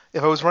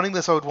 If I was running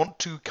this, I would want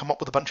to come up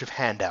with a bunch of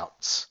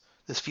handouts.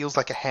 This feels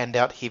like a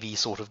handout-heavy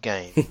sort of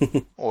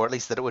game. Or at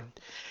least that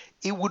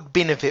it would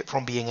benefit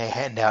from being a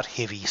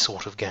handout-heavy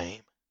sort of game.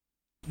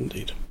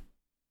 Indeed.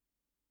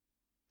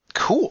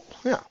 Cool,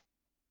 yeah.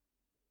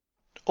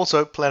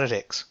 Also, Planet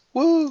X.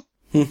 Woo!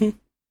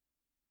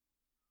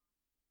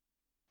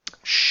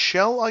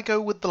 Shall I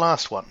go with the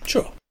last one?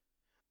 Sure.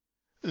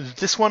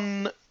 This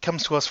one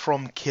comes to us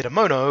from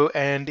Kiramono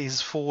and is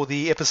for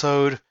the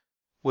episode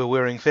We're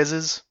Wearing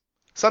Fezzes,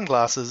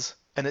 Sunglasses,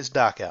 and It's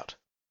Dark Out.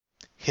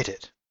 Hit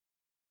it.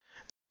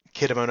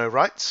 Kiramono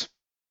writes,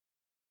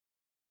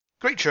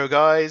 Great show,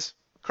 guys.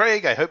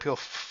 Craig, I hope your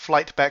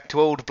flight back to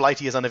old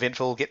Blighty is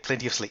uneventful. Get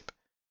plenty of sleep.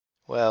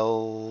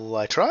 Well,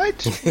 I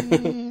tried.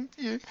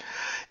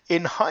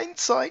 In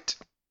hindsight,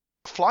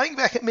 flying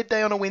back at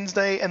midday on a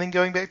Wednesday and then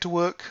going back to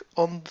work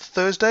on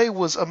Thursday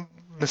was a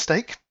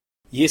mistake.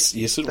 Yes,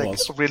 it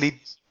was.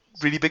 Really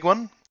really big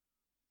one.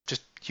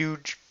 Just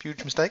huge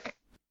mistake.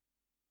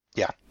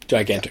 Yeah.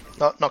 Gigantic.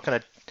 Not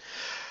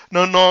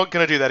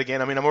gonna do that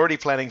again. I mean, I'm already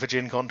planning for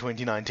Gen Con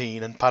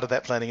 2019, and part of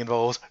that planning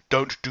involves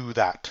don't do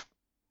that.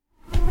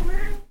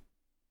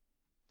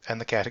 And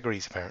the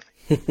categories, apparently.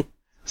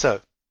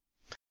 So,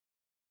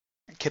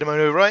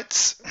 Kidamono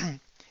writes,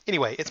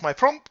 anyway, it's my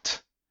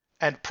prompt,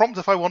 and prompt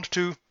if I want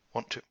to.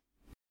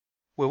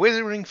 We're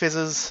wearing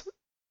fezzes,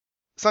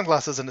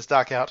 sunglasses, and it's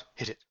dark out.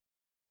 Hit it.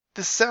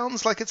 This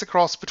sounds like it's a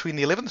cross between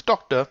the 11th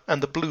Doctor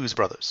and the Blues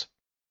Brothers.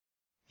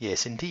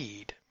 Yes,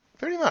 indeed.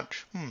 Very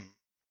much.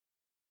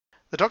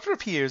 The Doctor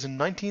appears in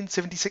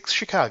 1976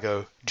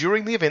 Chicago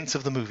during the events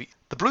of the movie.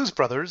 The Blues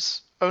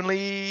Brothers,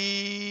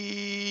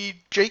 only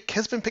Jake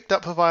has been picked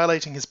up for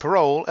violating his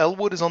parole,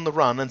 Elwood is on the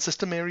run, and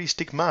Sister Mary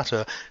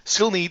Stigmata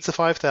still needs the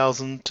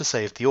 5,000 to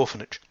save the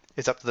orphanage.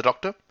 It's up to the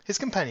Doctor, his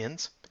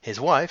companions, his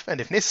wife, and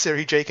if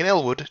necessary Jake and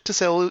Elwood to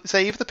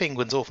save the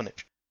Penguins'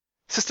 orphanage.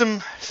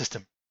 System.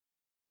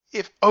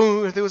 If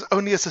there was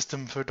only a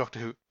system for Doctor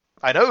Who.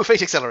 I know,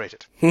 Fate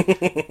Accelerated.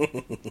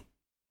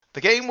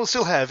 The game will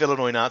still have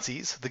Illinois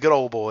Nazis, the good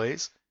old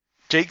boys,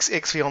 Jake's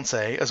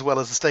ex-fiancée, as well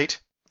as the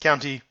state,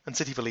 county, and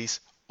city police,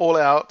 all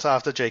out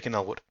after Jake and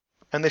Elwood.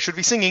 And they should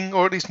be singing,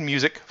 or at least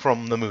music,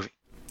 from the movie.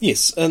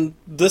 Yes, and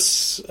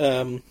this,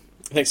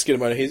 thanks to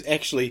Kidamono, he's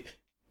actually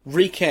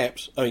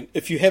recapped, I mean,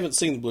 if you haven't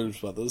seen the Blues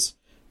Brothers,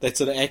 that's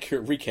an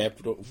accurate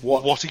recap of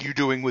What are you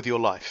doing with your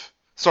life?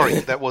 Sorry,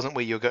 that wasn't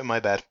where you were going,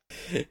 my bad.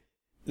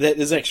 That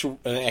is an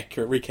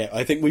accurate recap.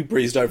 I think we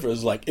breezed over it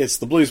as like, it's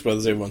the Blues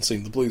Brothers, everyone's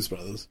seen the Blues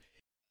Brothers.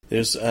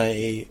 There's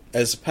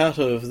as part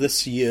of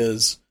this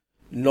year's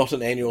not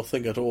an annual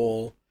thing at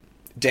all,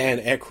 Dan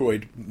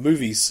Aykroyd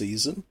movies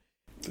season,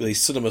 the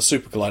Cinema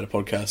Super Collider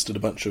podcast did a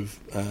bunch of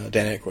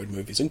Dan Aykroyd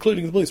movies,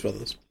 including the Blues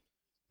Brothers.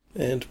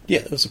 And yeah,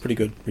 it was a pretty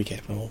good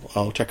recap.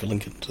 I'll chuck a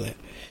link into that.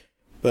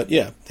 But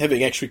yeah,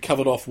 having actually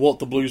covered off what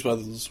the Blues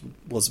Brothers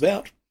was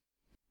about,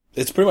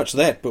 it's pretty much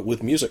that, but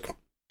with music.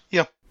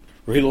 Yeah.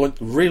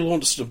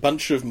 Relaunched a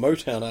bunch of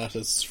Motown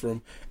artists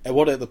from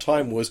what at the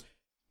time was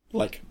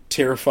like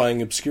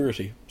terrifying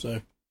obscurity.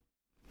 So,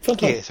 fun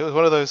time. Yeah, so it was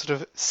one of those sort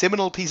of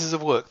seminal pieces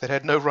of work that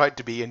had no right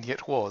to be and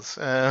yet was.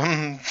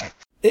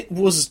 It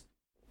was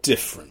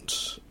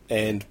different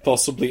and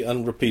possibly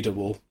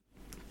unrepeatable,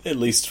 at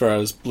least as far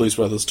as Blues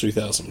Brothers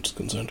 2000 is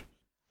concerned.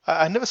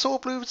 I never saw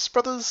Blues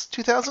Brothers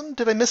 2000.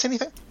 Did I miss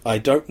anything? I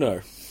don't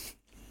know.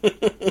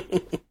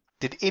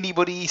 Did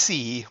anybody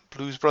see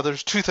Blues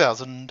Brothers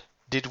 2000?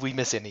 Did we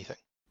miss anything?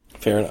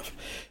 Fair enough.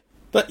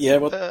 But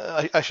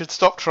yeah, I should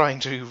stop trying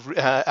to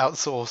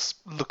outsource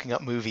looking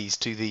up movies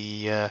to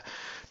the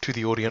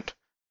audience.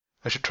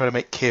 I should try to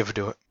make Kev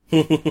do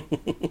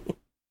it.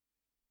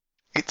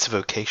 It's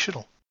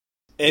vocational.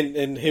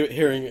 And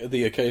hearing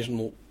the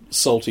occasional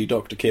salty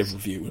Dr. Kev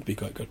review would be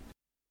quite good.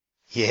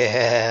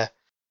 Yeah.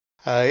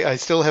 I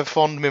still have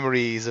fond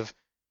memories of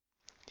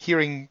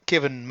hearing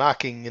Kevin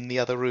marking in the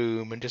other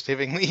room and just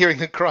hearing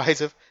the cries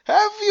of,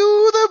 "Have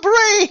you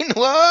the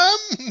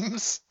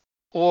brainworms?"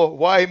 Or,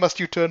 "Why must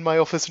you turn my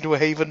office into a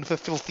haven for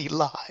filthy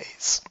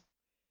lies?"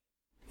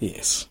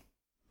 Yes.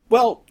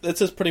 Well, this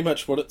is pretty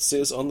much what it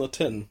says on the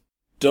tin.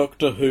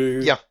 Doctor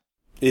Who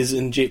is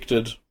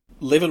injected.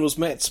 Levin was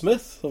Matt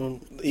Smith.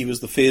 He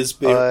was the Fez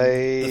bearer.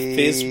 I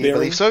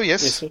believe so,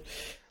 yes.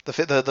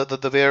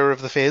 The bearer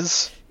of the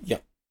Fez. Yeah.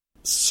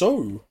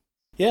 So,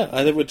 yeah, I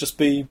think it would just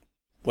be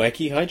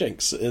wacky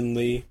hijinks in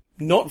the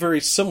not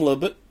very similar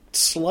but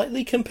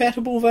slightly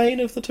compatible vein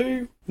of the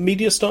two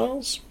media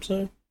styles.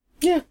 So,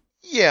 yeah.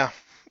 Yeah,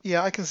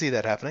 I can see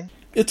that happening.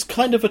 It's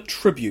kind of a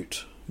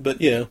tribute, but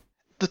yeah.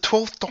 The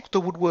 12th Doctor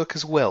would work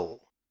as well.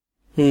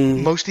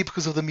 Mostly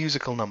because of the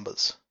musical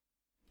numbers.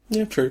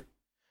 Yeah, true.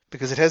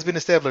 Because it has been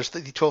established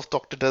that the 12th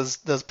Doctor does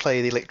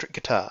play the electric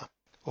guitar.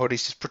 Or at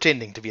least is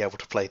pretending to be able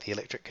to play the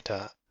electric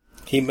guitar.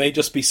 He may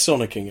just be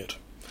sonicking it.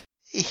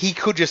 He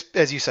could just,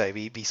 as you say,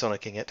 be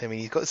sonicking it. I mean,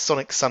 he's got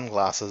sonic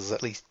sunglasses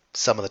at least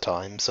some of the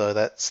time, so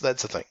that's a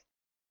thing.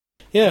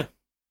 Yeah.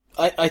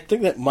 I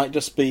think that might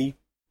just be,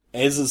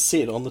 as is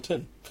said on the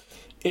tin.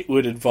 It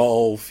would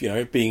involve,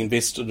 being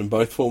invested in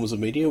both forms of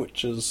media,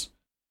 which is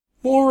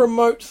more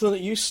remote than it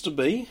used to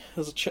be,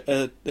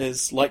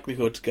 as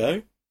likelihood to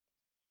go.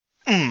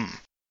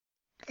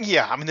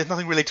 Yeah, I mean, there's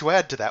nothing really to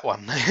add to that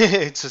one.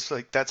 It's just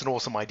like, that's an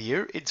awesome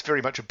idea. It's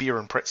very much a beer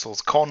and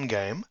pretzels con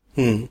game.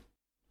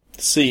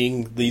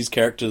 Seeing these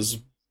characters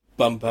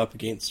bump up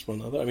against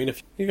one another. I mean,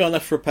 if you got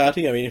enough for a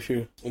party,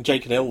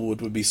 Jake and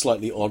Elwood would be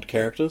slightly odd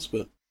characters,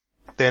 but...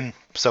 Then,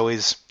 so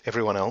is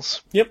everyone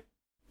else. Yep.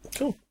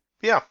 Cool.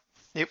 Yeah,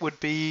 it would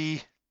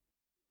be...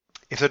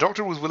 If the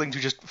Doctor was willing to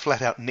just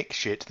flat out nick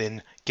shit,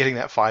 then getting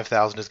that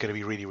 5,000 is going to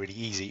be really, really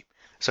easy.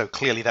 So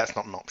clearly that's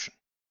not an option.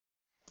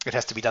 It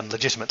has to be done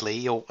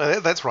legitimately, or...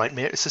 that's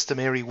right, Sister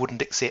Mary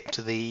wouldn't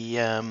accept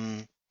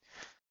the...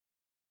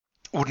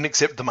 wouldn't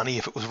accept the money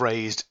if it was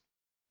raised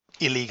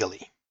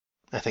illegally,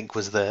 I think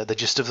was the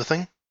gist of the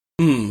thing.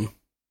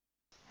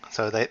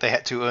 So they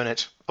had to earn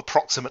it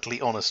approximately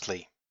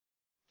honestly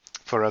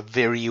for a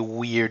very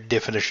weird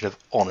definition of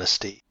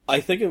honesty. I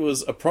think it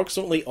was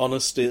approximately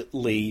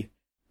honestly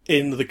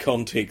in the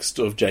context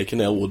of Jake and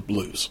Elwood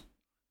Blues.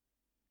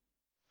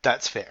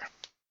 That's fair.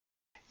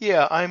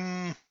 Yeah,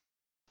 I'm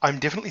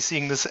definitely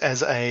seeing this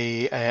as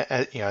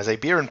a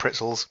beer and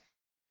pretzels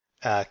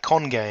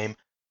con game,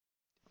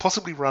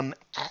 possibly run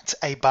at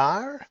a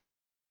bar.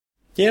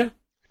 Yeah.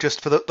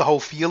 Just for the whole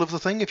feel of the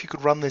thing. If you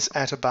could run this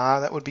at a bar,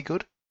 that would be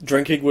good.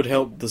 Drinking would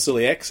help the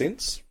silly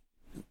accents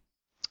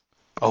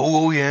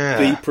Oh, yeah.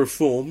 be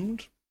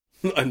performed.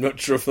 I'm not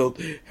sure if it'll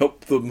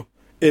help them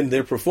in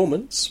their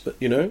performance, but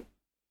you know.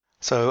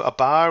 So a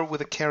bar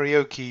with a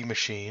karaoke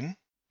machine,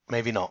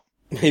 maybe not.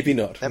 Maybe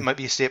not. That might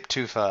be a step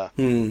too far.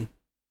 Hmm.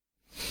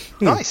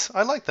 Nice,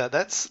 I like that.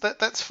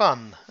 That's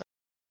fun.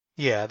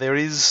 Yeah, there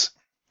is...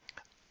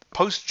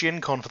 Post-Gen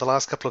Con for the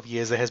last couple of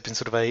years, there has been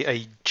sort of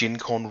a Gen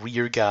Con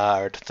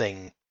rearguard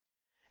thing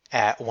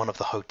at one of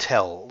the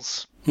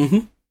hotels.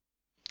 Mm-hmm.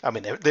 I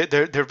mean,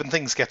 there have been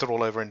things scattered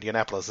all over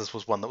Indianapolis. This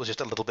was one that was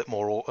just a little bit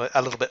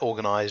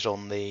organised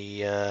on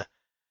the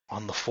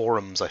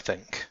forums, I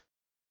think.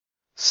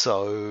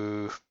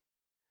 So,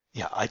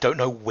 yeah, I don't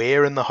know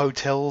where in the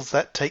hotels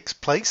that takes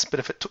place, but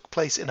if it took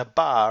place in a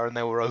bar and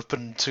they were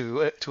open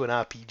to an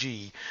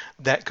RPG,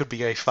 that could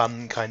be a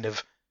fun kind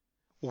of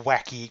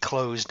wacky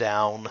close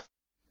down.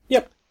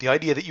 Yep. The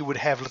idea that you would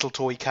have little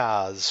toy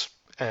cars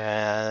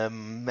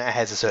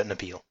has a certain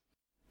appeal.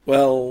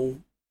 Well,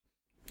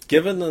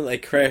 given that they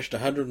crashed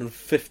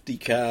 150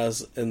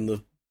 cars in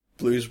the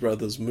Blues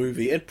Brothers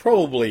movie, and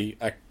probably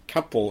a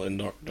couple in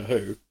Doctor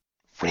Who.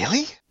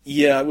 Really?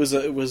 Yeah,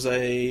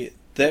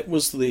 that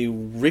was the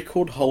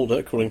record holder,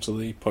 according to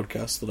the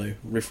podcast that I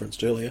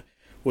referenced earlier,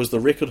 was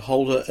the record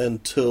holder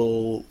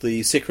until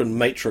the second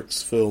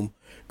Matrix film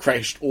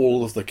crashed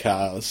all of the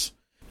cars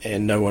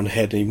and no one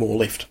had any more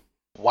left.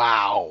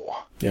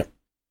 Wow. Yep.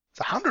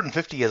 So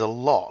 150 is a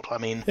lot. I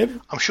mean, Yep.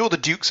 I'm sure the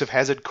Dukes of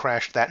Hazzard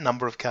crashed that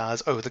number of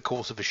cars over the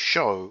course of a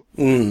show.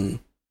 Mm.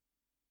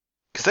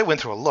 Because they went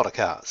through a lot of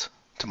cars,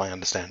 to my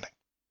understanding.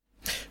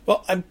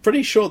 Well, I'm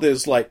pretty sure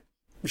there's, like,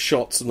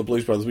 shots in the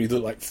Blues Brothers where you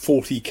look like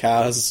 40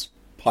 cars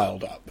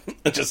piled up.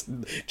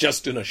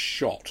 just in a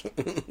shot.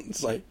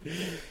 It's like,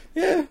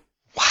 yeah.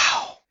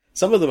 Wow.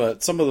 Some of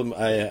them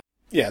are,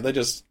 they're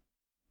just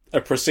a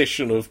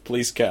procession of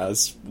police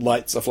cars,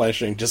 lights are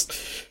flashing, just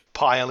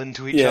Pile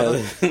into each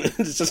other.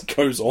 it just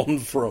goes on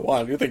for a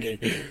while. You're thinking,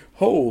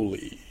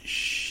 holy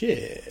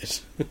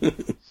shit.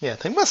 Yeah,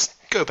 they must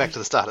go back to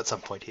the start at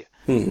some point here.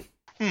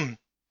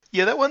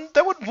 Yeah, that one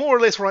more or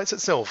less writes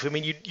itself. I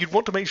mean, you'd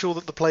want to make sure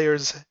that the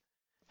players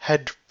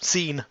had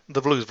seen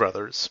the Blues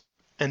Brothers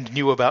and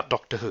knew about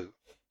Doctor Who.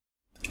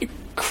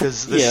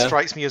 Because this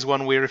strikes me as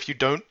one where if you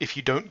don't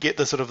get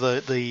the sort of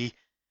the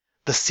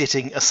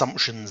setting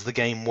assumptions, the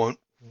game won't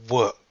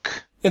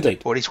work.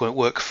 Indeed. Or at least won't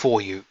work for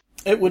you.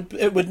 It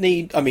would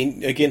need, I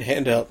mean, again,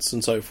 handouts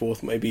and so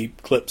forth, maybe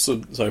clips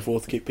and so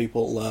forth, keep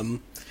people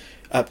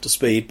up to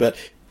speed, but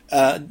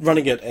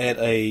running it at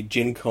a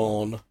Gen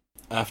Con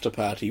after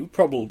party would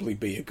probably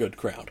be a good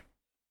crowd.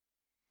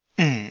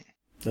 Mm.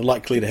 They're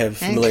likely to have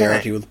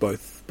familiarity with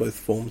both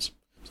forms.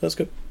 So that's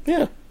good.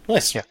 Yeah,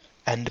 nice. Yeah.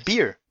 And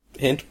beer.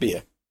 And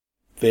beer.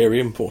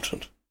 Very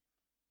important.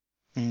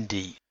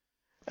 Indeed.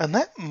 And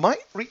that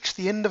might reach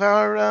the end of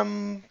our,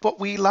 what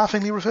we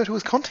laughingly refer to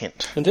as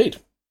content. Indeed.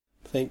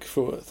 Thank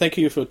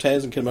you for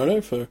Taz and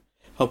Kimono for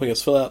helping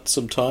us fill out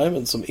some time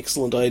and some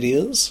excellent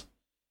ideas.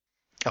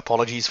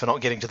 Apologies for not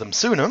getting to them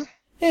sooner.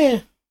 Yeah.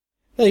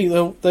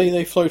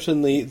 They float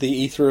in the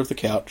ether of the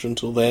couch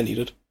until they're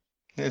needed.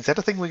 Is that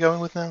a thing we're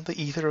going with now?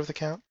 The ether of the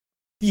couch?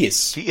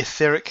 Yes. The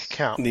etheric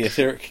couch. The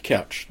etheric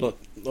couch.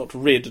 Not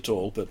red at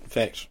all, but in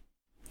fact,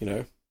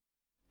 a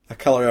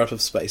colour out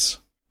of space.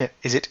 Yeah.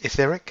 Is it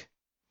etheric?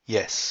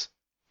 Yes.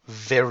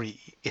 Very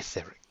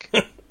etheric.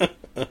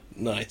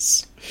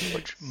 Nice.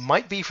 Which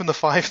might be from the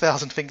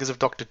 5,000 Fingers of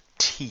Dr.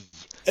 T.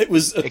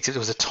 Except it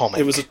was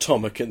atomic. It was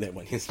atomic in that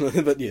one.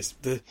 But yes,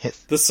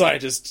 the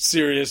scientist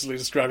seriously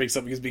describing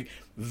something as being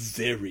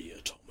very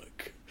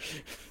atomic.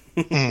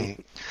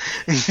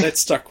 That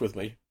stuck with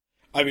me.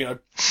 I mean,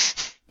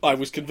 I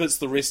was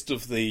convinced the rest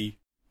of the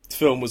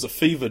film was a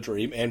fever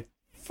dream, and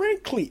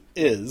frankly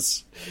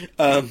is,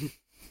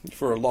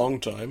 for a long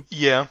time.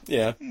 Yeah.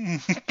 Yeah.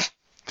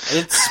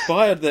 It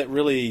inspired that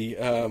really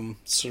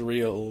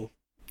surreal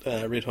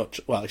Red Hot...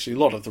 Well, actually, a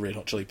lot of the Red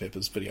Hot Chili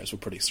Peppers videos were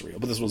pretty surreal,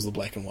 but this was the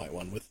black and white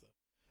one with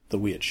the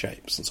weird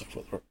shapes and so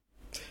forth. I'm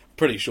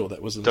pretty sure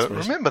that was inspiration.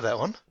 Don't remember that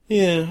one.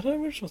 Yeah, I don't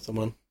remember which was the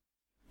one.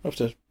 I'll have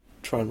to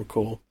try and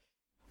recall.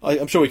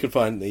 I'm sure we could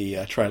find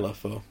the trailer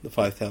for the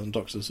 5,000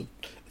 the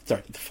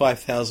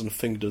 5,000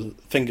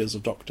 fingers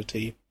of Dr.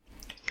 T.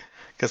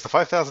 Because the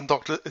 5,000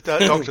 doctors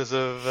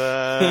of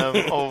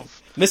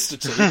Mr.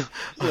 T.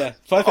 Yeah,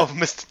 of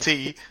Mr.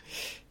 T.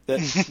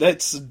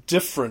 That's a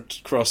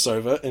different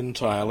crossover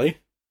entirely.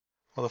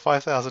 Well, the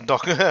 5,000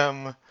 doctors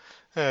of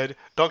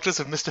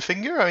Mr.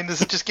 Finger? I mean,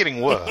 this is just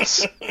getting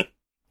worse.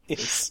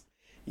 Yes,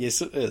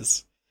 it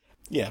is.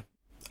 Yeah.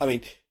 I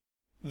mean,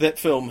 that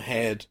film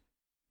had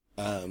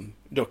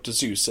Dr.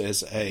 Zeus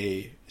as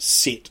a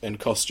set and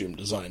costume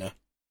designer.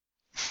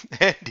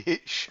 And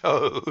it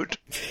showed.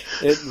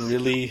 It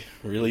really,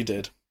 really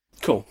did.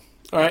 Cool.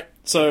 Alright,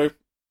 so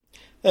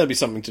that'll be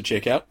something to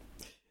check out.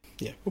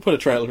 Yeah, we'll put a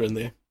trailer in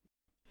there.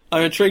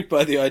 I'm intrigued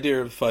by the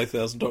idea of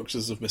 5,000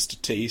 Doctors of Mr.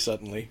 T,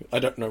 suddenly. I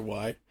don't know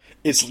why.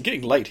 It's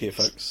getting late here,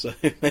 folks, so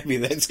maybe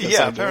that's...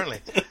 Yeah, apparently.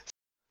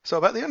 So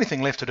about the only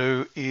thing left to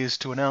do is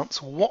to announce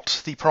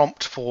what the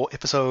prompt for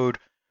episode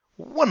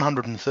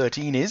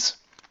 113 is.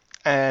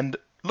 And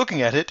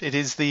looking at it, it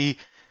is the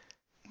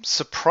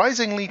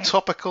surprisingly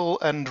topical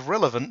and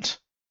relevant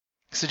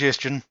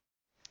suggestion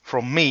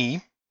from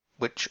me,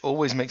 which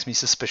always makes me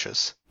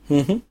suspicious.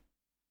 Mm-hmm.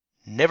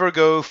 Never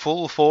go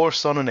full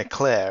force on an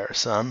eclair,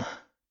 son.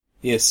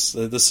 Yes,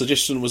 the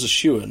suggestion was a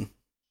shoo-in.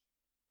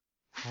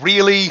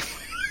 Really?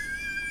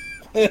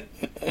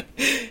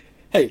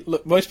 Hey,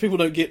 look, most people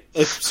don't get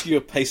obscure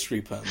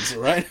pastry puns,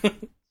 alright?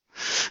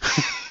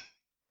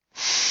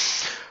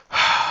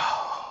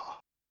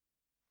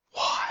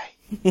 Why?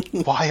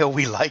 Why are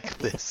we like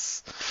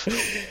this?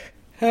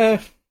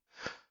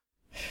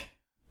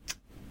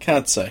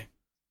 Can't say.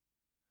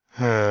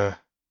 I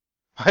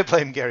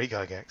blame Gary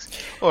Gygax.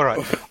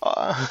 Alright.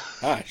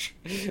 Gosh.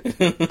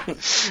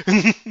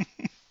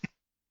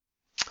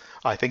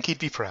 I think he'd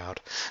be proud.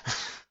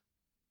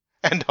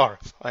 And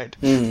horrified.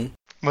 Mm.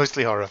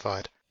 Mostly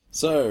horrified.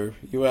 So,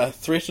 you are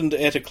threatened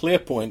at a clear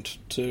point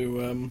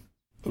to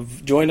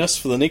join us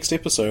for the next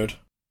episode.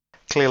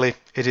 Clearly,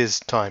 it is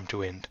time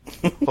to end.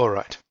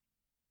 Alright.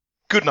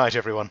 Good night,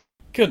 everyone.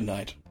 Good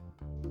night.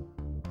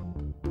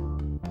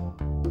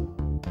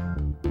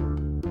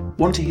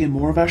 Want to hear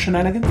more of our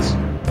shenanigans?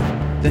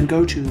 Then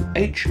go to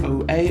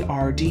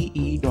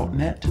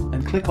hoarde.net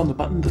and click on the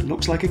button that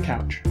looks like a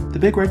couch. The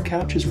Big Red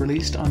Couch is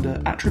released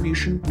under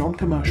Attribution,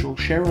 Non-Commercial,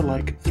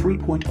 Share-alike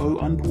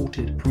 3.0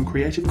 Unported from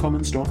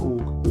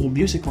creativecommons.org. All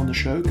music on the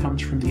show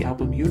comes from the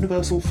album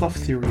Universal Fluff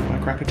Theory by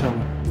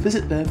Krakatoa.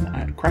 Visit them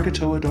at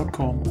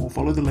krakatoa.com or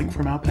follow the link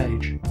from our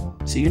page.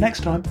 See you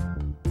next time.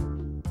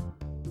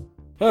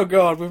 Oh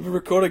god, we've been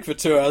recording for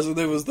 2 hours and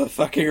there was the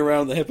fucking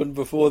around that happened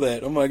before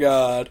that. Oh my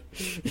god.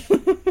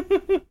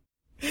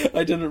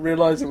 I didn't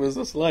realise it was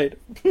this late.